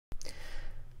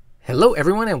Hello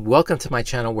everyone and welcome to my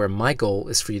channel where my goal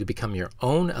is for you to become your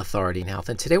own authority in health.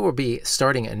 And today we'll be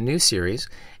starting a new series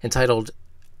entitled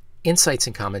Insights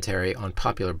and Commentary on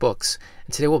Popular Books.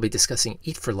 And today we'll be discussing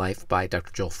Eat for Life by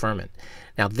Dr. Joel Fuhrman.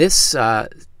 Now this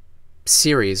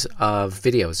series of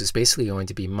videos is basically going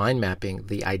to be mind mapping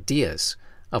the ideas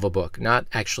of a book, not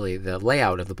actually the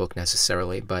layout of the book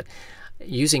necessarily, but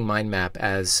using mind map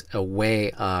as a way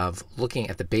of looking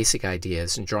at the basic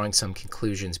ideas and drawing some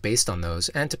conclusions based on those,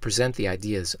 and to present the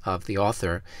ideas of the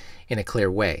author in a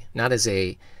clear way, not as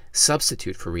a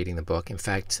substitute for reading the book. In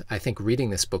fact, I think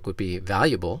reading this book would be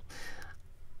valuable,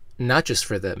 not just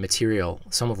for the material,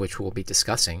 some of which we'll be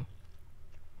discussing,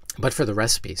 but for the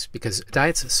recipes, because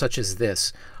diets such as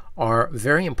this are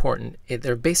very important.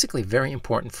 They're basically very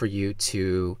important for you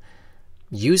to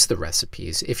use the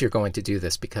recipes if you're going to do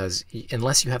this, because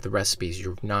unless you have the recipes,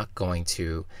 you're not going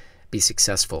to be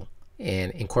successful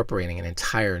in incorporating an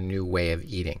entire new way of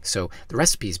eating. So the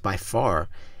recipes, by far,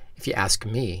 if you ask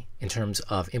me, in terms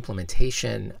of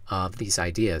implementation of these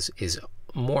ideas, is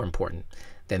more important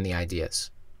than the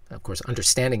ideas. Of course,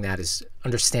 understanding the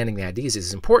ideas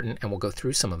is important, and we'll go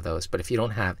through some of those. But if you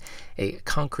don't have a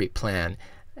concrete plan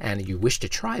and you wish to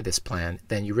try this plan,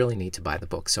 then you really need to buy the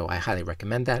book. So I highly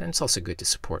recommend that, and it's also good to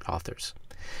support authors.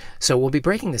 So we'll be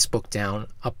breaking this book down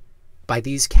up by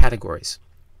these categories.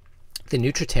 The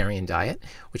nutritarian diet,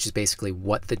 which is basically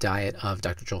what the diet of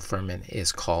Dr. Joel Fuhrman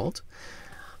is called.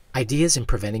 Ideas in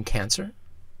preventing cancer,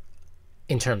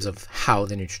 in terms of how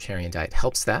the nutritarian diet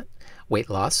helps that. Weight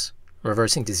loss,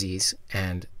 reversing disease,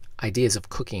 and ideas of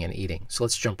cooking and eating. So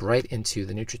let's jump right into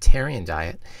the nutritarian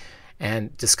diet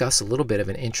and discuss a little bit of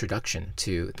an introduction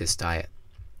to this diet.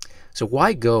 So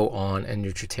why go on a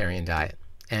nutritarian diet?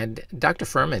 And Dr.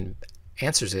 Fuhrman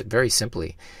answers it very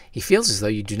simply. He feels as though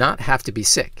you do not have to be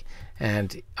sick.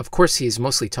 And of course, he's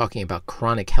mostly talking about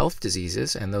chronic health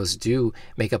diseases, and those do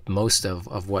make up most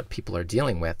of what people are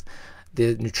dealing with.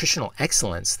 The nutritional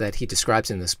excellence that he describes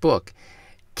in this book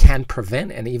can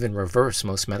prevent and even reverse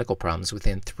most medical problems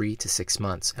within 3 to 6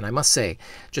 months. And I must say,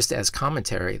 just as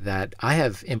commentary, that I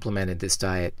have implemented this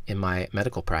diet in my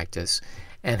medical practice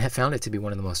and have found it to be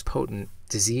one of the most potent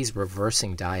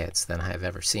disease-reversing diets that I have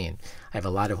ever seen. I have a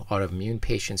lot of autoimmune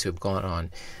patients who have gone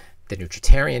on the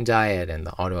nutritarian diet and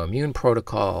the autoimmune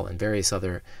protocol and various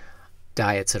other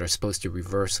diets that are supposed to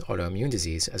reverse autoimmune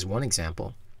disease, as one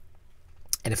example,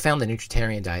 and have found the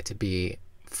nutritarian diet to be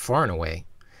far and away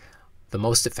the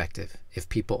most effective if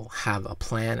people have a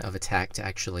plan of attack to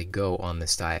actually go on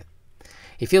this diet.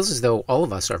 He feels as though all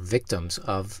of us are victims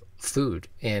of food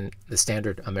in the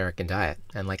standard American diet.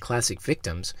 And like classic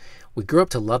victims, we grew up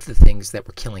to love the things that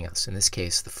were killing us, in this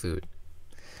case, the food.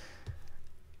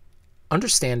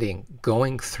 Understanding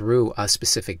going through a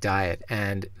specific diet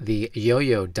and the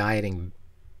yo-yo dieting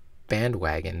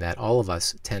bandwagon that all of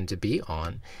us tend to be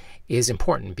on is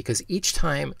important, because each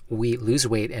time we lose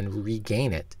weight and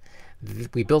regain it,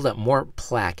 we build up more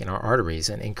plaque in our arteries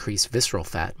and increase visceral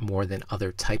fat more than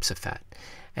other types of fat.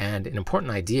 And an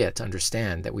important idea to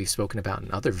understand that we've spoken about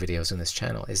in other videos on this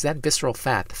channel is that visceral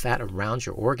fat, the fat around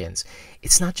your organs,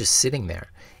 it's not just sitting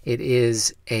there. It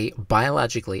is a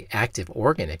biologically active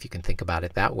organ, if you can think about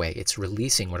it that way. It's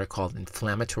releasing what are called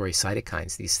inflammatory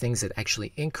cytokines, these things that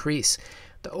actually increase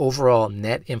the overall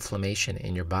net inflammation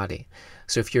in your body.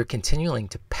 So if you're continuing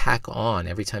to pack on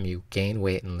every time you gain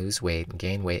weight and lose weight and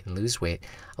gain weight and lose weight,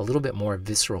 a little bit more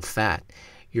visceral fat,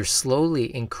 you're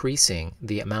slowly increasing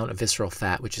the amount of visceral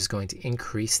fat, which is going to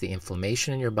increase the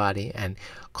inflammation in your body and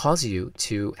cause you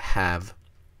to have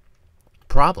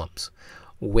problems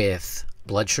with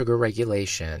blood sugar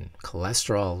regulation,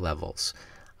 cholesterol levels,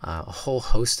 a whole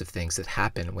host of things that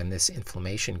happen when this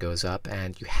inflammation goes up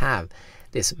and you have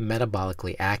this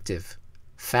metabolically active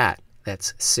fat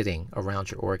that's sitting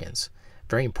around your organs.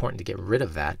 Very important to get rid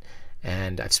of that,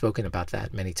 and I've spoken about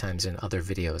that many times in other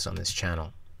videos on this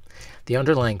channel. The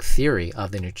underlying theory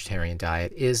of the nutritarian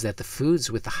diet is that the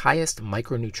foods with the highest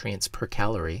micronutrients per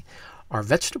calorie are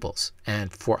vegetables,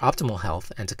 and for optimal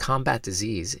health and to combat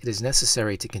disease, it is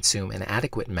necessary to consume an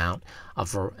adequate amount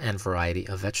of and variety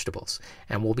of vegetables.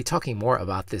 And we'll be talking more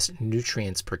about this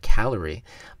nutrients per calorie,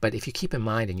 but if you keep in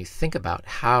mind and you think about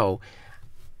how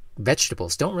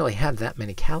vegetables don't really have that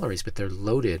many calories, but they're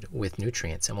loaded with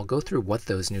nutrients, and we'll go through what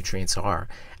those nutrients are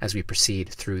as we proceed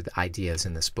through the ideas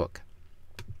in this book.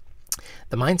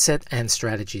 The mindset and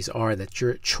strategies are that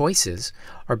your choices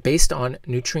are based on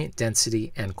nutrient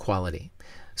density and quality.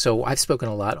 So I've spoken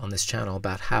a lot on this channel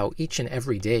about how each and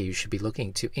every day you should be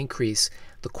looking to increase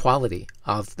the quality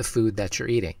of the food that you're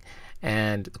eating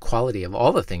and the quality of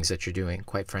all the things that you're doing,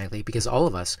 quite frankly, because all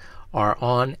of us are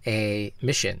on a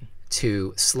mission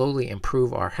to slowly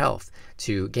improve our health,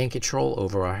 to gain control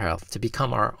over our health, to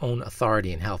become our own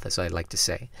authority in health, as I like to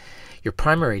say. Your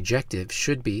primary objective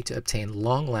should be to obtain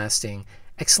long-lasting,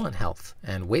 excellent health,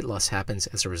 and weight loss happens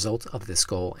as a result of this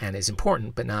goal and is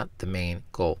important but not the main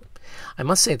goal. I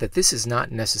must say that this is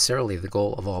not necessarily the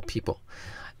goal of all people.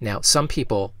 Now, some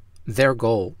people, their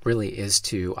goal really is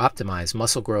to optimize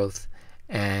muscle growth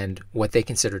and what they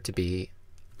consider to be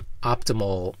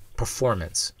optimal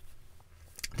performance.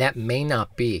 That may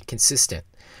not be consistent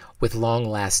with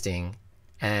long-lasting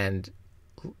and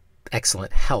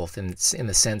excellent health in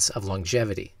the sense of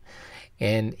longevity.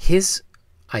 And his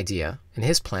idea and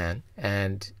his plan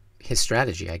and his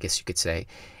strategy, I guess you could say,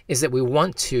 is that we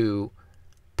want to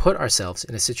put ourselves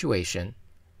in a situation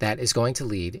that is going to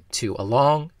lead to a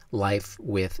long life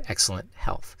with excellent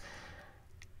health.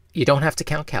 You don't have to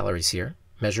count calories here,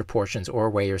 measure portions, or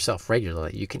weigh yourself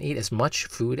regularly. You can eat as much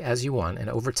food as you want, and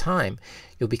over time,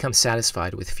 you'll become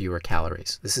satisfied with fewer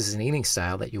calories. This is an eating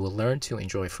style that you will learn to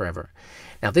enjoy forever.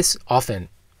 Now, this often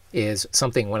is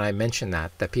something, when I mention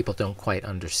that people don't quite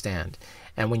understand.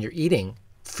 And when you're eating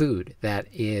food that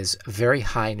is very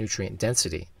high nutrient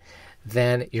density,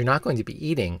 then you're not going to be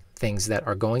eating things that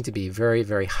are going to be very,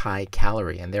 very high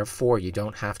calorie, and therefore you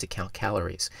don't have to count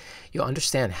calories. You'll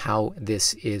understand how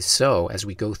this is so as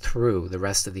we go through the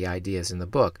rest of the ideas in the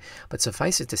book, but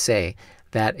suffice it to say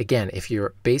that, again, if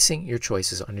you're basing your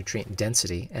choices on nutrient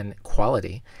density and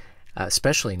quality,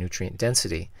 especially nutrient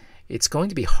density, it's going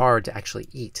to be hard to actually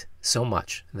eat so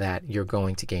much that you're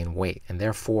going to gain weight, and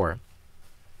therefore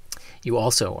you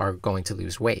also are going to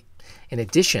lose weight. In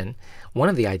addition, one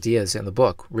of the ideas in the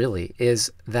book really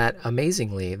is that,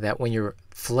 amazingly, that when you're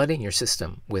flooding your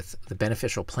system with the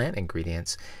beneficial plant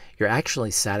ingredients, you're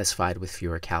actually satisfied with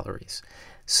fewer calories.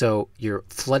 So you're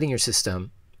flooding your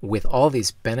system with all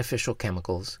these beneficial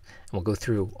chemicals, and we'll go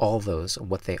through all of those,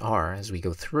 what they are as we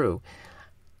go through.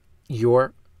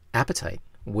 Your appetite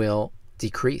will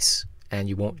decrease and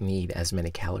you won't need as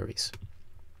many calories.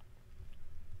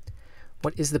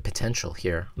 What is the potential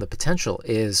here? The potential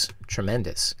is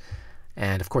tremendous.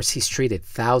 And of course, he's treated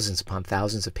thousands upon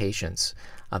thousands of patients.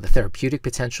 The therapeutic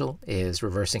potential is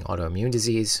reversing autoimmune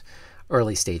disease,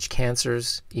 early stage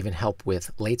cancers, even help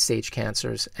with late stage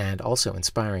cancers, and also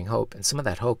inspiring hope. And some of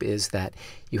that hope is that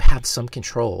you have some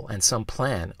control and some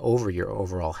plan over your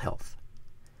overall health.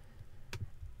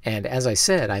 And as I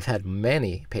said, I've had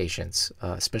many patients,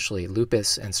 especially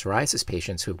lupus and psoriasis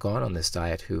patients, who've gone on this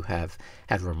diet who have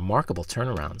had remarkable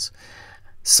turnarounds.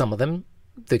 Some of them,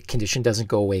 the condition doesn't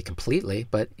go away completely,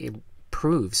 but it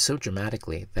proves so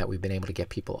dramatically that we've been able to get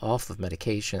people off of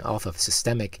medication, off of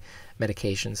systemic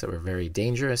medications that were very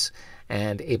dangerous,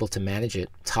 and able to manage it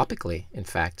topically, in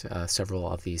fact, several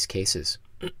of these cases.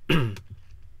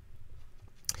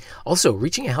 Also,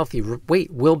 reaching a healthy weight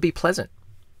will be pleasant.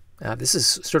 This is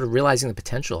sort of realizing the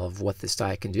potential of what this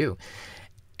diet can do,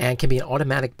 and can be an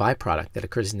automatic byproduct that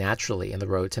occurs naturally in the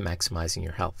road to maximizing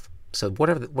your health. So what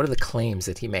are the claims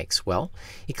that he makes? Well,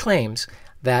 he claims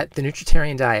that the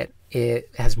nutritarian diet,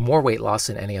 it has more weight loss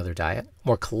than any other diet,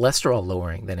 more cholesterol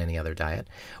lowering than any other diet,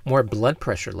 more blood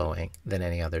pressure lowering than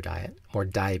any other diet, more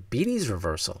diabetes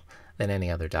reversal than any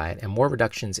other diet, and more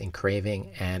reductions in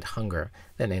craving and hunger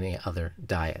than any other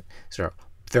diet. So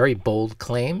very bold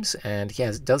claims, and he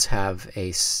does have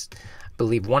I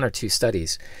believe, 1 or 2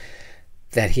 studies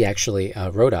that he actually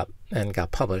wrote up and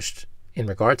got published in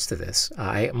regards to this.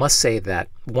 I must say that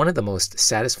one of the most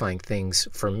satisfying things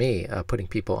for me, putting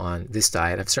people on this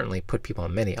diet, I've certainly put people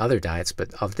on many other diets,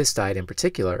 but of this diet in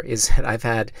particular, is that I've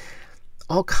had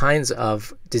all kinds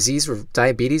of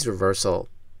diabetes reversal,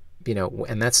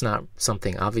 and that's not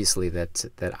something, obviously,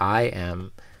 that I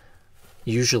am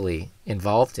usually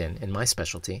involved in my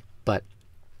specialty, but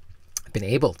I've been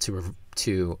able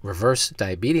to reverse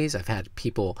diabetes. I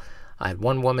had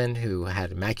one woman who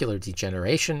had macular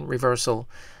degeneration reversal,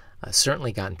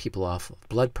 certainly gotten people off of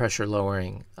blood pressure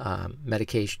lowering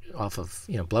medication, off of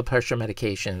blood pressure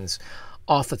medications,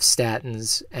 off of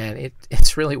statins, and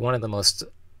it's really one of the most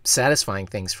satisfying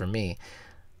things for me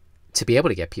to be able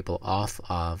to get people off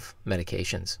of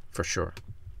medications, for sure.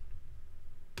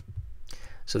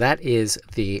 So that is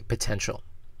the potential.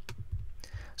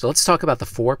 So let's talk about the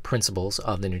 4 principles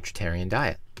of the nutritarian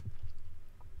diet.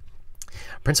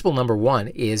 Principle number 1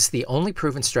 is the only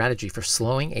proven strategy for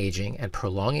slowing aging and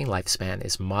prolonging lifespan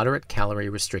is moderate calorie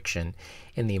restriction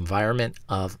in the environment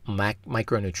of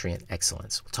micronutrient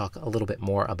excellence. We'll talk a little bit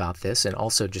more about this, and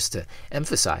also just to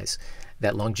emphasize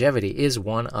that longevity is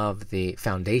one of the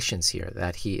foundations here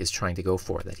that he is trying to go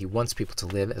for, that he wants people to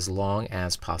live as long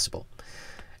as possible.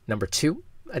 Number 2,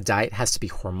 a diet has to be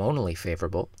hormonally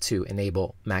favorable to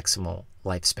enable maximal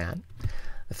lifespan.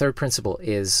 The third principle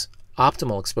is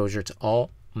optimal exposure to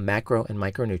all macro and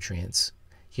micronutrients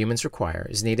humans require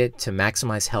is needed to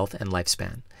maximize health and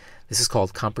lifespan. This is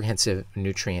called comprehensive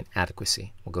nutrient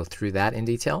adequacy. We'll go through that in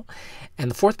detail. And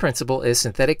the fourth principle is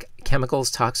synthetic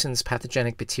chemicals, toxins,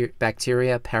 pathogenic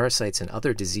bacteria, parasites, and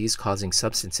other disease-causing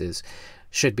substances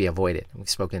should be avoided. We've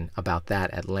spoken about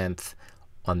that at length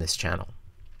on this channel.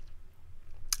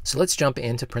 So let's jump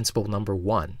into principle number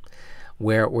 1,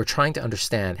 where we're trying to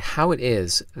understand how it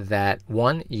is that,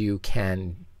 one, you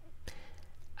can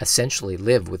essentially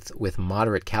live with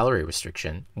moderate calorie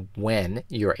restriction when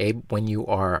you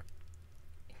are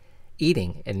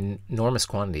eating enormous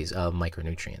quantities of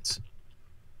micronutrients.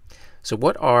 So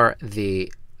what are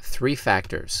the 3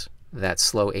 factors that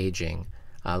slow aging?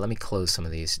 Let me close some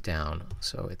of these down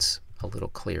so it's a little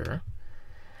clearer.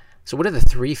 So what are the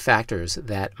 3 factors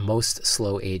that most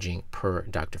slow aging per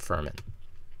Dr. Fuhrman?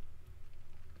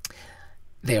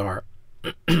 They are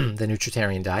the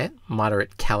nutritarian diet,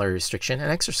 moderate calorie restriction,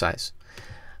 and exercise.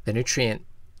 The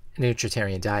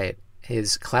nutritarian diet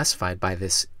is classified by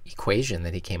this equation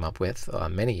that he came up with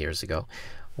many years ago,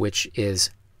 which is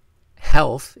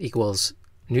health equals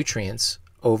nutrients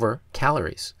over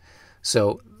calories.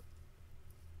 So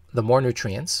the more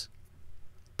nutrients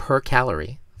per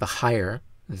calorie, the higher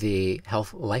the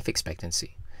health life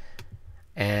expectancy.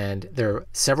 And there are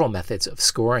several methods of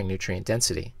scoring nutrient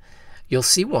density. You'll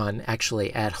see one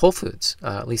actually at Whole Foods.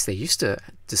 At least they used to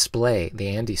display the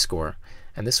Andy score.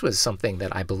 And this was something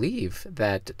that I believe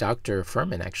that Dr.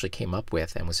 Fuhrman actually came up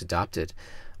with and was adopted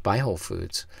by Whole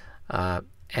Foods.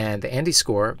 And the Andy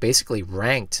score basically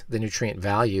ranked the nutrient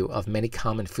value of many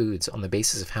common foods on the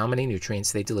basis of how many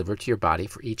nutrients they deliver to your body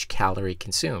for each calorie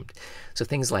consumed. So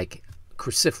things like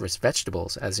cruciferous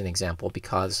vegetables, as an example,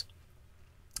 because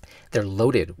they're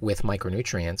loaded with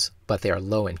micronutrients, but they are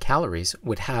low in calories,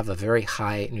 would have a very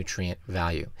high nutrient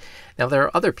value. Now, there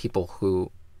are other people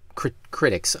who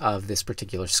critics of this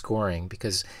particular scoring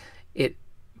because it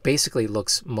basically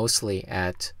looks mostly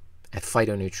at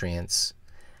phytonutrients,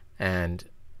 and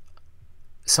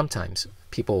sometimes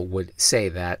people would say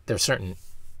that there are certain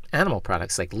animal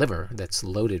products like liver that's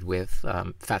loaded with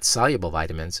fat-soluble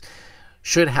vitamins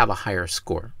should have a higher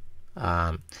score.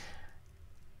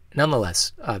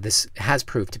 Nonetheless, this has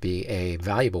proved to be a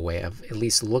valuable way of at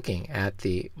least looking at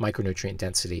the micronutrient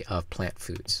density of plant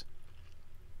foods.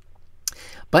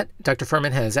 But Dr.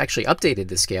 Fuhrman has actually updated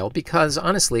the scale because,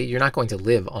 honestly, you're not going to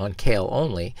live on kale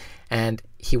only, and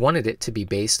he wanted it to be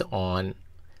based on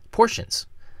portions.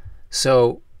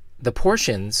 So the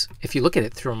portions, if you look at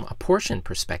it from a portion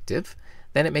perspective,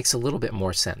 then it makes a little bit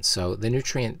more sense. So the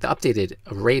updated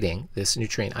rating, this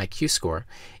nutrient IQ score,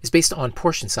 is based on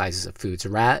portion sizes of foods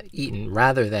eaten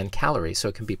rather than calories, so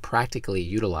it can be practically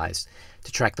utilized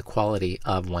to track the quality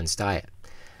of one's diet.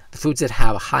 The foods that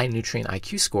have a high nutrient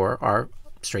IQ score are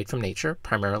straight from nature,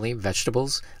 primarily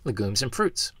vegetables, legumes, and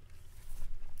fruits.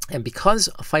 And because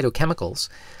phytochemicals,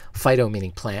 phyto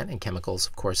meaning plant, and chemicals,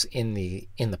 of course, in the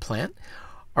plant,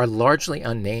 are largely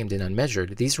unnamed and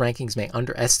unmeasured, these rankings may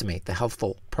underestimate the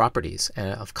healthful properties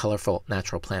of colorful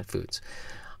natural plant foods.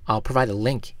 I'll provide a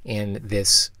link in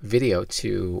this video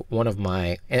to one of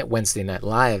my Wednesday Night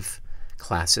Live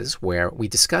classes where we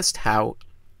discussed how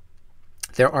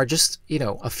there are just,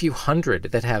 a few hundred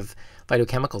that have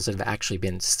phytochemicals that have actually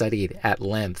been studied at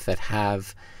length that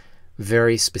have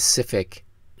very specific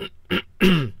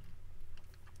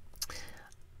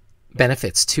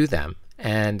benefits to them.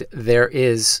 And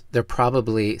they're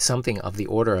probably something of the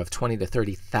order of 20 to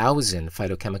 30,000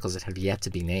 phytochemicals that have yet to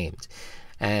be named.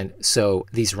 And so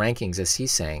these rankings, as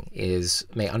he's saying,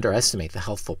 may underestimate the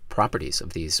healthful properties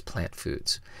of these plant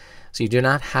foods. So you do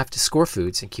not have to score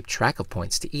foods and keep track of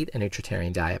points to eat a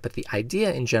nutritarian diet, but the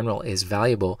idea in general is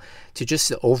valuable to just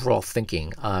the overall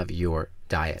thinking of your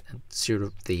diet, sort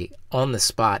of the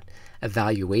on-the-spot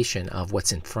evaluation of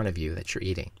what's in front of you that you're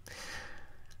eating.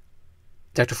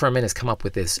 Dr. Fuhrman has come up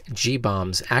with this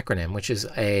GBOMS acronym, which is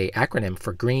an acronym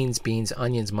for greens, beans,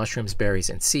 onions, mushrooms, berries,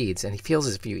 and seeds. And he feels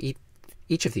as if you eat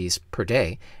each of these per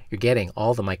day, you're getting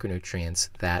all the micronutrients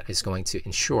that is going to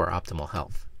ensure optimal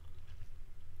health.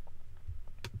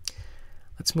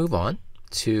 Let's move on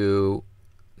to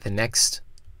the next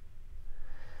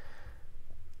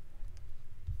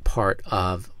part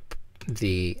of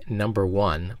the number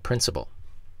 1 principle.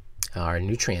 Our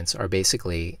nutrients are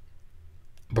basically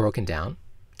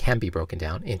can be broken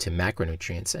down into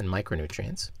macronutrients and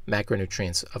micronutrients.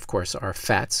 Macronutrients, of course, are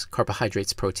fats,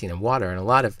 carbohydrates, protein, and water. And a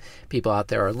lot of people out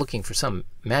there are looking for some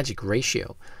magic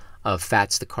ratio of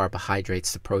fats to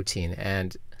carbohydrates to protein.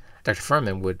 And Dr.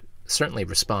 Fuhrman would certainly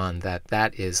respond that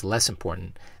that is less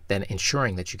important then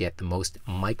ensuring that you get the most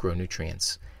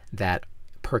micronutrients that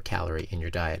per calorie in your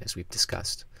diet, as we've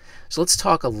discussed. So let's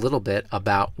talk a little bit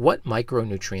about what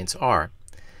micronutrients are.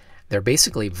 They're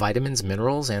basically vitamins,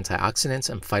 minerals, antioxidants,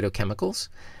 and phytochemicals.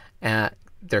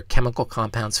 They're chemical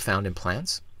compounds found in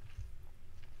plants,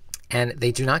 and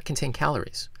they do not contain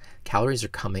calories. Calories are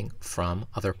coming from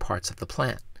other parts of the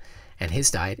plant. And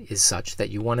his diet is such that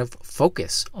you want to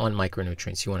focus on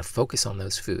micronutrients. You want to focus on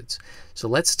those foods. So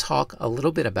let's talk a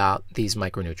little bit about these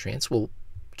micronutrients. We'll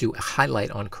do a highlight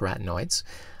on carotenoids,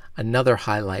 another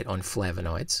highlight on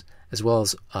flavonoids, as well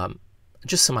as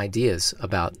just some ideas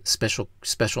about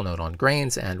special note on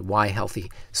grains and why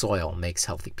healthy soil makes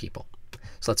healthy people.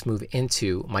 So let's move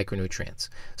into micronutrients.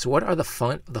 So what are the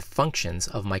functions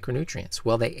of micronutrients?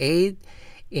 Well, they aid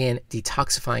in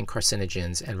detoxifying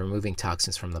carcinogens and removing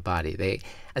toxins from the body. They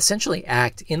essentially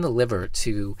act in the liver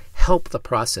to help the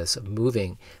process of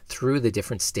moving through the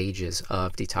different stages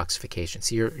of detoxification.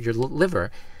 So your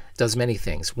liver does many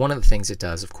things. One of the things it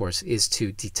does, of course, is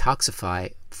to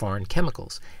detoxify foreign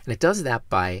chemicals. And it does that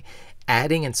by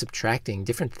adding and subtracting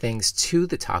different things to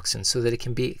the toxin so that it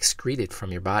can be excreted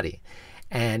from your body.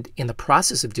 And in the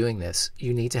process of doing this,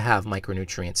 you need to have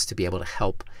micronutrients to be able to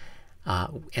help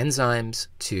enzymes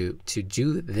to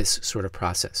do this sort of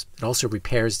process. It also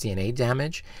repairs DNA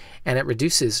damage, and it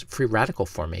reduces free radical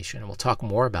formation. And we'll talk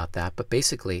more about that. But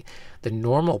basically, the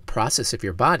normal process of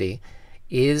your body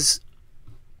is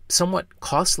somewhat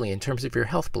costly in terms of your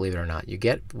health, believe it or not. You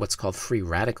get what's called free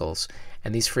radicals,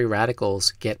 and these free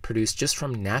radicals get produced just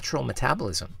from natural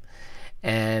metabolism.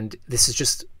 And this is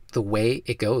just the way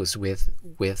it goes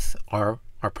with our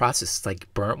process. It's like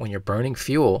when you're burning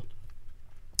fuel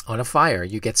on a fire,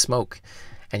 you get smoke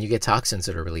and you get toxins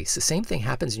that are released. The same thing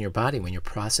happens in your body when you're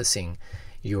processing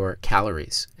your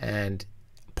calories. And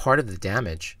part of the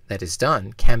damage that is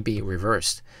done can be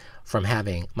reversed from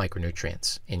having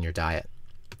micronutrients in your diet.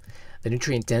 The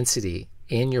nutrient density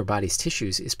in your body's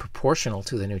tissues is proportional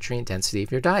to the nutrient density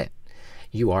of your diet.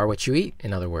 You are what you eat,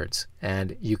 in other words,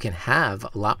 and you can have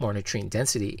a lot more nutrient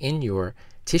density in your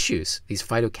tissues. These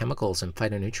phytochemicals and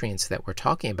phytonutrients that we're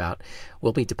talking about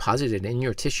will be deposited in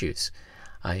your tissues.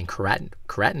 In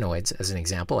carotenoids, as an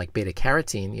example, like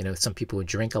beta-carotene, some people who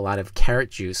drink a lot of carrot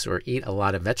juice or eat a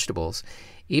lot of vegetables,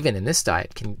 even in this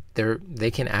diet,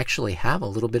 they can actually have a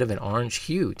little bit of an orange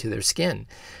hue to their skin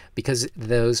because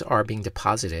those are being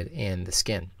deposited in the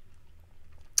skin.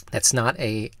 That's not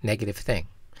a negative thing,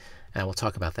 and we'll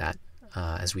talk about that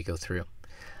as we go through.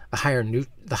 The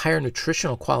higher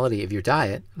nutritional quality of your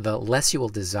diet, the less you will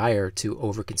desire to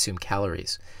overconsume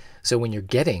calories. So when you're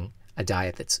getting a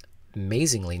diet that's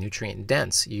amazingly nutrient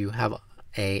dense, you have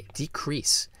a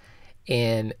decrease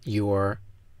in your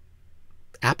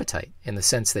appetite, in the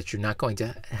sense that you're not going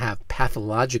to have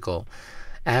pathological,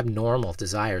 abnormal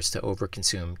desires to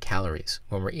overconsume calories.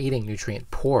 When we're eating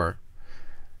nutrient-poor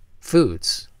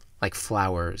foods, like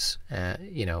flours,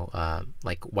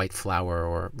 like white flour,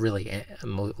 or really a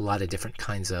lot of different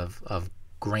kinds of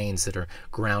grains that are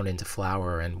ground into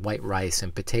flour, and white rice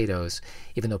and potatoes,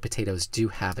 even though potatoes do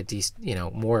have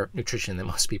more nutrition than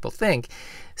most people think,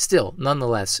 still,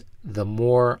 nonetheless, the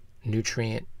more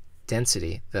nutrient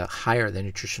density, the higher the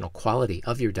nutritional quality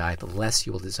of your diet, the less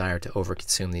you will desire to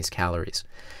overconsume these calories.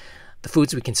 The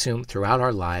foods we consume throughout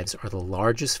our lives are the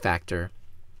largest factor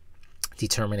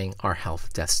determining our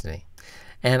health destiny.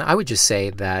 And I would just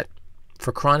say that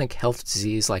for chronic health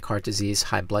disease like heart disease,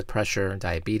 high blood pressure,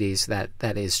 diabetes, that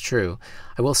is true.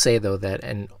 I will say, though, that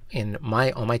on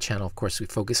my channel, of course, we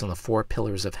focus on the 4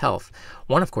 pillars of health.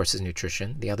 One, of course, is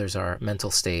nutrition. The others are mental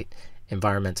state,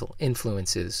 environmental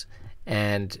influences,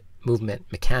 and movement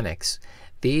mechanics.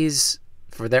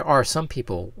 There are some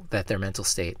people that their mental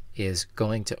state is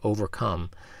going to overcome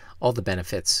all the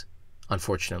benefits,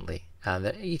 unfortunately.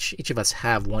 Each of us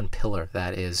have one pillar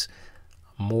that is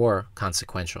more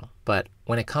consequential. But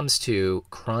when it comes to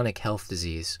chronic health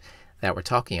disease that we're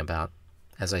talking about,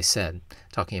 as I said,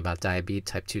 talking about type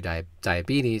 2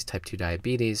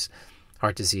 diabetes,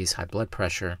 heart disease, high blood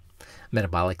pressure,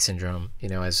 metabolic syndrome,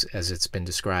 as it's been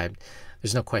described,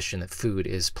 there's no question that food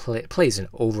plays an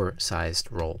oversized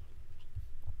role.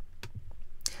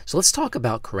 So let's talk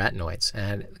about carotenoids.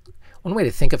 And one way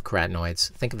to think of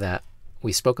carotenoids, think of that,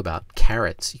 we spoke about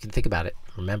carrots. You can think about it.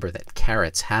 Remember that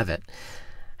carrots have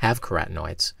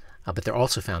carotenoids, but they're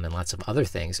also found in lots of other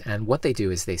things. And what they do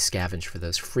is they scavenge for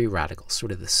those free radicals,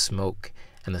 sort of the smoke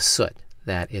and the soot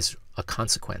that is a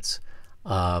consequence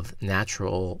of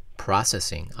natural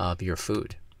processing of your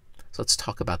food. So let's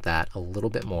talk about that a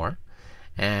little bit more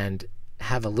and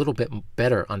have a little bit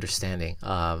better understanding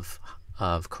of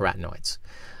carotenoids.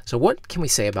 So what can we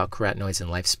say about carotenoids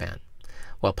and lifespan?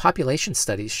 Well, population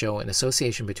studies show an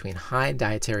association between high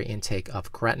dietary intake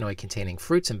of carotenoid-containing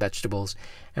fruits and vegetables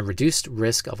and reduced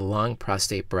risk of lung,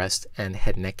 prostate, breast, and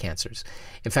head and neck cancers.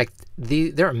 In fact,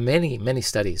 there are many, many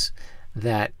studies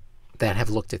that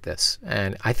have looked at this,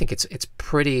 and I think it's a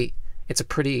pretty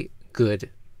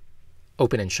good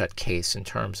open and shut case in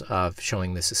terms of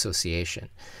showing this association.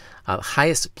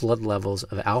 Highest blood levels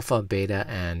of alpha, beta,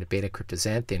 and beta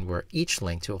cryptoxanthin were each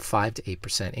linked to a 5 to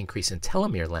 8% increase in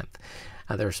telomere length.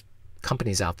 There's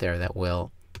companies out there that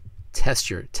will test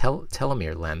your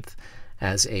telomere length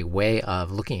as a way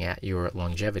of looking at your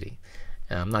longevity.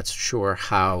 And I'm not sure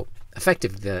how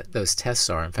effective those tests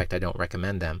are. In fact, I don't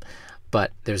recommend them.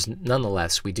 But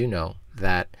nonetheless, we do know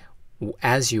that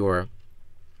as your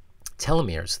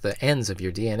telomeres, the ends of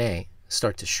your DNA,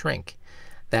 start to shrink,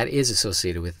 that is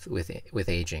associated with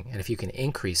aging. And if you can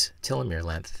increase telomere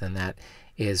length, then that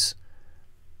is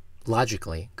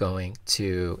logically going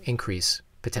to increase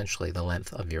potentially the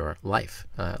length of your life.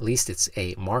 At least it's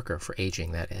a marker for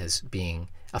aging that is being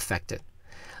affected.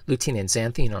 Lutein and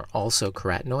xanthine are also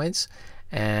carotenoids,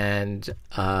 and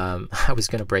I was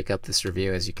going to break up this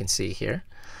review, as you can see here.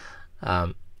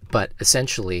 But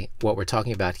essentially, what we're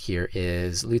talking about here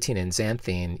is lutein and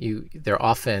xanthine. They're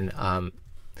often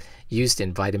used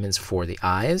in vitamins for the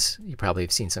eyes. You probably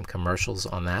have seen some commercials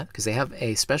on that because they have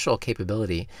a special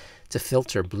capability to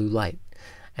filter blue light.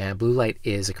 And blue light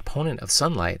is a component of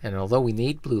sunlight, and although we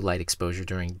need blue light exposure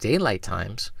during daylight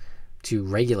times to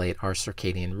regulate our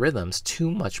circadian rhythms, too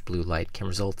much blue light can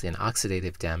result in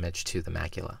oxidative damage to the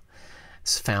macula.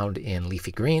 It's found in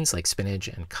leafy greens like spinach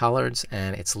and collards,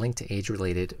 and it's linked to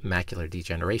age-related macular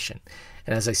degeneration.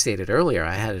 And as I stated earlier,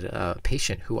 I had a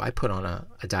patient who I put on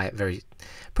a diet,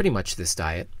 pretty much this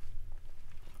diet,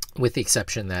 with the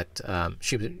exception that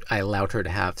I allowed her to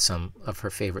have some of her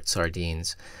favorite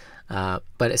sardines.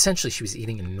 But essentially, she was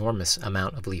eating an enormous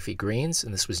amount of leafy greens,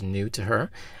 and this was new to her.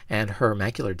 And her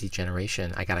macular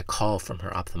degeneration, I got a call from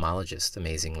her ophthalmologist,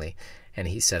 amazingly, and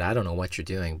he said, "I don't know what you're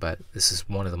doing, but this is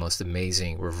one of the most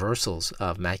amazing reversals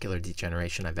of macular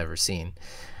degeneration I've ever seen."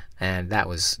 And that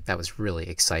was really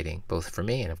exciting, both for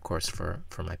me and, of course, for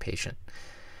my patient.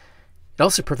 It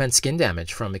also prevents skin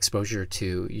damage from exposure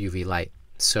to UV light.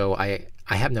 So I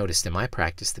have noticed in my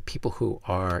practice that people who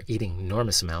are eating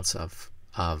enormous amounts of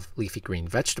leafy green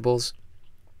vegetables,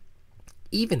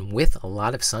 even with a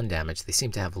lot of sun damage, they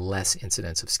seem to have less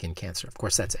incidence of skin cancer. Of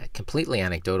course, that's completely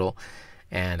anecdotal,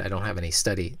 and I don't have any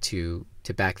study to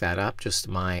back that up, just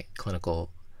my clinical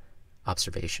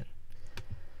observation.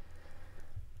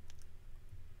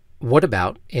 What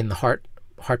about in the heart,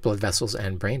 blood vessels,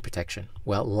 and brain protection?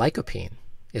 Well, lycopene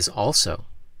is also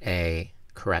a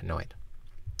carotenoid.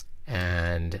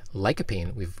 And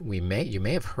lycopene, you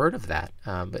may have heard of that,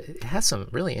 but it has some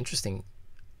really interesting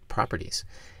properties.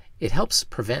 It helps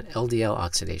prevent LDL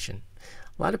oxidation.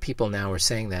 A lot of people now are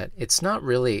saying that it's not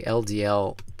really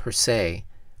LDL per se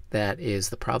that is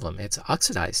the problem. It's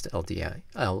oxidized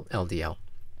LDL.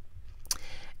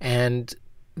 And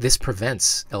this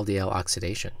prevents LDL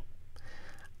oxidation.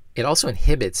 It also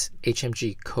inhibits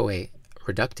HMG-CoA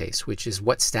reductase, which is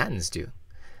what statins do.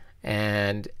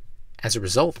 And as a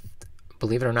result,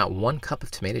 believe it or not, 1 cup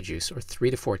of tomato juice or 3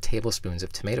 to 4 tablespoons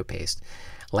of tomato paste,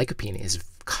 lycopene is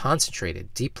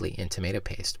concentrated deeply in tomato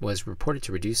paste, was reported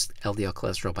to reduce LDL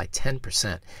cholesterol by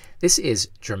 10%. This is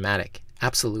dramatic,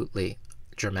 absolutely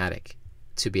dramatic,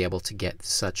 to be able to get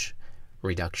such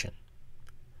reduction.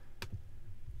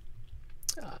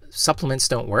 Supplements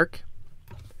don't work.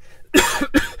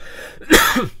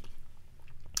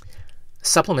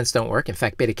 Supplements don't work. In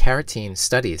fact, beta-carotene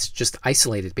studies, just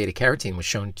isolated beta-carotene, was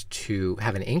shown to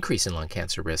have an increase in lung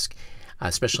cancer risk,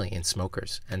 especially in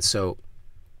smokers. And so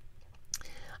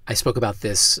I spoke about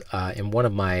this in one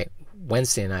of my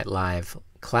Wednesday Night Live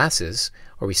classes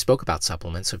where we spoke about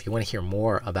supplements. So if you want to hear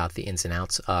more about the ins and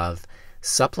outs of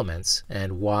supplements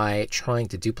and why trying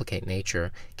to duplicate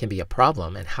nature can be a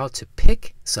problem and how to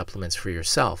pick supplements for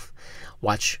yourself,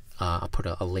 watch. I'll put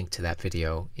a link to that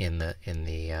video in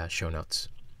the show notes.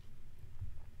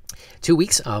 2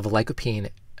 weeks of lycopene,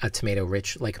 a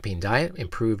tomato-rich lycopene diet,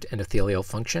 improved endothelial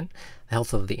function, the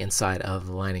health of the inside of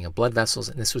the lining of blood vessels,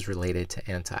 and this was related to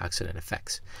antioxidant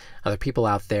effects. Other people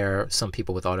out there, some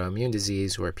people with autoimmune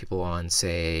disease, or people on,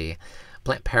 say,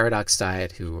 plant paradox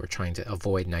diet who are trying to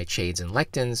avoid nightshades and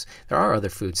lectins, there are other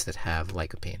foods that have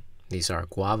lycopene. These are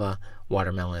guava,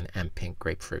 watermelon, and pink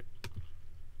grapefruit.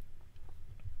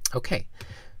 Okay,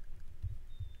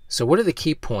 so what are the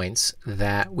key points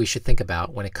that we should think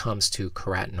about when it comes to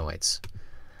carotenoids?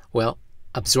 Well,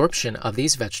 absorption of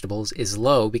these vegetables is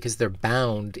low because they're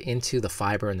bound into the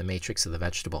fiber and the matrix of the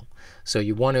vegetable. So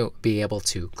you want to be able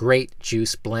to grate,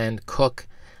 juice, blend, cook.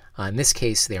 In this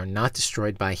case, they are not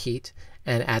destroyed by heat,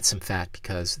 and add some fat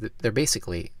because they're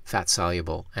basically fat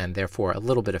soluble, and therefore a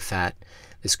little bit of fat.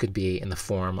 This could be in the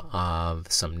form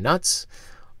of some nuts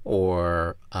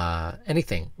or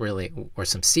anything really, or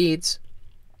some seeds.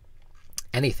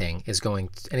 Anything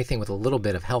with a little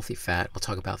bit of healthy fat, we'll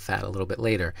talk about fat a little bit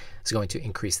later, is going to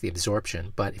increase the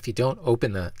absorption. But if you don't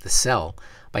open the cell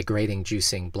by grating,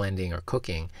 juicing, blending, or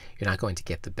cooking, you're not going to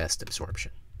get the best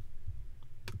absorption.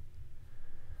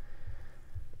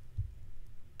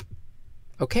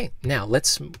 Okay, now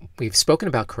we've spoken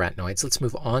about carotenoids. Let's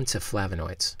move on to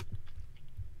flavonoids.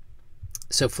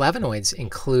 So flavonoids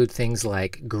include things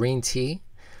like green tea,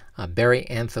 berry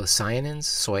anthocyanins,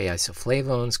 soy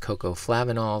isoflavones, cocoa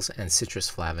flavanols, and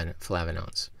citrus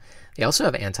flavonones. They also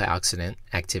have antioxidant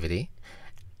activity,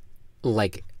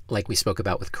 like we spoke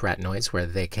about with carotenoids, where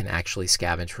they can actually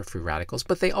scavenge for free radicals,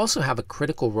 but they also have a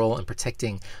critical role in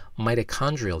protecting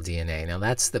mitochondrial DNA. Now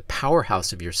that's the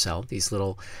powerhouse of your cell, these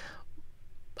little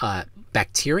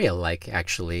bacteria-like,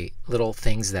 actually, little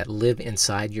things that live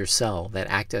inside your cell that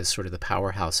act as sort of the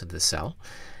powerhouse of the cell.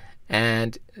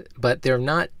 But they're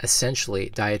not essentially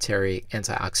dietary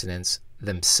antioxidants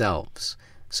themselves.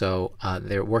 So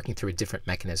they're working through different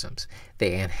mechanisms.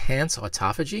 They enhance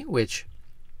autophagy, which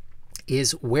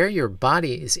is where your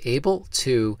body is able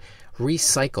to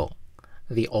recycle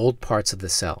the old parts of the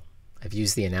cell. I've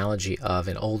used the analogy of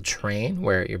an old train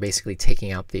where you're basically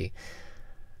taking out the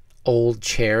old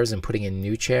chairs and putting in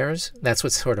new chairs. That's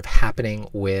what's sort of happening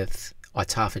with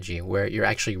autophagy, where you're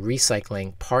actually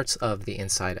recycling parts of the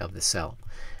inside of the cell.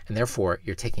 And therefore,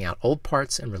 you're taking out old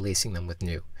parts and releasing them with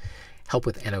new. Help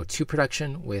with NO2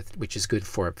 production, which is good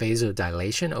for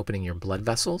vasodilation, opening your blood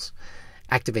vessels.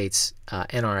 Activates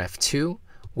NRF2,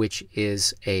 which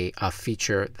is a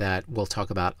feature that we'll talk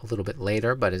about a little bit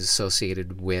later, but is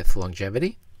associated with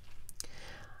longevity.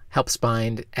 Helps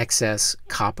bind excess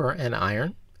copper and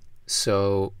iron.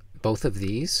 So both of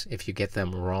these, if you get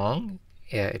them wrong,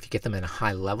 if you get them in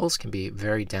high levels, can be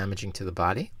very damaging to the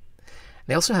body.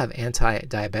 They also have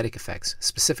anti-diabetic effects,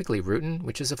 specifically rutin,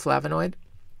 which is a flavonoid,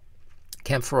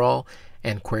 camphorol,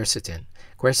 and quercetin.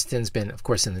 Quercetin's been, of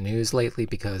course, in the news lately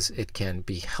because it can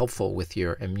be helpful with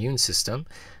your immune system.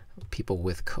 People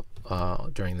with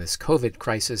during this COVID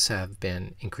crisis have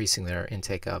been increasing their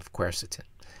intake of quercetin.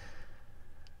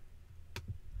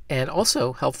 And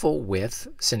also helpful with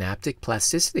synaptic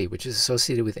plasticity, which is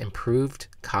associated with improved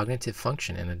cognitive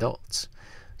function in adults.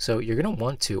 So you're going to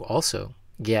want to also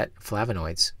get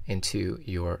flavonoids into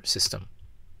your system.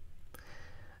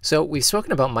 So we've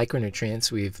spoken about micronutrients.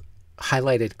 We've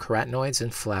highlighted carotenoids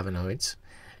and flavonoids.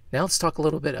 Now let's talk a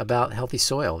little bit about healthy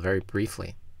soil very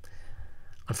briefly.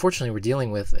 Unfortunately, we're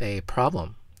dealing with a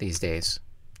problem these days,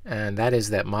 and that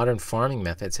is that modern farming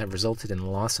methods have resulted in the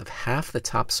loss of half the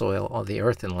topsoil of the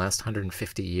earth in the last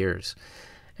 150 years.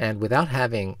 And without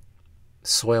having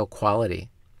soil quality,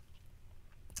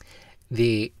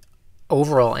 the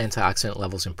overall antioxidant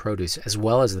levels in produce, as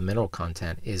well as the mineral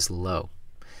content, is low.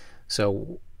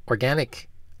 So organic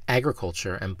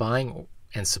agriculture and buying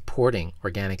and supporting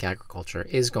organic agriculture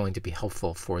is going to be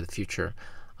helpful for the future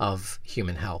of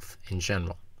human health in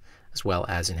general, as well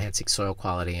as enhancing soil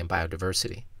quality and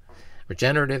biodiversity.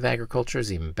 Regenerative agriculture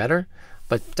is even better,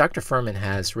 but Dr. Fuhrman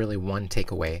has really one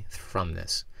takeaway from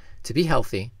this. To be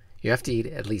healthy, you have to eat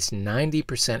at least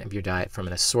 90% of your diet from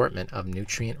an assortment of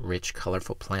nutrient-rich,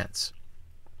 colorful plants.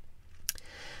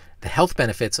 The health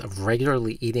benefits of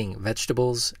regularly eating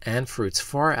vegetables and fruits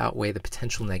far outweigh the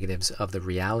potential negatives of the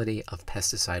reality of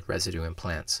pesticide residue in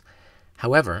plants.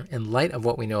 However, in light of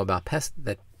what we know about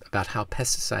how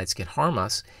pesticides can harm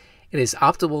us, it is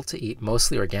optimal to eat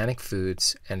mostly organic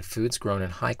foods and foods grown in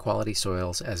high-quality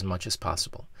soils as much as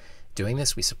possible. Doing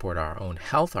this, we support our own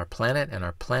health, our planet, and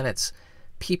our planet's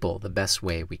people the best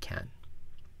way we can.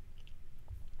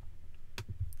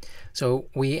 So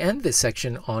we end this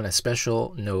section on a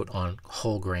special note on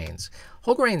whole grains.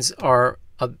 Whole grains are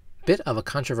a bit of a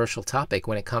controversial topic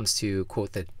when it comes to,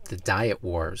 quote, the diet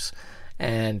wars,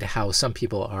 and how some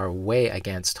people are way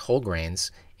against whole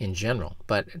grains in general.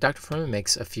 But Dr. Fuhrman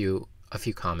makes a few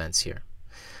comments here.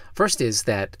 First is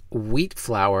that wheat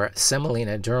flour,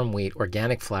 semolina, durum wheat,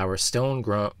 organic flour, stone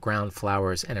ground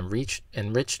flours, and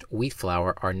enriched wheat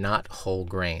flour are not whole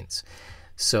grains.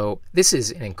 So this is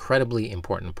an incredibly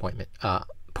important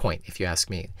point, if you ask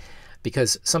me,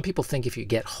 because some people think if you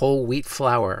get whole wheat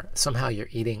flour, somehow you're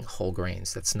eating whole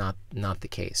grains. That's not the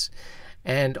case.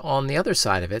 And on the other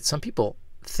side of it, some people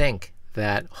think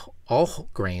that all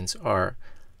grains are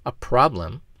a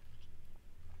problem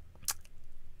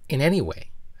in any way.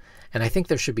 And I think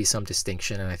there should be some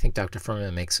distinction, and I think Dr.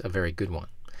 Fuhrman makes a very good one.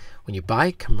 When you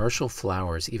buy commercial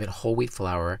flours, even whole wheat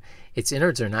flour, its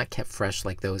innards are not kept fresh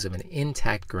like those of an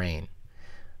intact grain.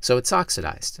 So it's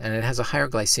oxidized, and it has a higher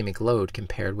glycemic load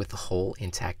compared with the whole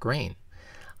intact grain.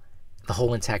 The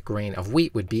whole intact grain of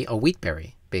wheat would be a wheat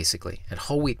berry, basically. And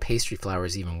whole wheat pastry flour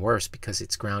is even worse because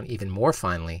it's ground even more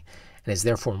finely and is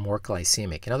therefore more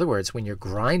glycemic. In other words, when you're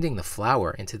grinding the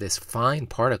flour into this fine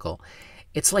particle,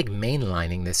 it's like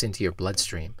mainlining this into your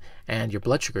bloodstream, and your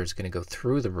blood sugar is going to go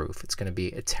through the roof. It's going to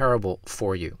be terrible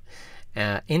for you.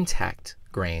 Intact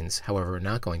grains, however, are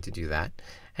not going to do that.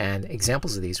 And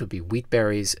examples of these would be wheat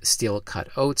berries, steel-cut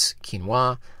oats,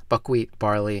 quinoa, buckwheat,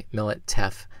 barley, millet,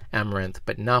 teff, amaranth,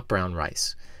 but not brown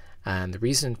rice. And the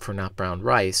reason for not brown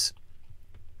rice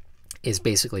is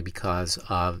basically because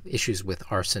of issues with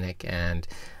arsenic and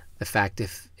the fact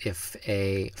if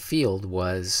a field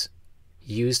was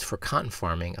used for cotton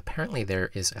farming, apparently there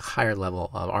is a higher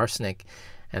level of arsenic.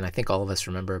 And I think all of us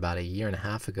remember about a year and a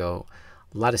half ago,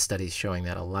 a lot of studies showing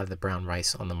that a lot of the brown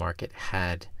rice on the market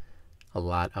had a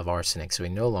lot of arsenic. So he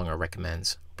no longer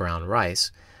recommends brown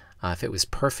rice. If it was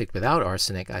perfect without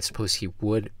arsenic, I suppose he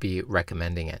would be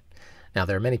recommending it. Now,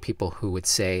 there are many people who would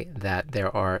say that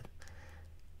there are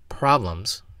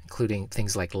problems, including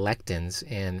things like lectins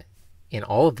in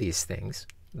all of these things,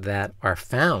 that are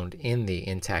found in the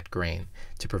intact grain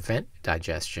to prevent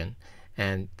digestion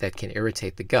and that can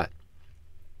irritate the gut.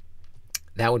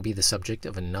 That would be the subject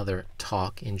of another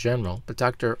talk in general, but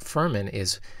Dr. Fuhrman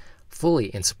is fully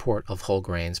in support of whole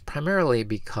grains, primarily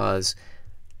because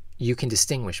you can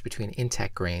distinguish between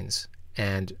intact grains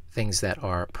and things that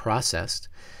are processed.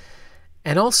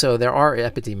 And also, there are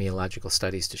epidemiological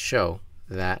studies to show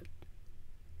that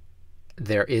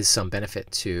there is some benefit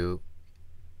to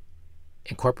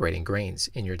incorporating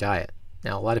grains in your diet.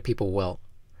 Now, a lot of people will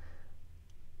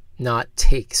not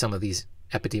take some of these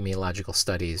epidemiological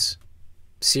studies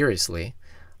seriously,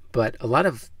 but a lot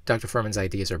of Dr. Fuhrman's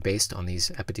ideas are based on these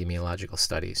epidemiological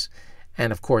studies,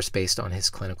 and of course based on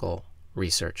his clinical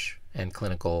research and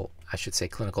clinical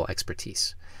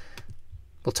expertise.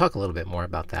 We'll talk a little bit more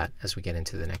about that as we get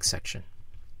into the next section.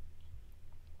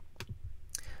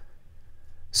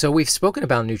 So we've spoken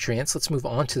about nutrients. Let's move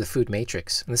on to the food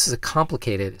matrix. And this is a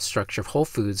complicated structure of whole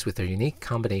foods with their unique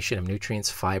combination of nutrients,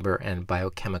 fiber, and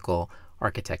biochemical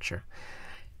architecture.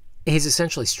 He's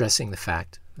essentially stressing the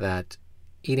fact that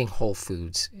eating whole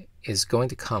foods is going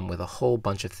to come with a whole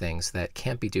bunch of things that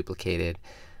can't be duplicated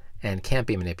and can't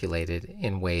be manipulated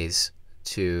in ways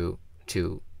they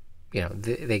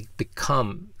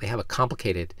have a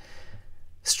complicated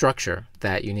structure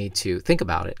that you need to think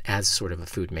about it as sort of a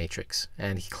food matrix.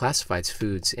 And he classifies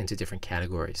foods into different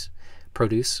categories: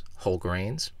 produce, whole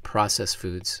grains, processed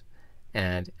foods,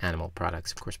 and animal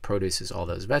products. Of course, produce is all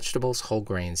those vegetables. Whole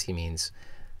grains, he means,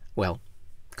 well,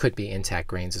 could be intact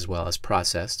grains as well as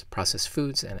processed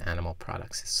foods, and animal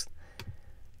products.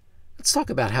 Let's talk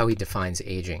about how he defines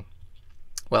aging.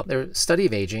 Well, there's a study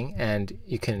of aging, and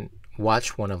you can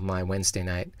watch one of my Wednesday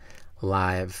night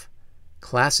live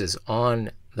classes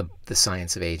on the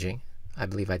science of aging. I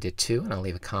believe I did two, and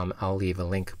I'll leave a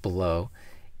link below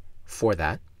for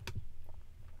that.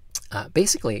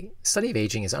 Basically, study of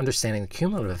aging is understanding the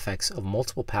cumulative effects of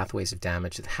multiple pathways of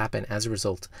damage that happen as a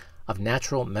result of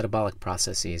natural metabolic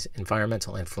processes,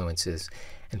 environmental influences,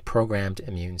 and programmed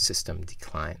immune system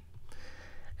decline.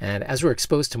 And as we're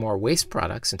exposed to more waste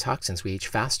products and toxins, we age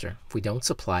faster if we don't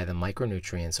supply the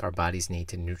micronutrients our bodies need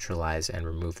to neutralize and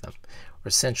remove them. We're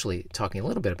essentially talking a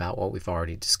little bit about what we've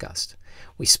already discussed.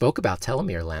 We spoke about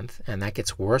telomere length, and that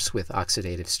gets worse with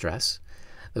oxidative stress,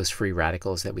 those free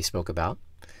radicals that we spoke about.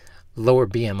 Lower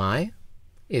BMI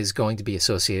is going to be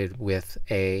associated with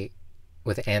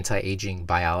anti-aging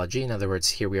biology. In other words,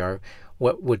 here we are,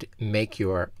 what would make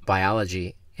your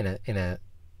biology in a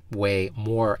way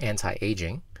more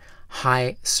anti-aging?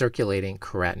 High circulating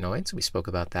carotenoids, we spoke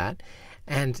about that.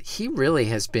 And he really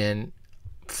has been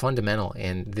fundamental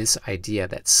in this idea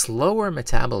that slower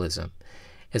metabolism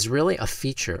is really a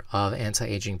feature of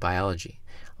anti-aging biology.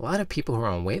 A lot of people who are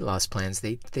on weight loss plans,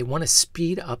 they want to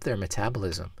speed up their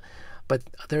metabolism. But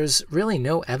there's really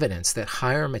no evidence that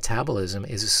higher metabolism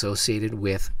is associated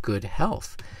with good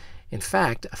health. In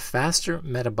fact, a faster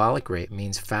metabolic rate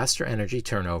means faster energy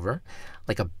turnover,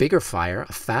 like a bigger fire,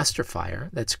 a faster fire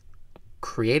that's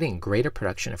creating greater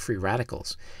production of free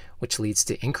radicals, which leads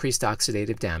to increased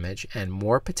oxidative damage and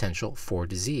more potential for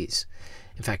disease.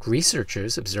 In fact,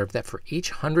 researchers observed that for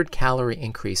each 100-calorie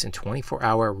increase in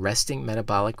 24-hour resting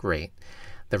metabolic rate,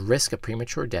 the risk of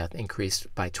premature death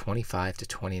increased by 25 to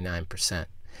 29%.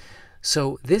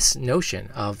 So this notion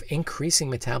of increasing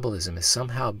metabolism is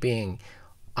somehow being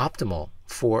optimal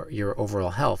for your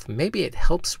overall health. Maybe it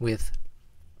helps with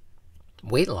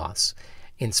weight loss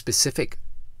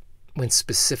when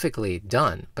specifically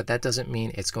done, but that doesn't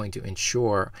mean it's going to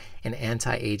ensure an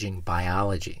anti-aging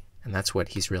biology. And that's what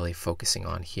he's really focusing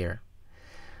on here.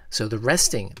 So the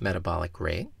resting metabolic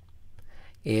rate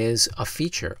is a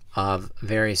feature of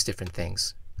various different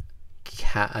things: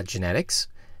 genetics,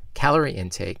 calorie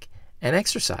intake, and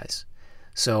exercise.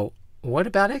 So what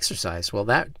about exercise? Well,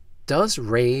 that does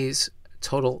raise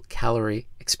total calorie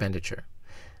expenditure.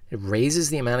 It raises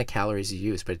the amount of calories you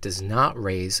use, but it does not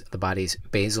raise the body's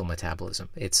basal metabolism.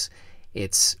 It's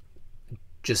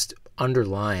just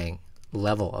underlying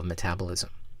level of metabolism.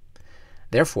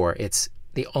 Therefore, it's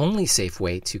the only safe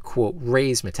way to, quote,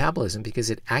 raise metabolism, because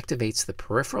it activates the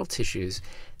peripheral tissues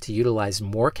to utilize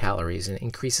more calories and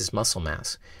increases muscle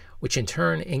mass, which in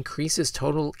turn increases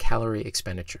total calorie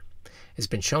expenditure. It's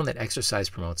been shown that exercise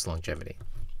promotes longevity.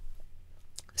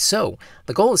 So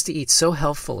the goal is to eat so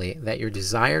healthfully that your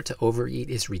desire to overeat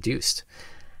is reduced.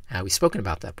 We've spoken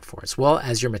about that before, as well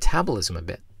as your metabolism a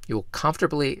bit. You will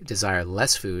comfortably desire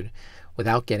less food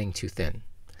without getting too thin.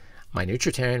 My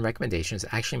nutritarian recommendations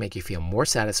actually make you feel more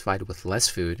satisfied with less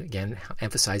food, again,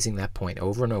 emphasizing that point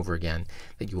over and over again,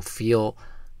 that you'll feel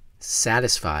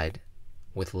satisfied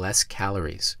with less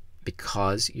calories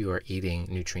because you are eating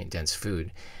nutrient-dense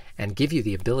food, and give you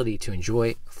the ability to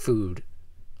enjoy food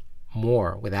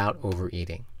more without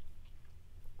overeating.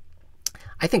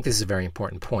 I think this is a very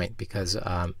important point because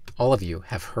all of you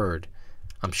have heard,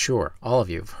 I'm sure all of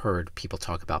you have heard people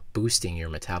talk about boosting your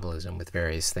metabolism with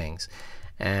various things.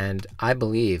 And I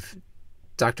believe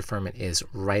Dr. Fuhrman is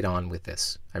right on with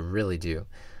this. I really do.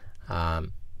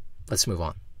 Let's move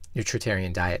on.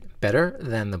 Nutritarian diet, better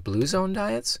than the blue zone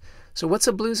diets? So what's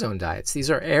a blue zone diets? These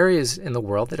are areas in the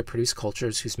world that have produced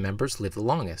cultures whose members live the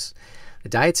longest. The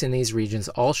diets in these regions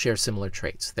all share similar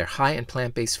traits. They're high in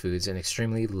plant-based foods and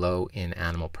extremely low in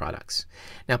animal products.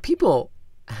 Now, people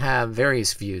have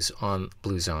various views on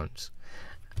blue zones,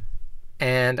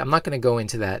 and I'm not going to go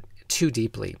into that too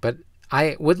deeply, but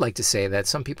I would like to say that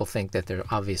some people think that there are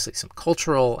obviously some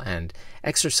cultural and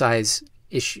exercise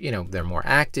issue. They're more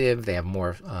active, they have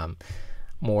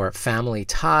more family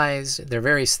ties. There are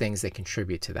various things that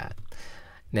contribute to that.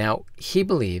 Now, he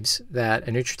believes that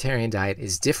a nutritarian diet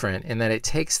is different in that it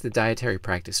takes the dietary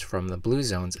practice from the blue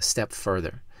zones a step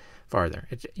farther.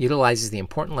 It utilizes the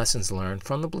important lessons learned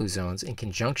from the blue zones in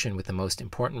conjunction with the most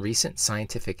important recent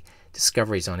scientific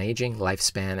discoveries on aging,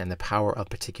 lifespan, and the power of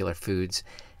particular foods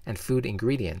and food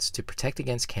ingredients to protect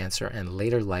against cancer and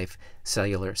later life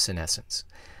cellular senescence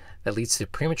that leads to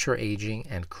premature aging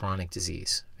and chronic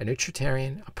disease. A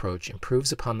nutritarian approach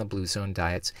improves upon the blue zone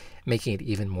diets, making it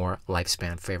even more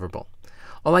lifespan favorable.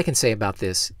 All I can say about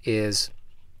this is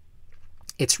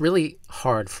it's really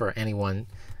hard for anyone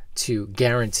to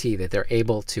guarantee that they're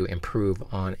able to improve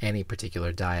on any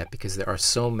particular diet because there are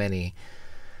so many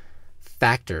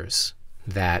factors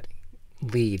that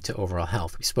lead to overall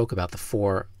health. We spoke about the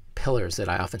 4 pillars that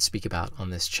I often speak about on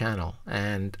this channel,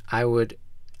 and I would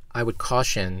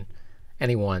caution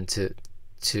anyone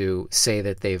to say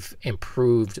that they've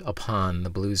improved upon the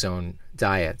blue zone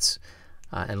diets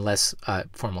unless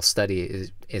formal study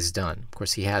is done. Of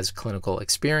course, he has clinical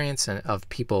experience of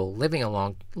people living a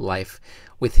long life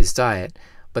with his diet,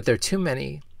 but there are too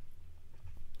many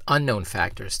unknown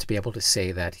factors to be able to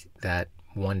say that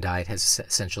one diet has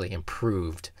essentially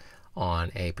improved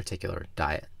on a particular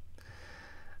diet.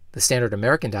 The standard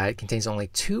American diet contains only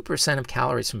 2% of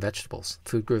calories from vegetables,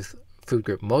 food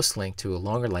group most linked to a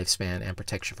longer lifespan and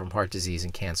protection from heart disease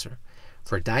and cancer.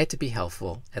 For a diet to be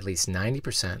healthful, at least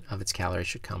 90% of its calories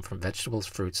should come from vegetables,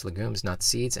 fruits, legumes, nuts,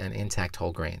 seeds, and intact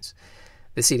whole grains.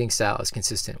 This eating style is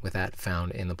consistent with that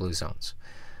found in the blue zones.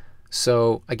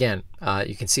 So again,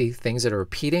 you can see things that are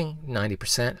repeating.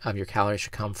 90% of your calories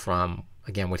should come from,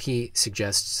 again, what he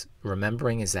suggests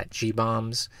remembering is that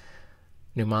G-bombs,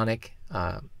 mnemonic,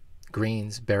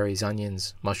 greens, berries,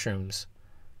 onions, mushrooms,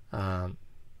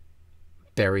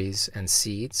 berries, and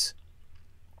seeds.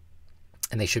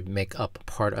 And they should make up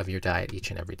part of your diet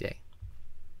each and every day.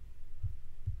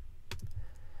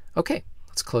 Okay,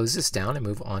 let's close this down and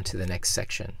move on to the next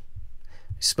section.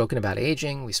 We've spoken about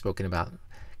aging, we've spoken about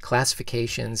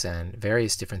classifications and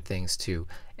various different things to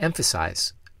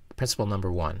emphasize principle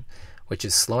number 1, which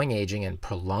is slowing aging and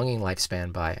prolonging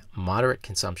lifespan by moderate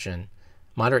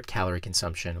calorie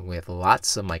consumption with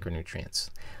lots of micronutrients.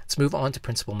 Let's move on to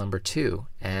principle number 2,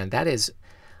 and that is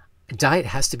diet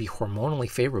has to be hormonally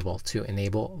favorable to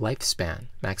enable lifespan,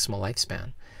 maximal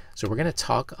lifespan. So we're going to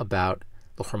talk about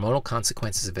the hormonal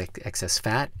consequences of excess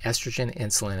fat, estrogen,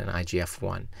 insulin, and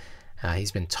IGF-1.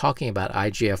 He's been talking about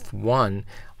IGF-1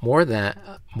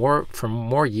 for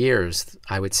more years,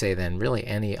 I would say, than really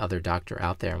any other doctor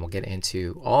out there. And we'll get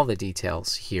into all the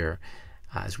details here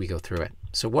as we go through it.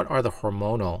 So what are the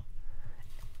hormonal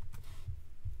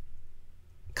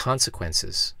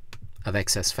consequences of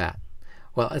excess fat?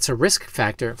 Well, it's a risk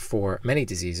factor for many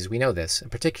diseases. We know this, and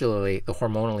particularly the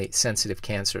hormonally sensitive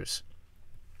cancers,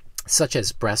 such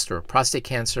as breast or prostate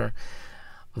cancer,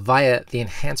 via the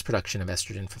enhanced production of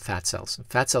estrogen from fat cells.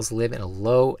 Fat cells live in a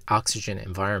low oxygen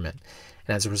environment,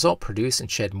 and as a result produce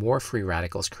and shed more free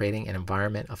radicals, creating an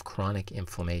environment of chronic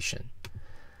inflammation.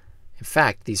 In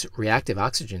fact, these reactive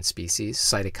oxygen species,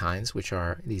 cytokines, which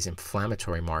are these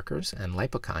inflammatory markers, and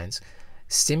lipokines,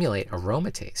 stimulate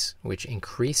aromatase, which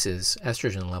increases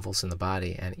estrogen levels in the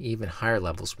body and even higher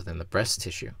levels within the breast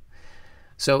tissue.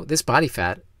 So this body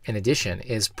fat, in addition,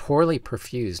 is poorly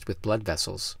perfused with blood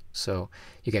vessels. So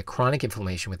you get chronic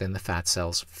inflammation within the fat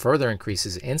cells, further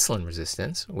increases insulin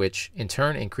resistance, which in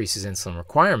turn increases insulin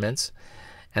requirements,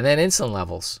 and then insulin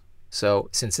levels. So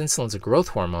since insulin is a growth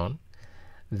hormone,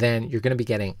 then you're going to be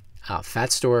getting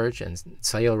fat storage and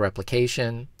cellular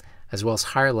replication, as well as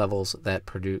higher levels that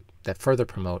further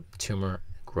promote tumor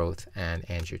growth and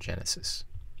angiogenesis.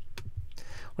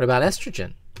 What about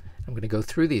estrogen? I'm going to go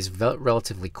through these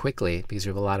relatively quickly because we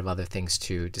have a lot of other things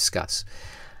to discuss.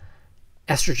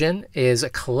 Estrogen is a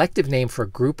collective name for a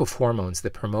group of hormones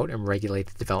that promote and regulate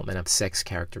the development of sex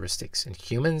characteristics. In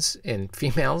humans, in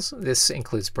females, this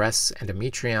includes breasts,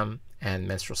 endometrium, and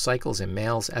menstrual cycles. In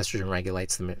males, estrogen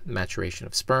regulates the maturation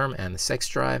of sperm and the sex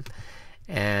drive.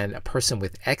 And a person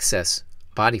with excess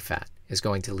body fat is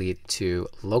going to lead to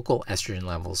local estrogen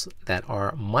levels that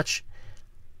are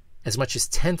as much as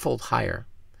tenfold higher.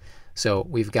 So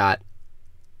we've got,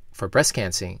 for breast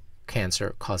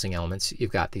cancer causing elements,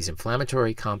 you've got these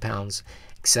inflammatory compounds,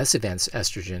 excessive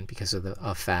estrogen because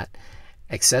of fat,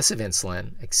 excessive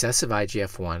insulin, excessive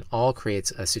IGF-1, all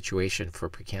creates a situation for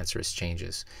precancerous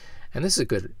changes. And this is a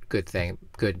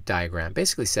good diagram.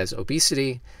 Basically says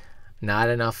obesity, not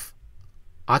enough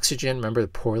oxygen, remember, the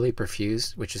poorly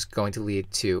perfused, which is going to lead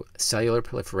to cellular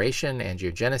proliferation,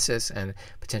 angiogenesis, and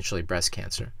potentially breast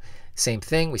cancer. Same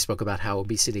thing, we spoke about how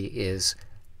obesity is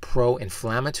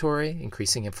pro-inflammatory,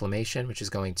 increasing inflammation, which is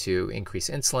going to increase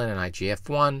insulin and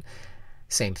IGF-1.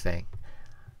 Same thing.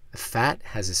 The fat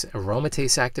has this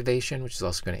aromatase activation, which is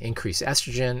also going to increase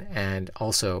estrogen and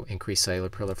also increase cellular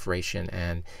proliferation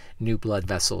and new blood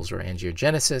vessels or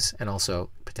angiogenesis, and also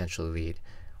potentially lead,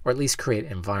 or at least create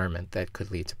an environment that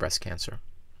could lead to breast cancer.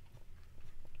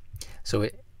 So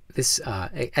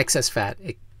excess fat,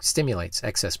 it stimulates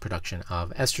excess production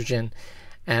of estrogen,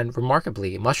 and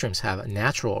remarkably, mushrooms have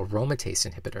natural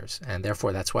aromatase inhibitors, and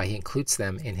therefore that's why he includes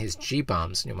them in his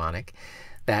G-bombs mnemonic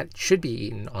that should be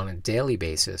eaten on a daily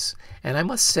basis. And I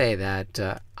must say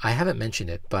that I haven't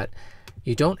mentioned it, but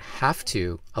you don't have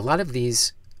to. A lot of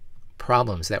these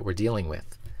problems that we're dealing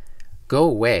with go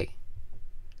away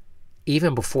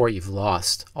even before you've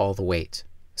lost all the weight.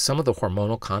 Some of the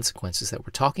hormonal consequences that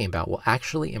we're talking about will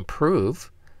actually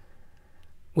improve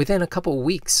within a couple of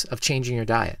weeks of changing your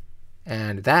diet.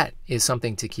 And that is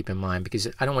something to keep in mind, because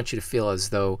I don't want you to feel as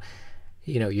though,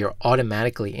 you're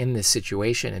automatically in this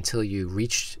situation until you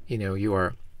reach,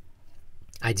 your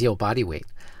ideal body weight.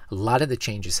 A lot of the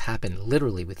changes happen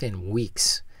literally within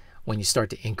weeks when you start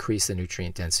to increase the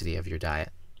nutrient density of your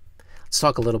diet. Let's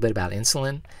talk a little bit about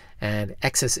insulin. And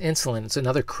excess insulin is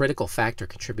another critical factor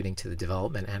contributing to the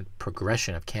development and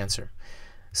progression of cancer.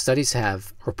 Studies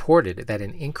have reported that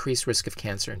an increased risk of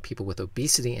cancer in people with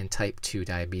obesity and type 2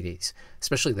 diabetes,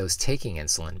 especially those taking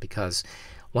insulin, because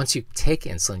once you take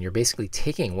insulin, you're basically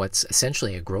taking what's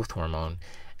essentially a growth hormone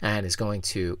and is going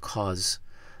to cause,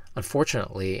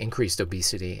 unfortunately, increased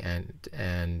obesity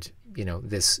and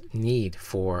this need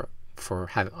for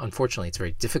having, unfortunately, it's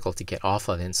very difficult to get off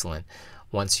of insulin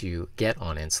once you get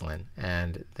on insulin,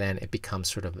 and then it becomes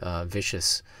sort of a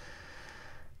vicious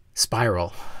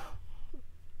spiral.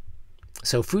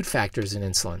 So food factors in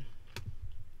insulin.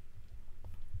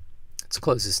 Let's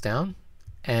close this down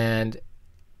and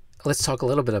let's talk a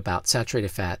little bit about saturated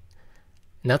fat,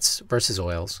 nuts versus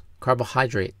oils,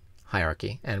 carbohydrate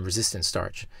hierarchy, and resistant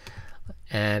starch.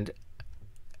 And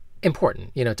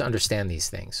important, to understand these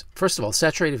things. First of all,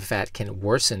 saturated fat can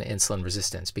worsen insulin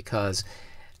resistance because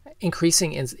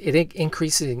increasing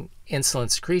insulin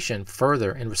secretion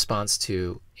further in response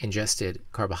to ingested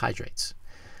carbohydrates.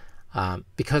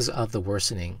 Because of the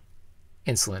worsening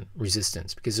insulin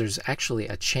resistance, because there's actually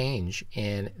a change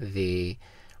in the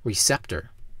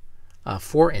receptor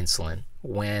for insulin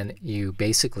when you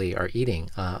basically are eating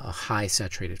a high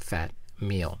saturated fat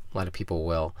meal. A lot of people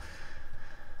will,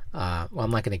 well,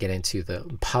 I'm not going to get into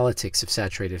the politics of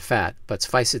saturated fat, but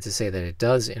suffice it to say that it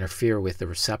does interfere with the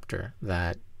receptor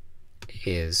that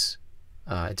is,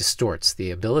 it distorts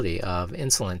the ability of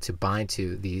insulin to bind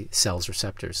to the cell's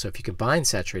receptors. So if you combine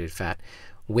saturated fat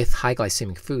with high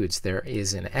glycemic foods, there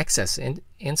is an excess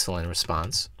insulin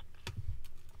response,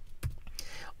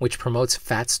 which promotes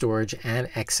fat storage and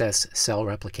excess cell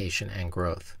replication and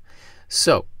growth.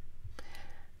 So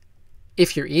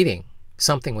if you're eating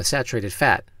something with saturated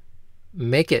fat,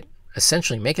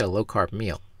 essentially make it a low-carb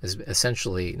meal.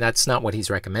 Essentially, that's not what he's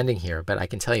recommending here, but I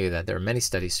can tell you that there are many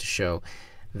studies to show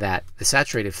that the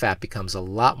saturated fat becomes a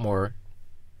lot more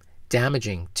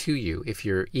damaging to you if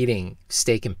you're eating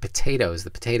steak and potatoes. The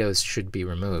potatoes should be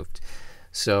removed.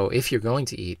 So if you're going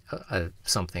to eat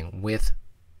something with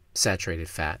saturated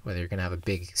fat, whether you're going to have a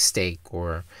big steak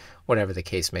or whatever the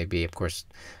case may be, of course,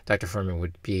 Dr. Fuhrman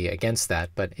would be against that,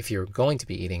 but if you're going to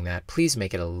be eating that, please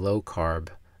make it a low-carb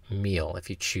meal if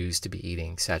you choose to be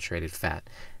eating saturated fat,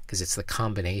 because it's the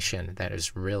combination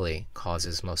that really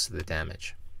causes most of the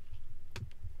damage.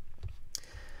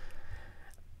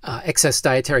 Excess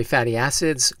dietary fatty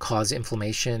acids cause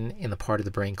inflammation in the part of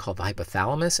the brain called the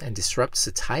hypothalamus and disrupt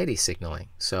satiety signaling.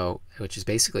 So, which is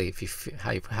basically if you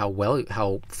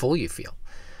how full you feel.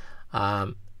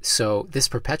 So this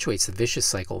perpetuates the vicious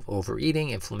cycle of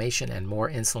overeating, inflammation, and more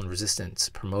insulin resistance,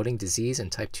 promoting disease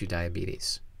and type 2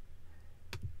 diabetes.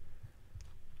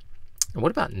 And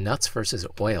what about nuts versus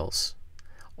oils?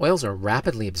 Oils are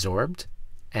rapidly absorbed,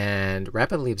 and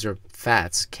rapidly absorbed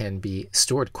fats can be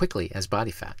stored quickly as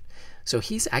body fat. So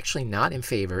he's actually not in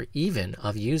favor even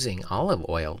of using olive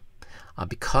oil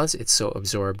because it's so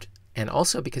absorbed, and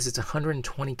also because it's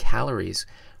 120 calories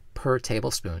per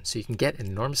tablespoon. So you can get an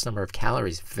enormous number of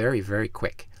calories very, very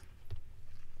quick.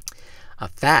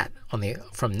 Fat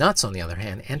from nuts, on the other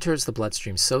hand, enters the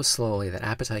bloodstream so slowly that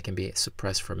appetite can be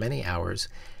suppressed for many hours,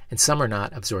 and some are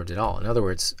not absorbed at all. In other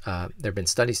words, there have been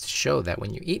studies to show that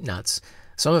when you eat nuts,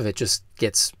 some of it just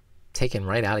gets taken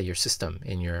right out of your system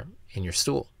in your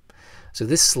stool. So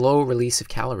this slow release of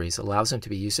calories allows them to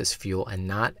be used as fuel and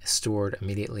not stored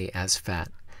immediately as fat,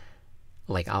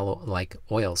 like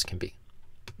oils can be.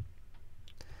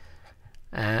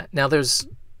 Now there's,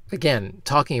 again,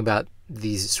 talking about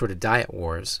these sort of diet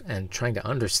wars and trying to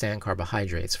understand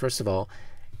carbohydrates. First of all,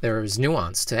 there is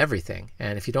nuance to everything,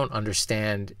 and if you don't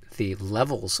understand the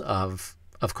levels of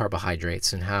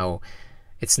carbohydrates and how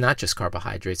it's not just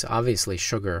carbohydrates, obviously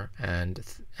sugar and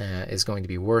is going to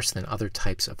be worse than other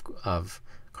types of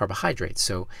carbohydrates.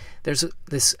 So there's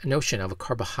this notion of a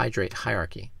carbohydrate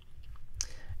hierarchy,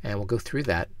 and we'll go through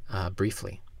that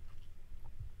briefly.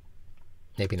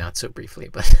 Maybe not so briefly,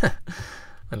 but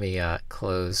let me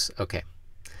close. Okay.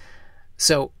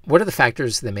 So what are the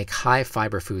factors that make high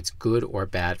fiber foods good or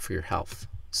bad for your health?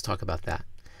 Let's talk about that.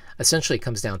 Essentially, it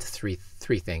comes down to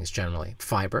three things generally.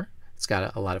 Fiber. It's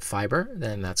got a lot of fiber,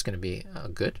 then that's going to be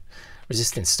good.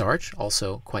 Resistant starch,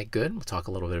 also quite good. We'll talk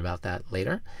a little bit about that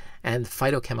later. And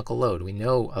phytochemical load. We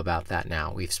know about that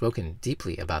now. We've spoken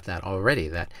deeply about that already,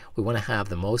 that we want to have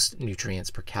the most nutrients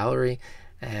per calorie,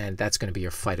 and that's going to be your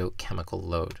phytochemical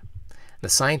load. The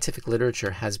scientific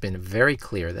literature has been very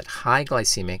clear that high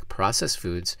glycemic processed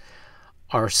foods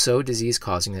are so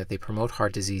disease-causing that they promote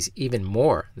heart disease even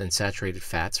more than saturated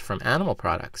fats from animal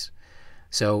products.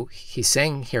 So he's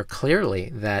saying here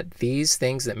clearly that these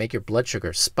things that make your blood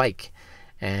sugar spike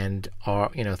and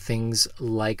are, things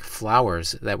like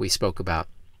flours that we spoke about,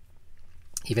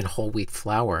 even whole wheat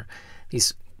flour,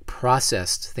 these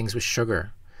processed things with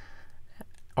sugar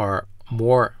are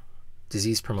more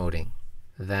disease promoting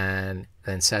than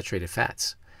saturated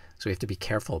fats. So we have to be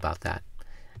careful about that.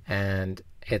 And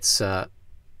it's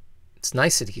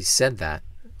nice that he said that,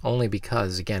 only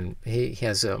because, again, he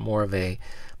has more of a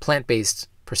plant-based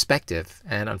perspective.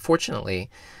 And unfortunately,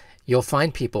 you'll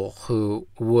find people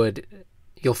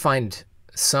you'll find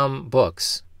some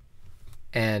books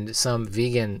and some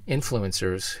vegan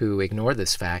influencers who ignore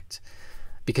this fact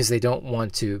because they don't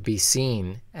want to be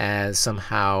seen as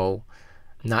somehow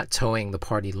not towing the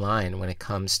party line when it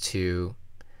comes to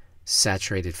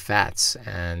saturated fats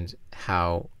and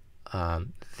how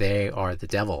they are the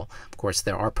devil. Of course,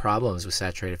 there are problems with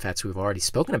saturated fats. We've already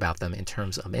spoken about them in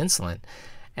terms of insulin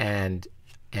and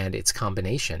its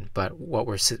combination. But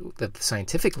the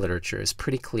scientific literature is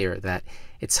pretty clear that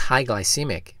it's high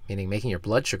glycemic, meaning making your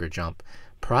blood sugar jump,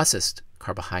 processed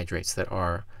carbohydrates that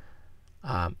are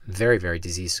very, very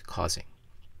disease-causing.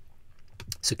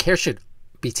 So care should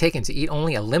be taken to eat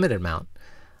only a limited amount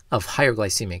of higher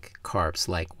glycemic carbs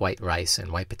like white rice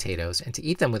and white potatoes, and to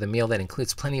eat them with a meal that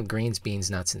includes plenty of grains,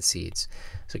 beans, nuts, and seeds.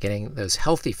 So getting those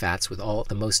healthy fats with all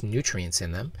the most nutrients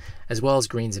in them, as well as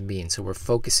greens and beans. So we're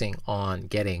focusing on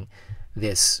getting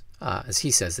this, as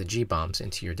he says, the G-bombs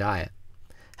into your diet.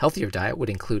 Healthier diet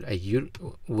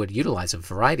would utilize a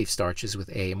variety of starches with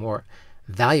a more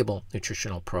valuable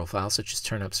nutritional profile, such as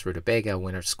turnips, rutabaga,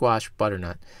 winter squash,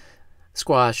 butternut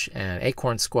squash, and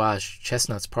acorn squash,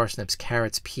 chestnuts, parsnips,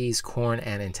 carrots, peas, corn,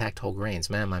 and intact whole grains.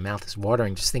 Man, my mouth is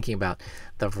watering just thinking about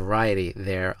the variety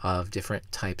there of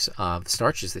different types of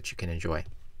starches that you can enjoy.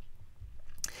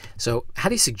 So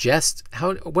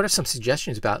what are some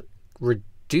suggestions about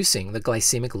reducing the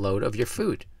glycemic load of your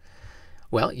food?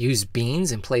 Well, use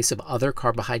beans in place of other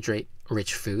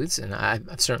carbohydrate-rich foods, and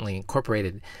I've certainly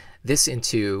incorporated this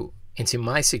into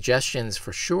my suggestions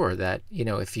for sure, that,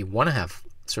 if you want to have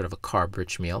sort of a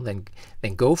carb-rich meal,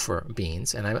 then go for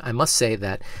beans. And I must say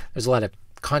that there's a lot of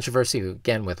controversy,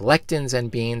 again, with lectins and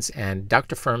beans, and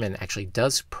Dr. Fuhrman actually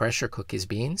does pressure cook his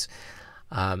beans.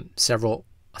 Several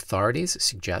authorities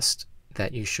suggest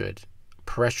that you should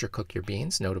pressure cook your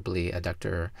beans, notably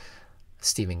Dr.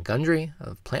 Stephen Gundry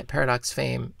of Plant Paradox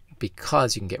fame,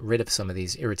 because you can get rid of some of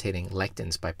these irritating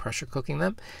lectins by pressure cooking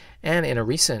them. And in a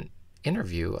recent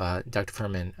interview, Dr.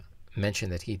 Fuhrman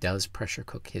mentioned that he does pressure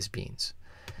cook his beans.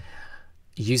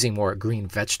 Using more green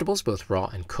vegetables, both raw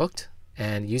and cooked,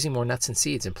 and using more nuts and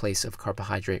seeds in place of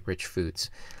carbohydrate-rich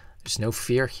foods. There's no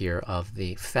fear here of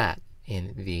the fat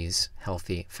in these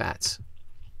healthy fats.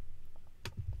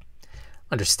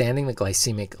 Understanding the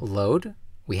glycemic load,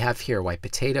 we have here white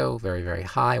potato, very, very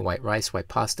high, white rice, white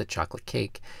pasta, chocolate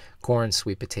cake, corn,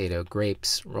 sweet potato,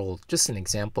 grapes, rolled. Just an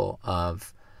example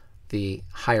of the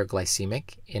higher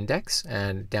glycemic index.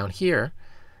 And down here,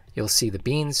 you'll see the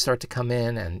beans start to come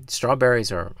in, and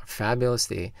strawberries are fabulous.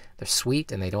 They're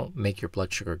sweet and they don't make your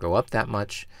blood sugar go up that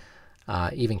much.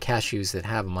 Even cashews that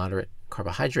have a moderate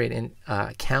carbohydrate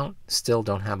count still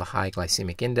don't have a high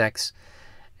glycemic index.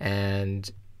 And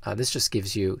this just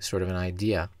gives you sort of an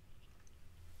idea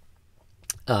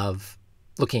of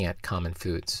looking at common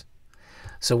foods.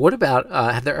 So what about,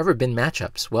 have there ever been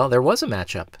matchups? Well, there was a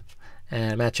matchup,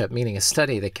 and a matchup meaning a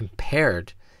study that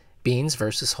compared beans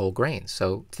versus whole grains.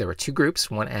 So there were two groups.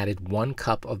 One added 1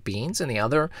 cup of beans and the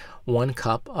other 1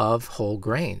 cup of whole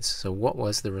grains. So what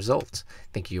was the result? I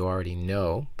think you already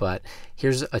know, but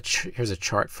here's a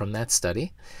chart from that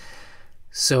study.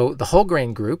 So the whole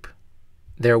grain group,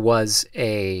 there was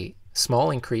a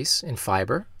small increase in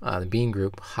fiber. The bean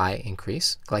group, high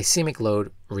increase. Glycemic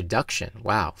load reduction,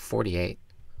 wow, 48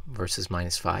 versus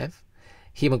 -5.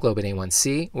 Hemoglobin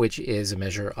A1C, which is a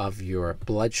measure of your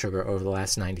blood sugar over the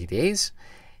last 90 days,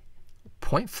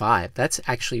 0.5. That's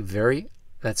actually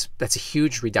that's a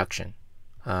huge reduction.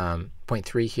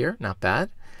 0.3 here, not bad.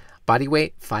 Body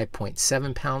weight,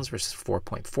 5.7 pounds versus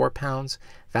 4.4 pounds.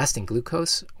 Fasting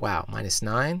glucose, wow,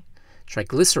 -9.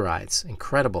 Triglycerides,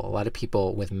 incredible. A lot of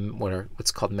people with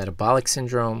what's called metabolic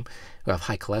syndrome, who have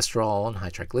high cholesterol and high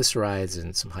triglycerides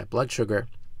and some high blood sugar,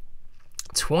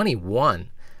 21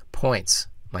 points.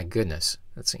 My goodness,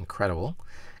 that's incredible.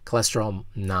 Cholesterol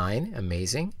 9,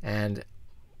 amazing, and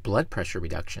blood pressure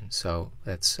reduction. So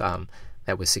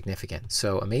that was significant.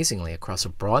 So amazingly, across a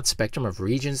broad spectrum of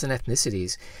regions and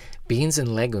ethnicities, beans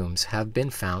and legumes have been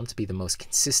found to be the most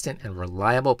consistent and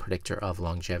reliable predictor of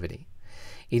longevity.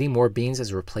 Eating more beans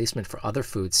as a replacement for other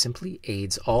foods simply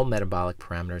aids all metabolic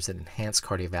parameters that enhance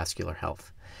cardiovascular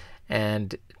health.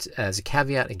 And as a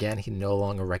caveat, again, he no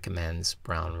longer recommends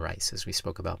brown rice, as we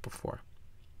spoke about before.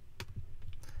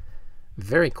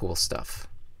 Very cool stuff.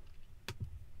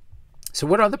 So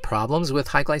what are the problems with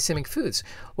high glycemic foods?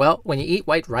 Well, when you eat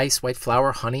white rice, white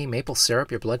flour, honey, maple syrup,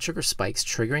 your blood sugar spikes,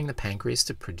 triggering the pancreas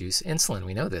to produce insulin.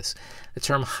 We know this. The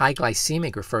term high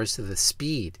glycemic refers to the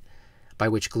speed by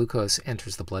which glucose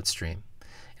enters the bloodstream.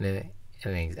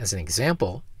 As an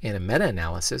example, in a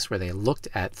meta-analysis where they looked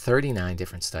at 39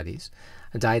 different studies,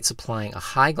 a diet supplying a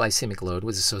high glycemic load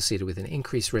was associated with an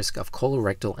increased risk of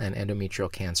colorectal and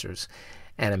endometrial cancers.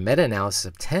 And a meta-analysis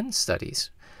of 10 studies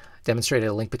demonstrated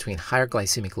a link between higher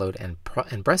glycemic load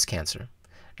and breast cancer.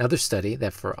 Another study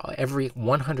that for every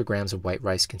 100 grams of white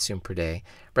rice consumed per day,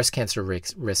 breast cancer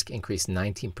risk increased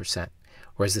 19%,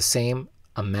 whereas the same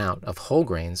amount of whole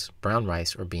grains, brown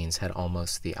rice or beans, had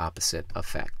almost the opposite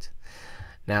effect.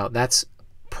 Now, that's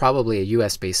probably a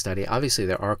US-based study. Obviously,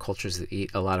 there are cultures that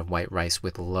eat a lot of white rice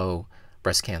with low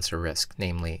breast cancer risk,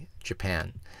 namely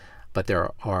Japan. But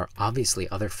there are obviously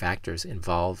other factors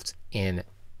involved in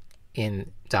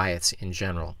diets in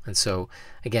general. And so,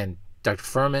 again, Dr.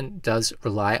 Fuhrman does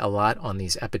rely a lot on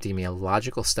these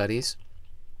epidemiological studies.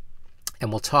 And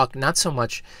we'll talk not so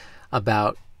much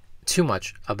about too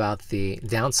much about the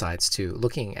downsides to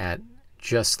looking at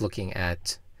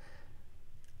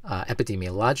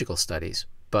epidemiological studies,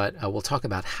 but we'll talk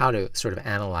about how to sort of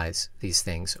analyze these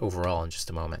things overall in just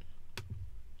a moment.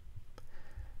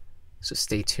 So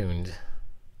stay tuned.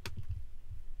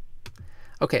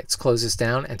 Okay, let's close this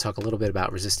down and talk a little bit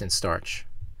about resistant starch.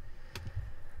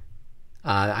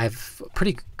 I have a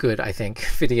pretty good, I think,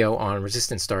 video on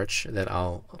resistant starch that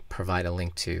I'll provide a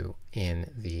link to in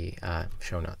the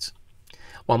show notes.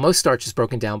 While most starch is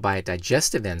broken down by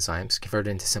digestive enzymes,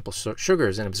 converted into simple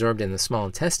sugars and absorbed in the small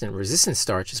intestine, resistant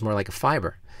starch is more like a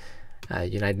fiber.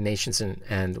 United Nations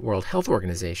and World Health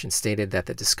Organization stated that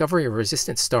the discovery of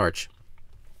resistant starch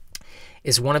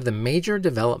is one of the major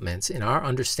developments in our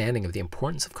understanding of the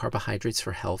importance of carbohydrates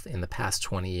for health in the past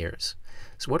 20 years.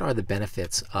 So what are the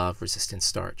benefits of resistant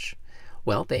starch?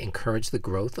 Well, they encourage the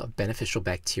growth of beneficial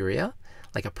bacteria,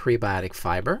 like a prebiotic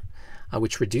fiber,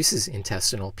 which reduces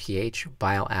intestinal pH,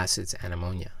 bile acids, and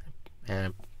ammonia.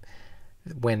 And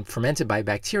when fermented by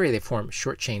bacteria, they form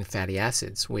short-chain fatty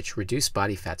acids, which reduce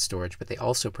body fat storage, but they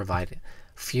also provide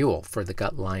fuel for the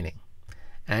gut lining.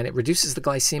 And it reduces the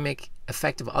glycemic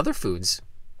effect of other foods,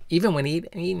 even when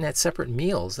eaten at separate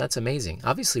meals. That's amazing.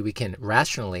 Obviously, we can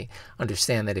rationally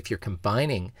understand that if you're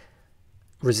combining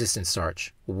resistant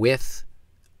starch with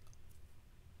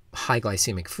high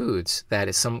glycemic foods,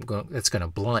 that's going to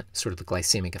blunt sort of the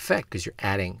glycemic effect because you're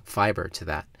adding fiber to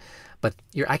that. But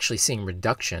you're actually seeing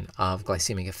reduction of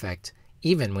glycemic effect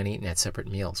even when eaten at separate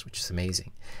meals, which is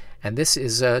amazing. And this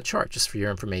is a chart, just for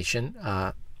your information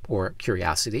or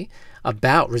curiosity,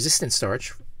 about resistant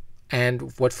starch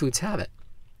and what foods have it.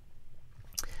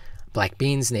 Black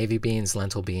beans, navy beans,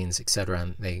 lentil beans, etc.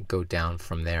 And they go down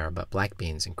from there. But black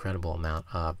beans, incredible amount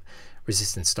of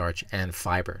resistant starch and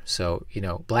fiber. So,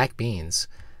 black beans,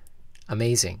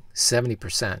 amazing.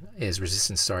 70% is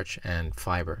resistant starch and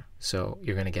fiber. So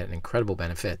you're going to get an incredible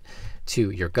benefit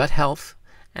to your gut health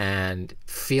and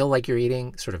feel like you're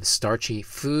eating sort of a starchy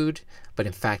food, but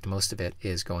in fact most of it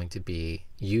is going to be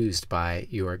used by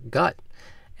your gut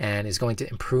and is going to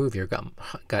improve your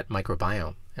gut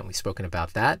microbiome. And we've spoken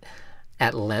about that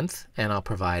at length, and I'll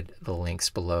provide the links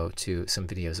below to some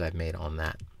videos I've made on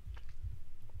that.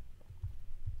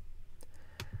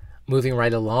 Moving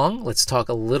right along, let's talk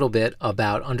a little bit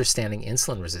about understanding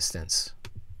insulin resistance.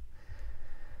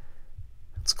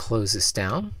 Let's close this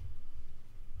down.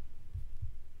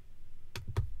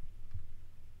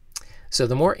 So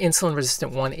the more insulin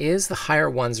resistant one is, the higher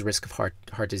one's risk of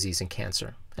heart disease and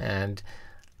cancer. And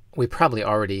we probably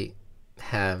already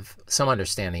have some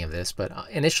understanding of this, but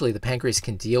initially the pancreas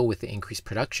can deal with the increased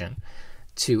production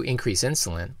to increase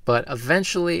insulin, but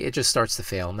eventually it just starts to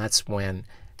fail, and that's when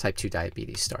type 2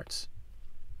 diabetes starts.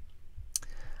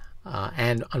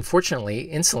 And unfortunately,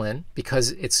 insulin,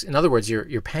 because it's, in other words,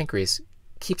 your pancreas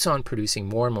keeps on producing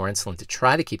more and more insulin to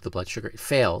try to keep the blood sugar, it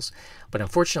fails. But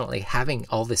unfortunately, having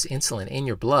all this insulin in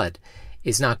your blood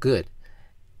is not good.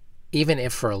 Even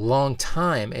if for a long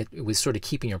time it was sort of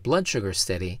keeping your blood sugar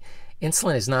steady,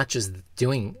 insulin is not just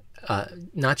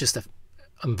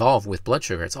involved with blood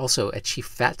sugar, it's also a chief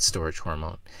fat storage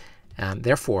hormone.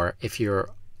 Therefore, if your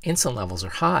insulin levels are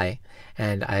high,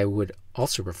 and I would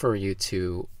also refer you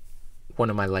to one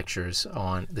of my lectures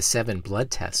on the 7 blood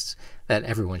tests that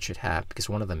everyone should have, because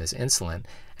one of them is insulin,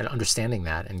 and understanding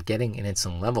that and getting an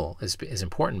insulin level is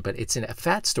important, but it's a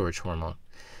fat storage hormone.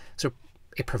 So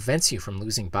it prevents you from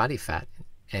losing body fat.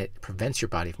 It prevents your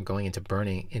body from going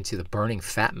into the burning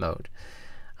fat mode.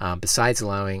 Besides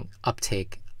allowing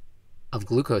uptake of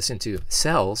glucose into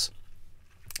cells,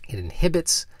 it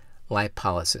inhibits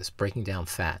lipolysis, breaking down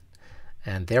fat.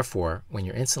 And therefore, when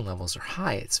your insulin levels are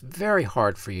high, it's very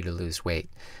hard for you to lose weight.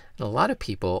 And a lot of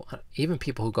people, even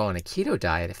people who go on a keto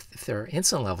diet, if their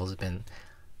insulin levels have been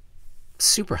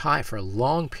super high for a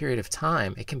long period of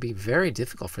time, it can be very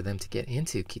difficult for them to get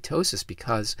into ketosis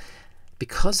because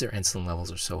their insulin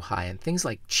levels are so high. And things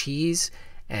like cheese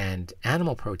and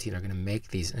animal protein are going to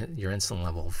make your insulin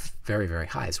level very, very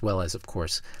high, as well as, of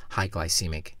course, high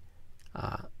glycemic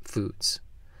foods.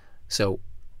 So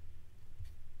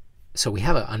we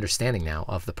have an understanding now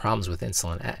of the problems with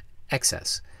insulin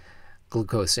excess.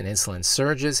 Glucose and insulin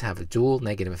surges have a dual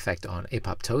negative effect on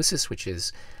apoptosis, which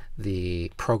is the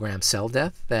programmed cell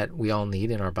death that we all need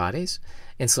in our bodies.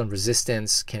 Insulin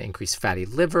resistance can increase fatty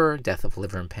liver, death of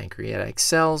liver and pancreatic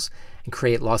cells, and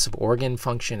create loss of organ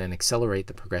function and accelerate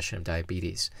the progression of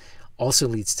diabetes. Also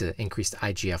leads to increased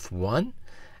IGF-1,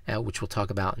 which we'll talk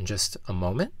about in just a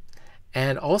moment,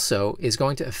 and also is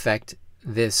going to affect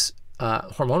this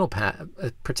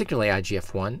particularly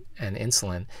IGF-1 and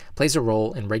insulin, plays a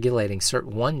role in regulating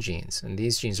SIRT1 genes, and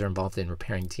these genes are involved in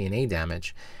repairing DNA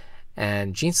damage.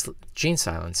 And gene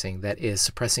silencing, that is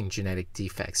suppressing genetic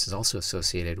defects, is also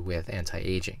associated with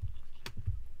anti-aging.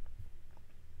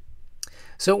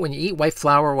 So when you eat white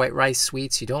flour, white rice,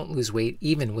 sweets, you don't lose weight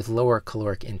even with lower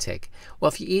caloric intake. Well,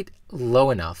 if you eat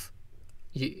low enough,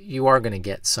 you are going to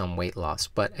get some weight loss.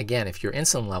 But again, if your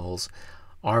insulin levels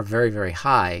are very, very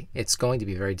high, it's going to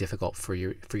be very difficult for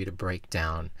you to break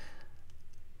down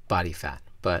body fat.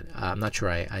 But I'm not sure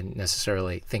I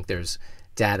necessarily think there's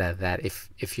data that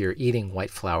if you're eating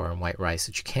white flour and white rice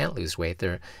that you can't lose weight.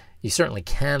 You certainly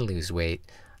can lose weight,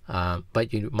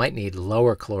 but you might need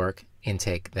lower caloric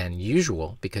intake than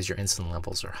usual because your insulin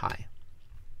levels are high.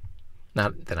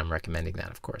 Not that I'm recommending that,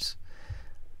 of course.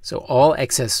 So all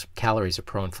excess calories are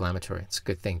pro-inflammatory. It's a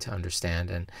good thing to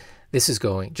understand. And this is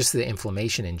going, just the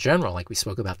inflammation in general, like we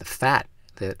spoke about the fat,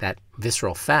 that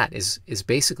visceral fat is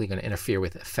basically going to interfere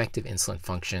with effective insulin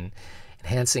function,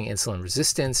 enhancing insulin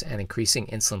resistance and increasing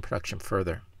insulin production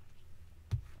further.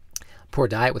 Poor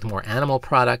diet with more animal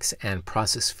products and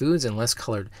processed foods and less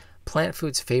colored plant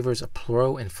foods favors a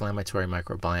pro-inflammatory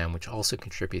microbiome, which also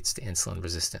contributes to insulin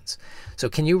resistance. So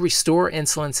can you restore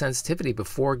insulin sensitivity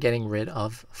before getting rid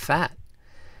of fat?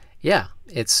 Yeah,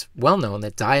 it's well known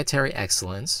that dietary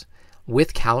excellence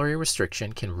with calorie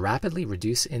restriction can rapidly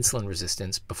reduce insulin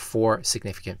resistance before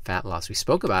significant fat loss. We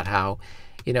spoke about how,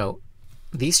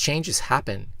 these changes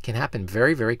can happen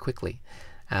very, very quickly.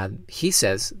 He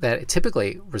says that it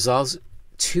typically resolves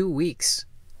 2 weeks.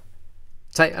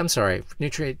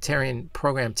 Nutritarian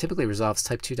program typically resolves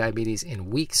type 2 diabetes in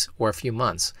weeks or a few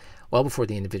months, well before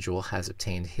the individual has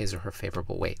obtained his or her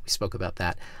favorable weight. We spoke about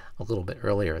that a little bit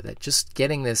earlier, that just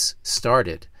getting this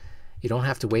started, you don't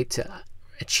have to wait to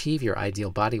achieve your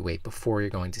ideal body weight before you're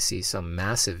going to see some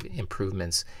massive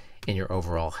improvements in your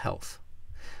overall health.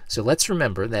 So let's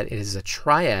remember that it is a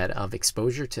triad of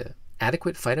exposure to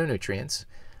adequate phytonutrients,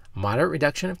 moderate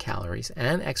reduction of calories,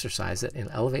 and exercise that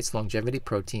elevates longevity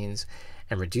proteins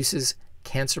and reduces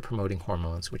cancer-promoting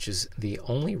hormones, which is the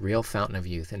only real fountain of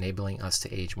youth, enabling us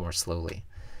to age more slowly.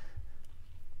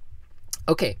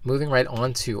 Okay, moving right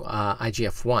on to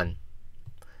IGF-1,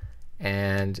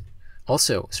 and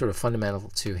also sort of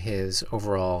fundamental to his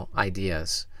overall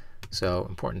ideas. So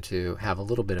important to have a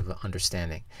little bit of an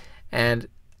understanding. And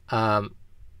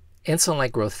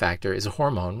insulin-like growth factor is a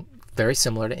hormone very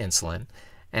similar to insulin,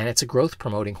 and it's a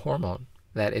growth-promoting hormone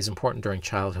that is important during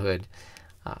childhood,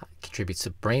 contributes to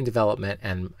brain development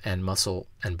and muscle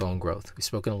and bone growth. We've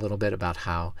spoken a little bit about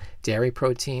how dairy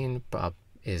protein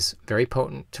is very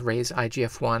potent to raise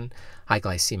IGF-1, high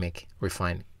glycemic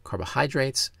refined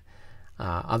carbohydrates,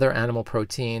 other animal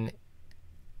protein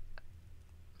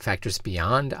factors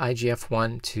beyond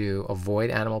IGF-1 to avoid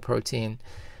animal protein.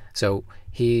 So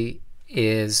he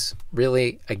is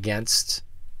really against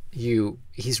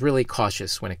he's really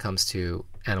cautious when it comes to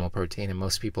animal protein, and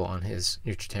most people on his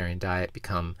nutritarian diet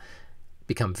become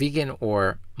vegan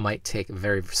or might take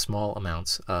very small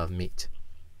amounts of meat.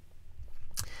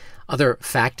 Other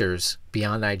factors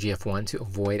beyond IGF-1 to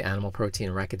avoid animal protein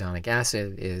and arachidonic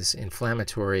acid is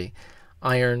inflammatory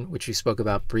iron, which we spoke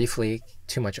about briefly.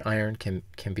 Too much iron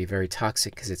can be very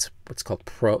toxic because it's what's called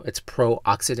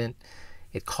pro-oxidant.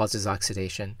 It causes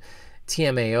oxidation.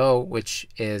 TMAO, which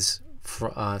is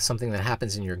something that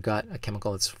happens in your gut, a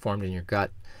chemical that's formed in your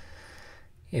gut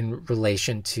in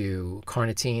relation to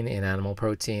carnitine in animal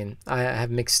protein. I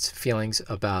have mixed feelings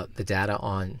about the data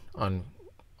on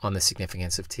the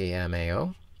significance of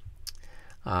TMAO.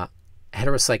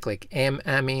 Heterocyclic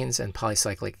amines and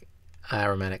polycyclic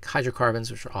aromatic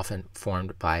hydrocarbons, which are often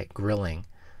formed by grilling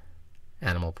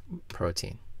animal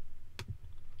protein.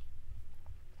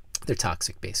 They're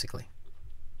toxic, basically.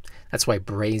 That's why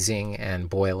braising and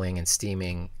boiling and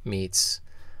steaming meats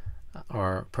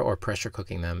or pressure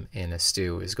cooking them in a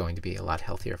stew is going to be a lot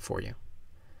healthier for you.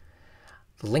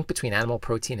 The link between animal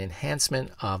protein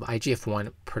enhancement of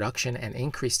IGF-1 production and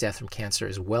increased death from cancer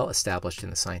is well established in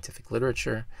the scientific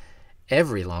literature.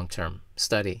 Every long-term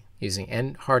study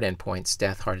using hard endpoints,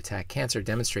 death, heart attack, cancer,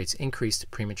 demonstrates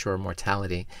increased premature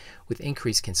mortality with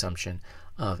increased consumption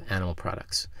of animal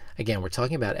products. Again, we're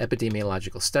talking about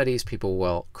epidemiological studies. People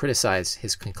will criticize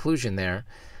his conclusion there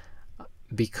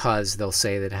because they'll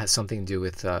say that it has something to do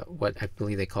with what I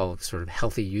believe they call sort of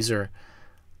healthy user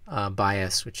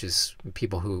bias, which is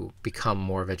people who become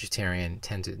more vegetarian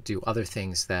tend to do other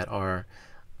things that are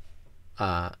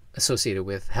associated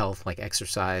with health, like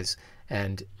exercise,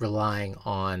 and relying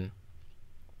on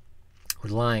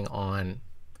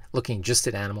looking just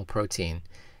at animal protein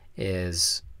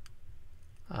is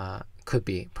could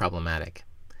be problematic.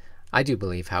 I do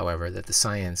believe, however, that the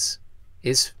science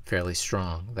is fairly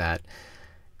strong that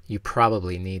you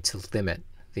probably need to limit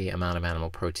the amount of animal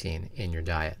protein in your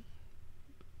diet,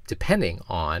 depending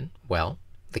on, well,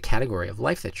 the category of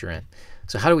life that you're in.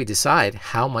 So how do we decide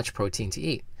how much protein to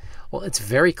eat? Well, it's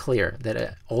very clear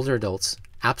that older adults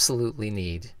absolutely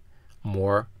need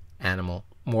more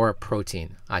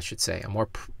protein, I should say, a more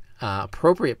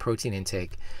appropriate protein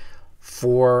intake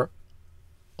for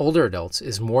older adults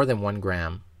is more than 1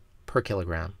 gram per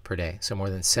kilogram per day. So more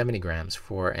than 70 grams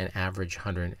for an average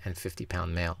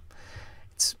 150-pound male.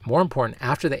 It's more important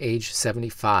after the age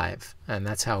 75, and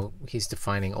that's how he's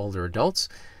defining older adults,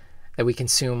 that we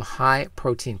consume high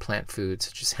protein plant foods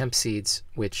such as hemp seeds,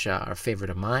 which are a favorite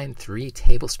of mine. 3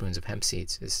 tablespoons of hemp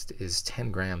seeds is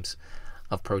 10 grams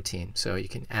of protein. So you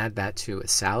can add that to a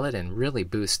salad and really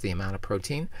boost the amount of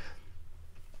protein.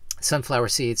 Sunflower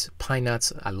seeds, pine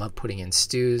nuts, I love putting in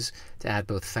stews to add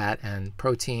both fat and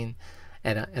protein.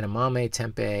 Edamame,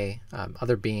 tempeh,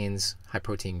 other beans, high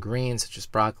protein greens such as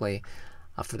broccoli.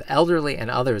 For the elderly and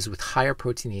others with higher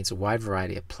protein needs, a wide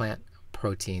variety of plant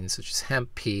proteins such as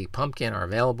hemp, pea, pumpkin are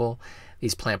available.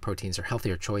 These plant proteins are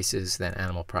healthier choices than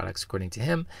animal products, according to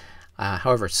him.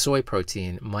 However, soy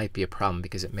protein might be a problem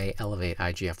because it may elevate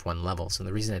IGF-1 levels. And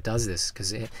the reason it does this is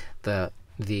because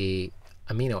the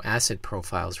amino acid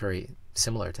profile is very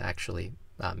similar to actually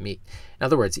meat. In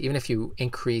other words, even if you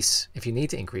need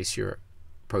to increase your